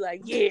 and they be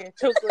like, "Yeah,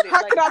 choke on it."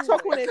 How can I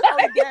choke on it? Throw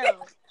it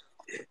down.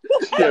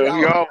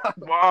 Yo,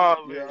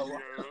 mom, yo.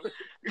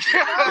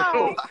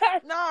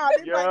 Nah,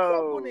 they might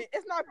choke on it.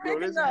 It's not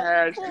big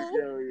enough.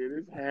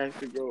 This has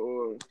to go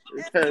on.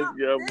 This has to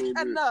go on. Big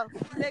enough.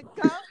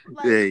 Nigga.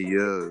 Like, yeah,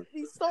 yo.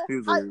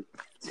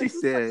 She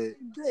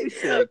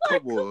said,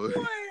 come on.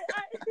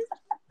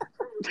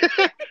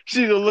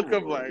 She gonna look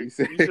up like, you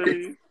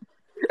sure?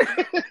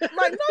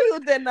 Like, no, you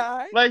did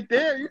not. Like,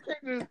 damn, you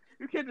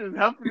can't just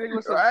help a nigga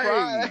with some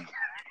pride.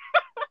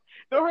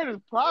 Don't hurt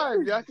his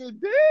pride, y'all.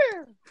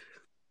 Damn.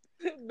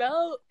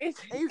 No, and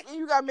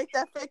you gotta make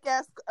that fake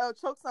ass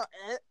choke sound.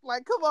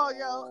 Like, come on,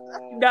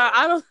 yo. Nah,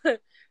 I don't.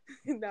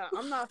 Nah,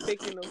 I'm not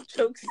faking no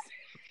chokes.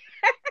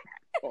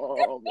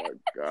 Oh my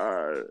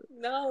god.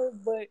 No,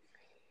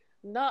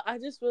 I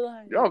just feel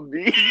like y'all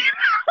mean.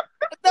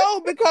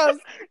 No, because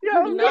you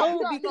understand.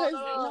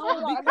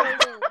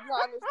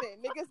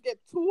 Niggas get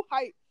too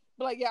hyped.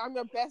 But like, yeah, I'm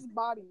your best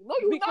body. No,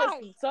 you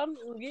not.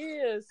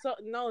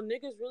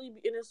 Niggas really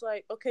be, and it's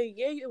like, okay,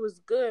 yeah, it was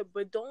good,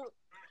 but don't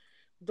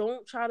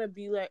try to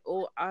be like,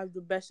 oh, I'm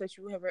the best that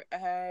you ever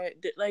had.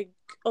 Like,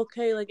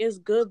 okay, like it's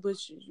good, but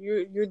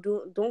you're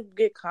doing. Don't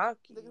get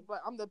cocky.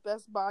 But I'm the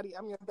best body.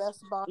 I'm your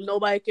best body.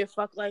 Nobody can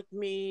fuck like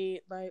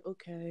me. Like,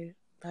 okay,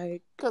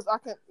 like, cause I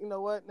can. You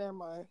know what? Never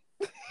mind.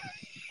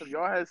 Have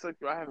y'all had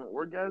sex? Y'all have an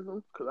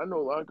orgasm? Cause I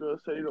know a lot of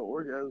girls say they don't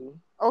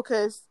orgasm.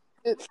 Okay,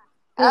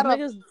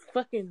 niggas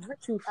fucking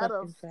hurt you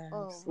fucking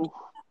fast.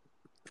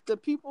 The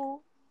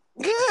people,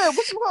 what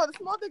you call the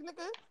small dick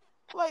nigga?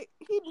 Like,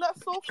 he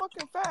nuts so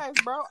fucking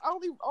fast, bro. I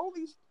only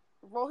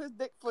roll his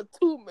dick for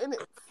 2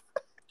 minutes.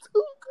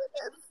 2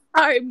 minutes.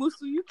 All right,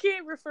 Musu, you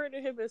can't refer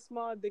to him as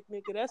small dick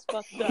nigga. That's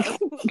fucked up. His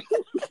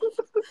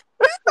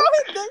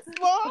dick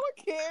small. I don't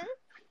care.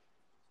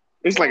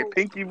 It's like a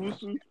pinky,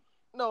 Musu.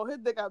 No, his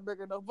dick got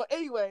bigger though. But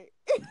anyway,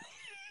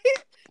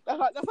 that's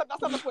not the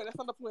point. That's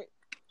not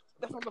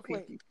the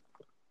point.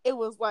 It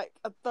was like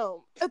a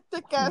thumb, a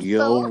thick ass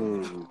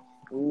thumb.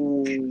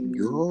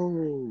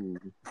 Yo.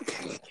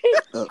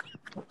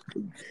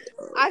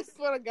 I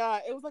swear to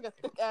God, it was like a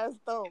thick ass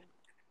thumb.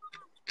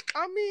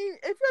 I mean,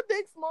 if your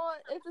dick's small,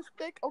 if it's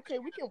thick, okay,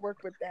 we can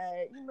work with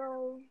that,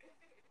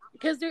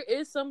 Because there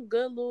is some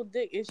good little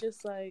dick. It's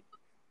just like,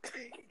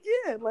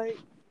 yeah, like.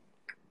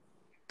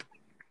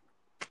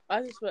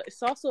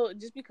 It's also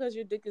just because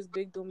your dick is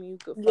big don't mean you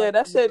could fuck. Yeah,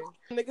 that shit.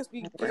 Niggas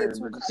be getting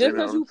too. Just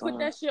because you put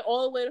that shit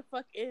all the way to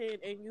fuck in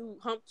and you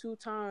hump 2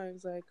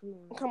 times, like,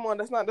 come on,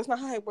 that's not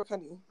how it works,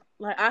 honey.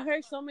 Like, I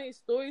heard so many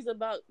stories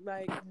about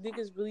like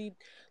niggas really,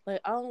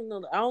 like, I don't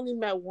know. I only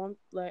met one.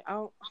 Like, I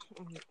don't.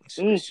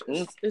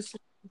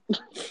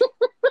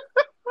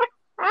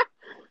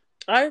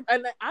 I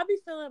be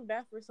feeling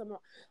bad for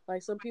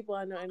some people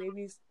I know, and they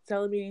be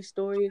telling me these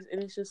stories,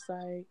 and it's just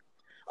like.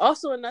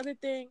 Also, another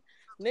thing,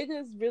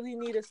 niggas really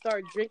need to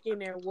start drinking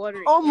their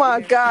water. Oh my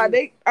God,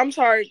 food. I'm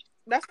sorry.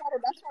 That's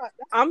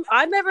not.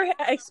 I never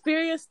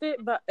experienced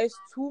it, but it's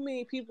too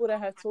many people that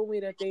have told me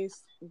that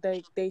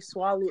they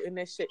swallow and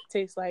that shit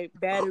tastes like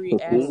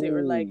battery acid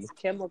or like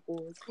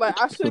chemicals. Like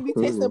I shouldn't be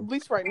tasting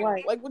bleach right now.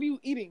 Like, what are you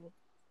eating?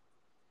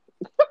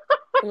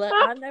 Like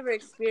I never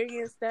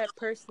experienced that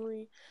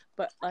personally,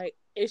 but like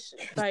it's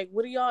like,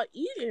 what are y'all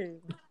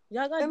eating?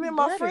 Y'all got. And then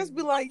my friends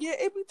be like, "Yeah,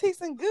 it be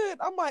tasting good."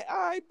 I'm like,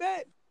 "I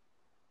bet."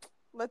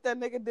 Let that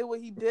nigga do what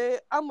he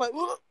did. I'm like,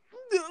 I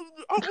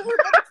never do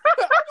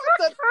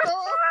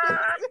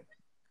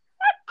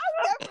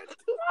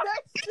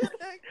that shit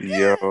again.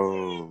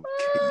 Yo,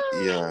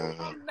 yeah.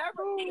 I'm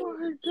never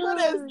to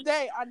this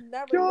day. I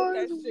never did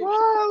that shit.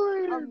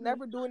 Violent. I'm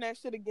never doing that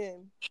shit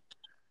again.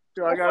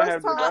 Yo, I gotta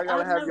have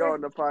y'all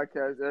on the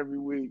podcast every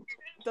week.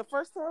 The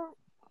first time,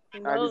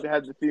 I need to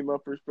have the female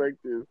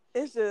perspective.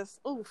 It's just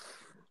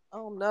oof. I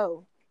don't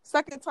know.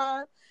 Second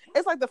time,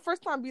 it's like the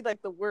first time be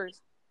like the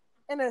worst,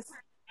 and it's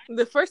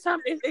the first time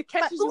it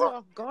catches you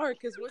off guard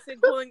because once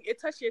it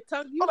touch your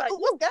tongue, you like,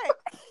 what's that?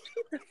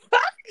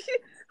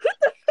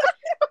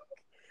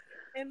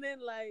 And then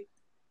like,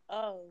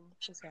 oh,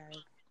 okay.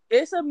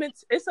 It's a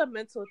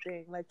mental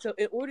thing. Like, so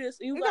in order,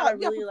 you gotta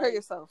really prepare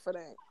yourself for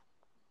that.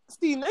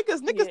 See,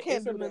 niggas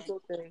can't do that.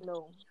 Thing.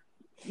 No,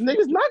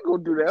 niggas not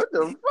gonna do that. What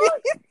the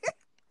fuck?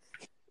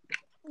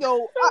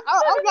 Yo,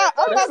 I'm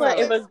not like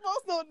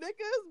supposed to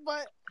niggas,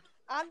 but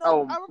I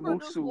know. I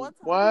remember this one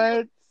time.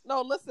 What?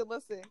 No, listen. I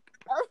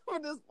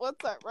remember this one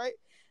time, right?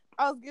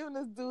 I was giving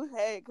this dude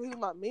head because he was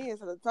my man at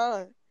the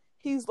time.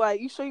 He's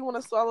like, "You sure you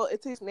want to swallow?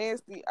 It tastes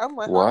nasty." I'm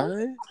like, "What?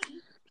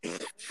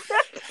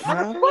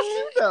 How the fuck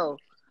you know?"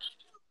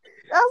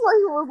 That's what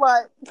he was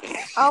like.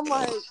 I'm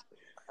like,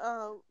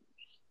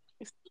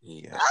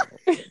 yeah.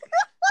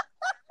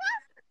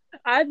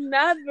 I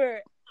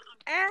never,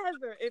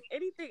 ever, if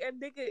anything, a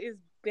nigga is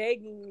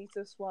begging me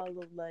to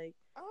swallow. Like,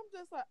 I'm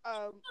just like,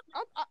 I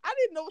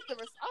didn't know what to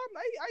respond.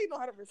 I didn't know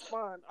how to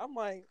respond. I'm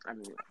like, I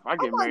mean, if I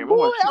get married,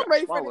 boy, I'm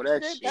ready for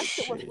that shit. That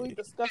shit was really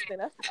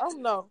disgusting. I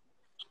don't know.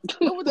 It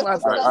was just my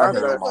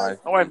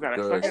wife got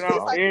to suck it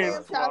out like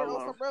and clam chowder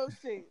or some real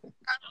shit.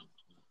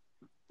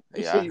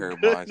 Yeah, I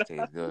heard mine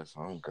tastes good, so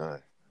I'm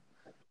good.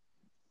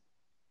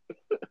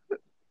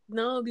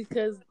 No,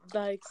 because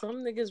like some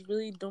niggas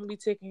really don't be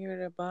taking care of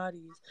their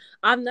bodies.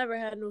 I've never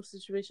had no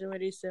situation where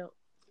they sell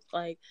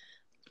like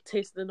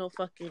tasting no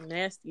fucking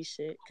nasty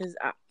shit. Cause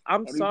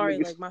I'm sorry,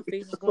 like my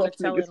face is gonna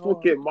tell it all.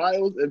 Get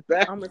miles and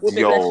back. I'm gonna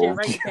spit that shit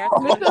right back.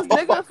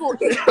 Niggas will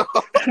eat.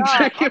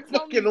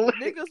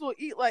 Niggas will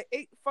eat like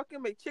 8 fucking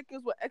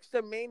McChickens with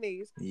extra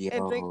mayonnaise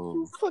and drink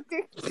 2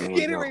 fucking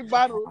Gatorade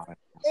bottles.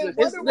 And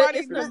it's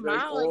the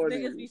miles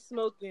niggas be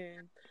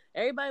smoking.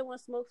 Everybody want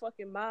to smoke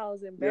fucking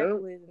miles and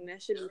backwoods, and that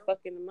shit be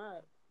fucking them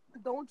up.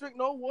 Don't drink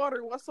no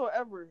water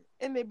whatsoever,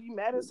 and they be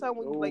mad as hell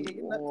when you like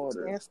your nuts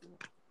nasty.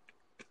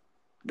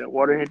 That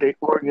water hit their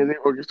organs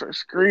start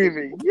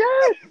screaming.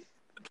 Yes.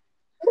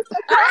 I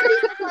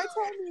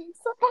told me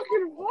some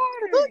fucking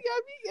water. Look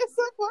at me, get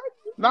some water.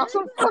 Not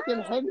some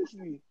fucking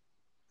Hennessy.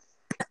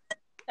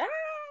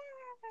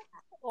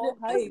 Oh,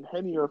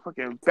 Henny or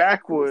fucking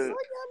backwood.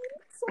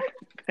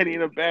 Henny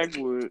in a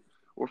backwood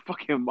or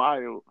fucking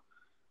mild.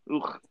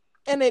 Ugh.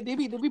 And then they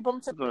be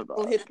bumping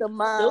to hit the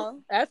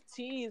mile.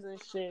 FTs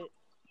and shit.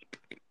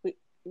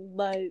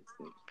 Like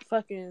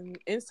fucking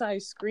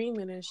inside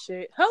screaming and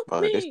shit. Help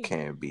me! This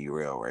can't be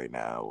real right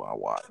now. I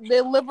watch.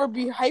 Their liver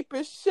be hype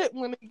as shit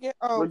when they get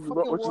fucking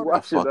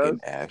water.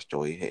 Fucking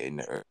asteroid hitting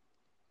the earth.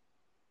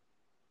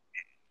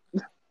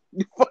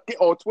 You fucking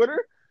on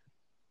Twitter?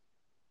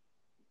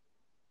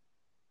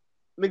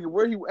 Nigga,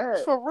 where you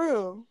at? For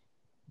real.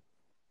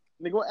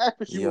 Nigga, what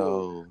app is you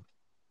on?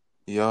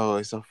 Yo,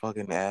 it's a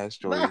fucking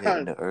asteroid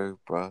hitting the earth,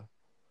 bro.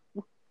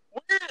 Where?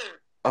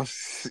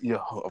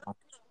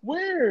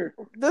 Where?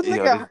 This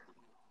nigga.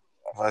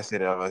 I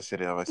said it. It's on live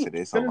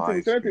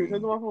stream. Send it to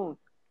my phone.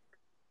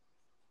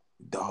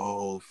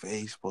 No,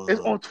 Facebook. It's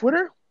on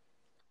Twitter?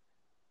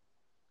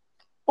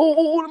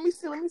 Oh, let me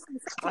see.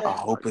 I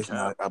hope it's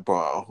not, bro.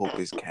 I hope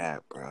it's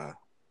cat, bro.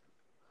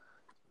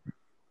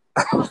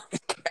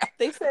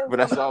 They said, but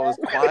that's why I was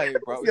quiet,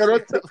 bro. Yo,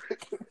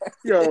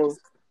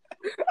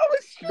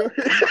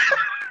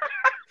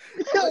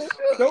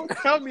 don't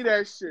tell me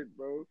that shit,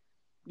 bro.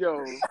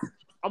 Yo,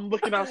 I'm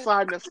looking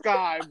outside in the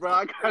sky, bro.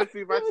 I gotta see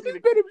if I see the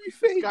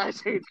sky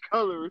change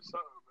color or something,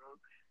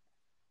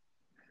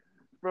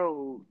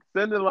 bro.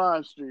 Send the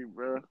live stream,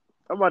 bro.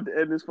 I'm about to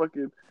end this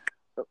fucking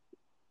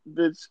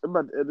bitch. I'm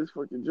about to end this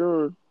fucking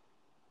joint.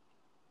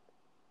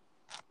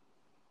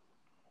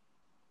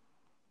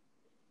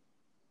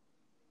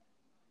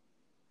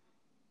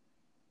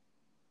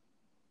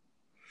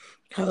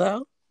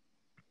 Hello?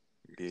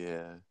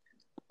 Yeah.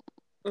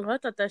 Oh, I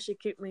thought that shit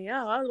kicked me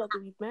out. I was about to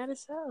be mad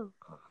as hell.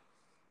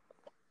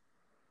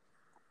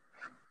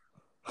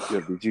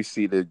 Yo, did you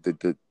see the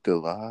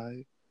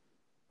live?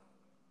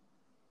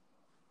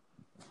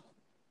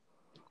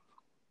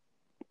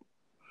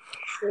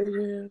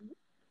 Yeah.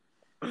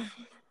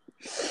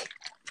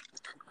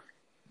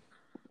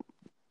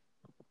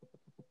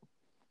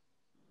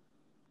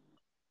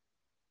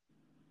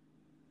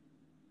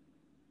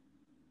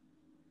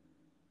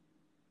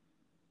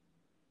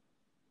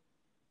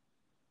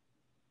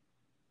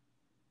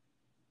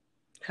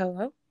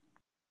 Hello?